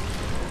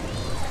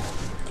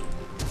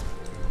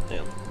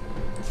 Damn.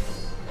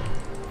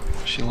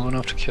 Is she low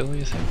enough to kill,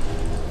 you think?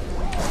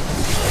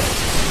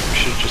 We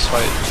should just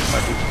fight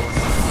before.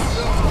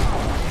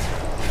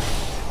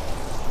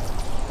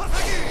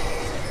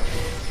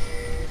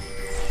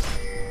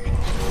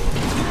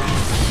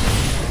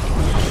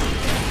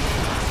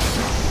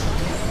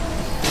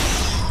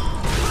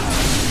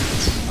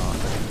 It's not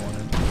what I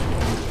wanted.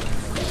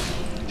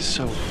 He's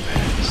so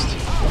fast.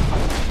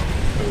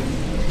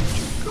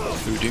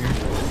 Ooh dear.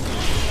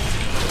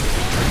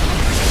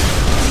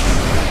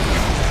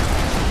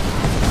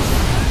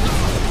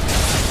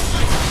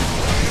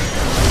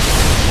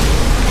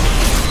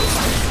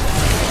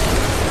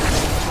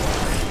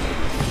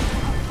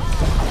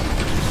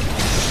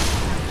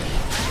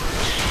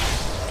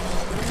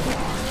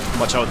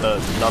 Watch out with the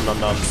nom nom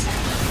noms.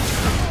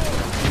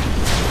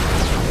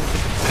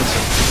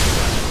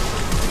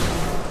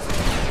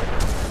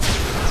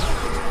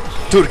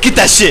 Dude, get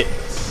that shit!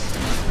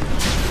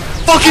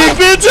 Fucking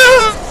Penta!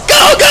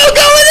 Go, go,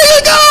 go, nigga,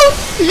 go!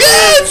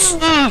 Yes!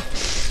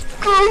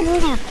 Go,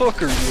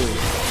 motherfucker, you!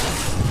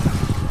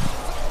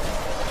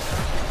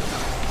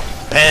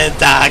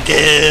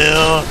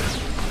 Pentakill!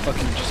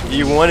 Fucking just.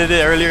 You wanted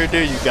it earlier,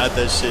 dude? You got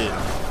that shit.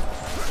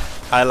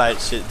 Highlight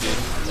shit, dude.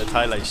 That's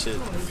highlight shit.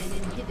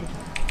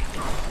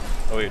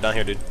 Oh wait, down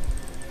here, dude.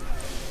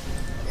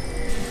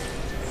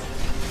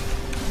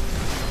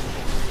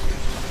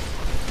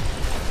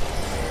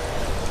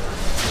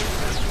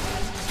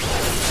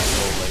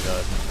 Oh my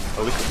god.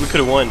 Oh, we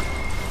could have won.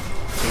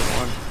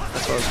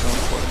 That's what I was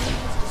going for.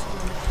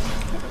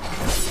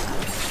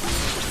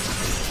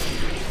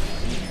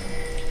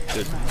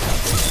 Good.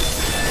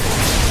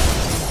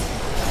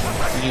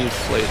 You needed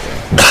Flay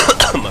there.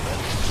 My bad.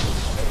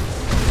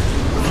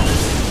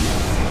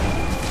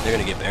 They're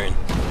gonna get Baron.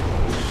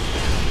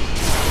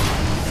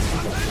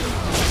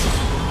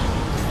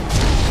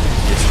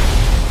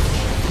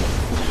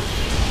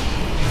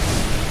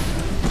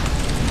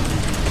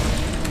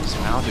 What's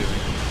Mal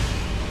doing?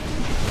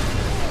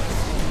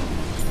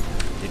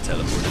 They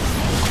teleported.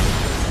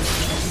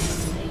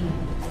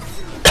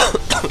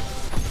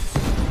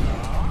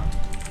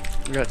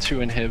 We got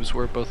 2 inhibs,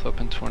 we're both up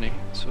in 20,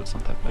 so it's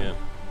not that bad. Yeah.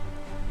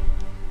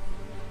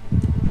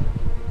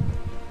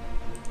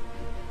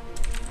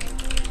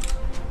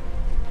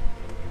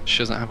 She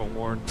doesn't have a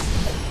ward.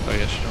 Oh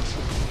yeah, she does.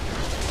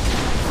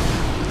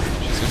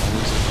 She's gonna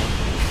lose it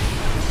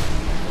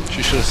though.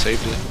 She should have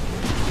saved it.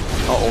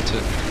 I'll ult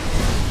it.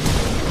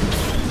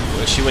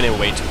 Well, she went in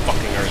way too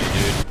fucking early,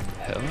 dude.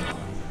 Hell?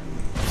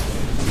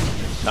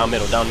 Down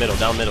middle, down middle,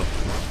 down middle.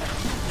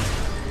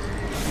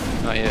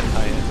 Not yet,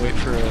 not yet. Wait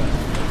for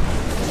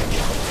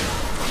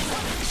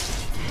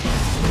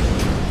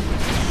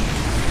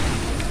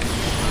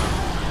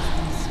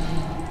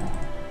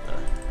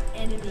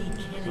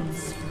Killing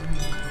spree.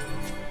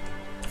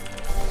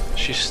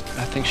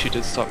 I think she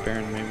did stop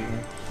Baron maybe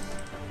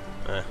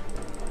then.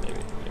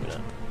 Maybe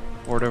not.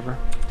 Or whatever.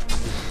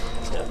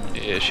 Yeah.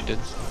 Yeah, she did.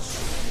 I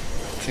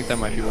think that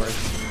might be worse.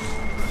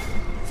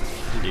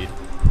 Indeed.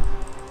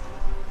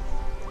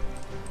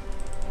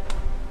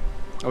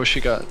 I wish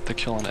she got the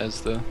kill on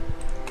Ez though.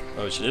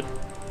 Oh, she did?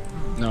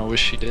 No, I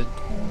wish she did.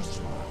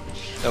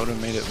 That would have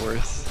made it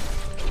worth.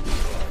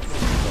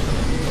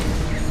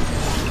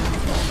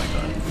 Oh my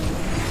god.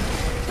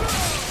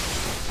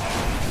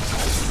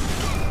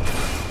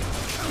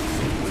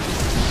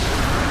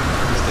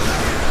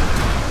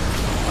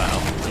 Wow,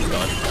 he's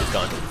gone. He's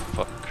gone.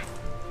 Fuck.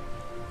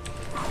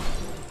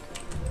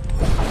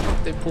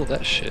 They pulled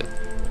that shit.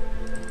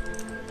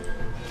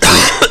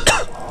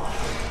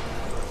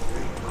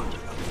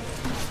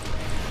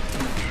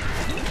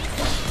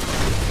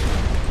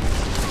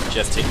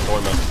 Just take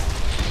Torma.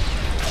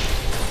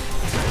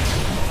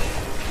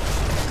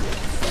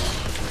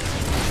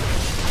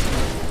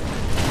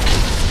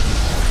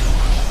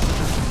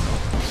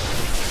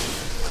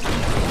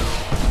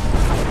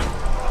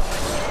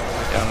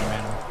 Down a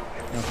man.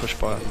 I'm gonna push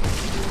bot. Ooh,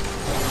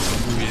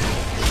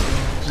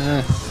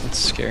 yeah. That's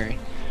scary.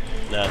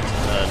 No.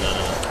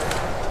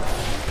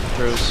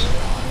 Throws.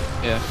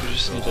 Yeah, we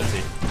just need to.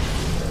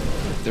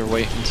 They're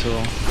wait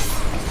until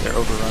they're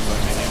overrun by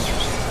minions or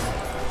something.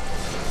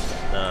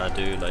 Nah,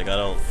 dude, like I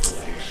don't.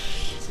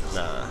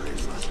 Nah.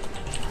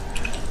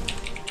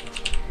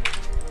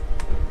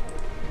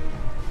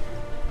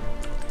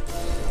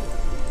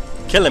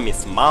 Killing me,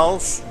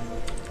 Smalls.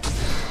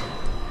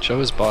 Joe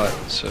is bot,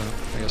 so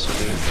I guess I'll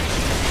do it.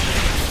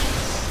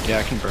 Yeah,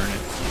 I can burn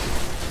it.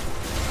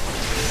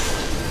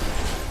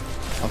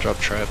 I'll drop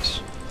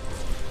traps.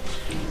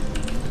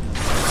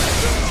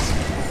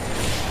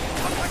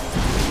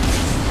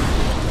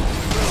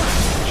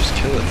 Just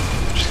kill it.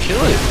 Just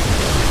kill it.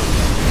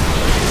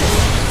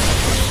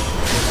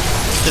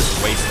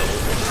 Just waste the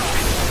whole thing.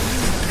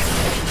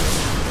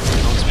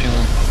 No one's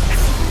peeling.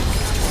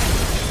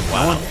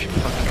 Wow. No one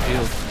fucking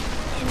peeled.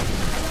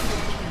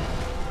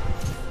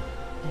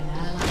 An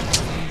ally has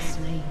been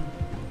slain.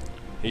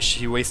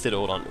 He wasted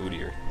ult on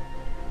Udyr.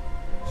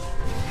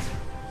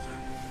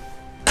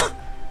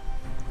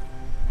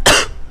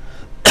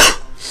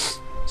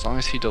 As long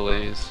as he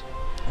delays,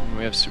 and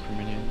we have super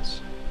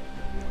minions.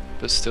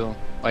 But still,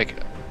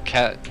 like,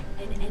 Cat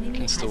An enemy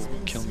can still has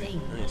been kill me.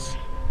 slain. Nice.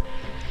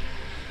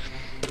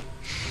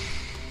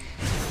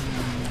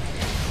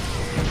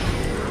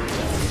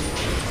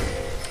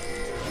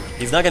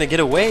 He's not gonna get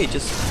away,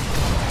 just...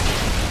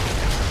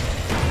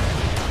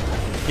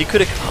 He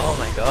could've... Oh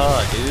my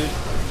god, dude.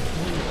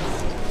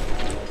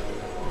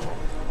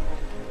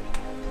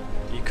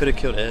 He could've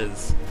killed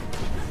Ez.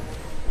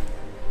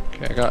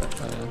 Okay, I got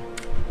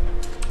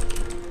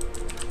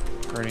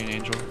Guardian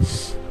Angel.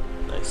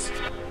 Nice.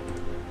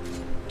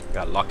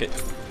 Got Locket.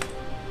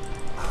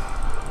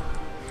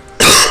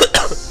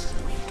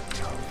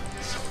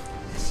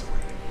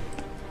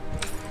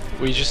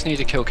 We just need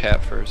to kill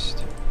Cat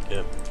first.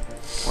 Yep.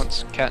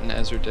 Once Cat and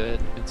Ez are dead,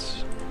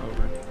 it's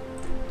over.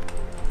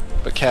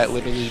 But Cat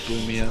literally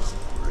blew me up.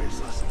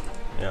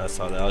 Yeah, I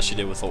saw that. All she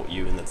did was ult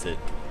you and that's it.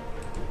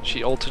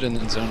 She ulted and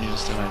then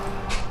Zonia's, then I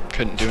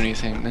couldn't do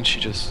anything. Then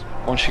she just,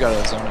 once she got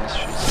out of Zonia's,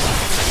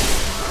 she's...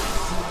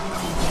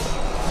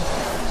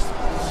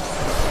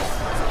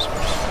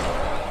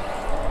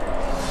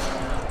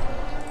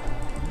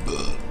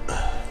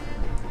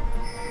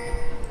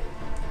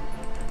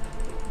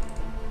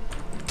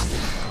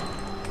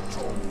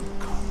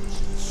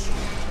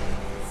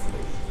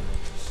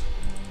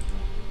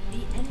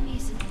 The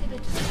enemy's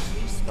inhibitor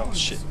respawned. Oh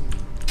shit.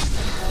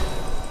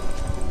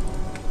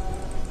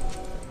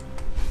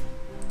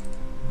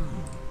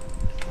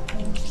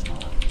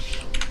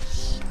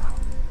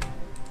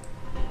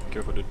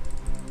 Careful, dude.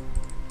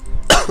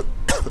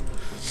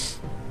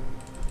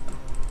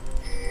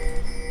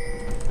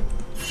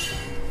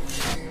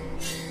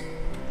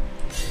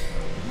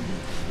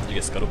 You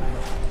get scuttled.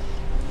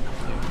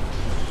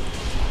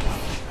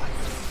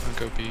 I'll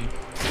go B.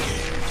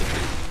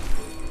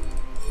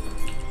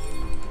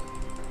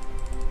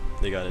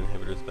 They got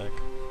inhibitors back.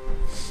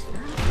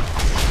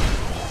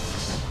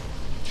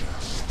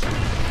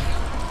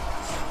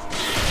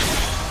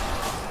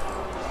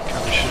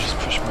 God, we should just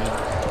push mid.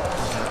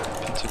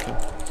 Pentakill.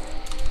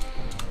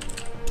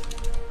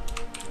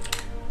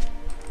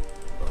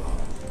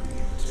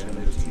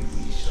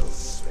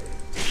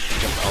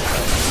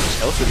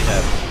 What else do we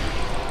have?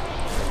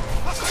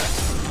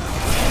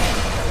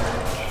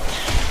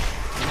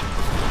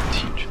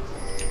 Teach.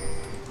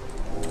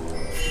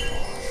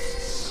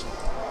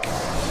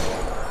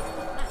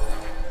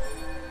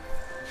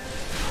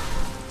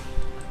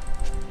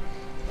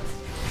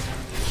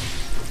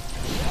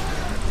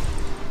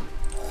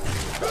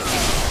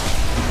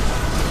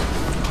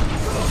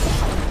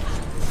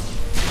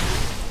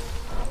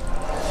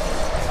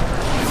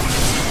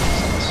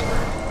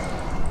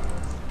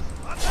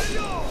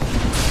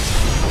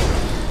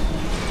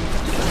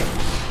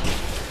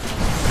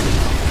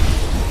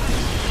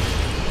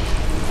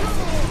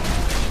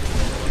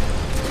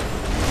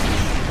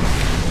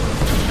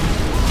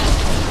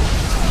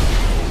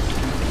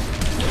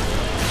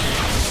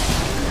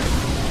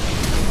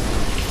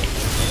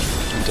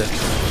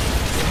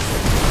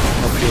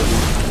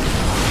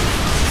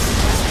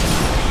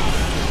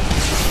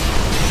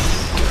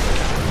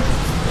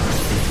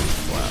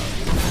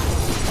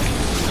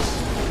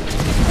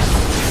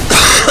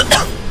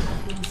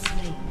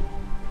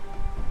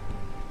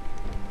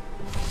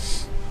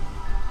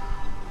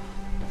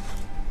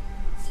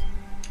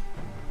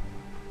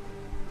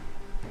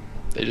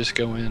 They just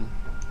go in.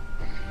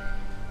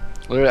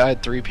 Literally, I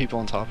had 3 people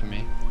on top of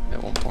me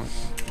at one point.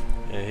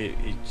 Yeah,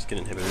 he just get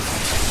inhibited.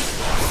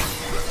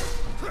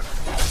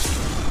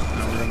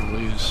 Now we're gonna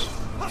lose.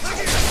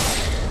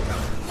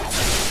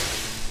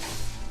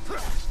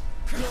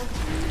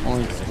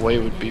 Only way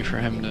would be for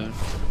him to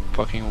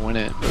fucking win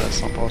it, but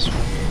that's not possible.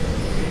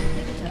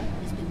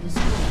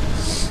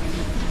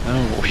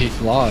 No, we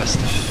lost.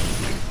 I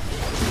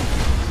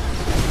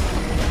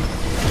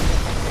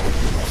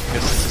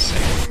guess it's the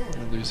same.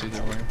 We'll lose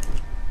either way.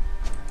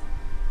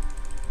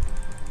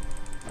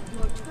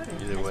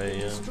 Either way,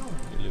 yeah.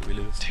 We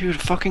lose.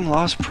 Dude, fucking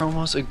lost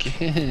promos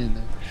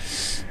again.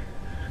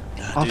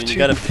 God, dude, you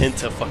gotta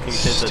Penta, fucking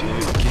Penta,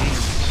 dude.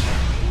 Games.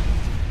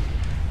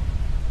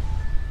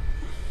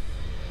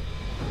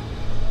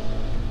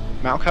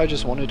 Maokai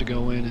just wanted to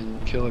go in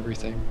and kill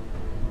everything.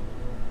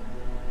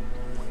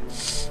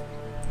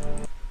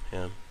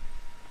 Yeah.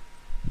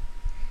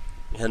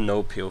 He had no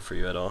appeal for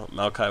you at all.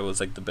 Maokai was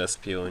like the best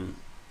appeal and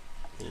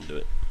he didn't do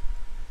it.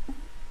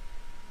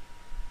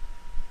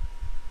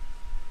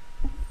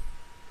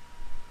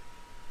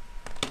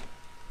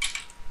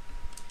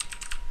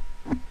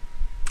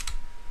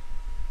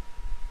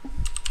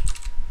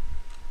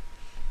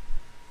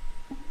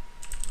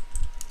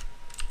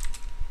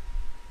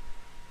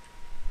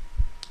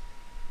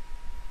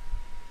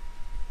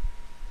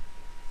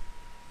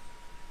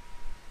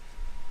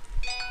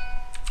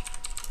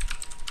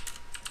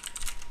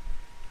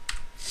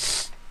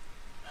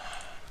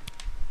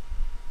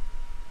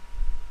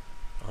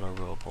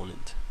 Honorable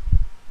opponent.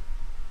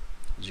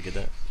 Did you get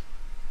that?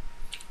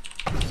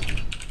 I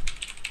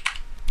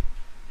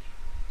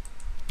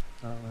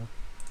don't know.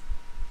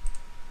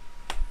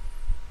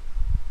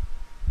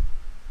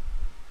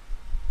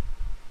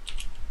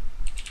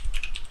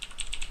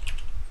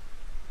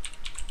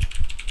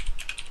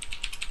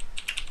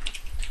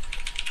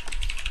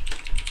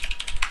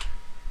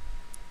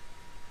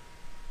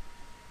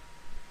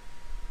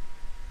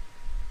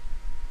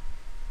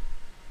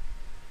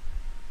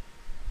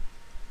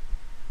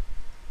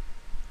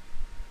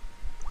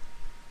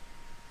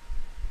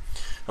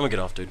 I'm gonna get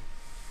off, dude.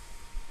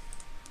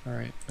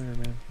 Alright, later,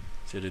 man.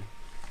 See you, dude.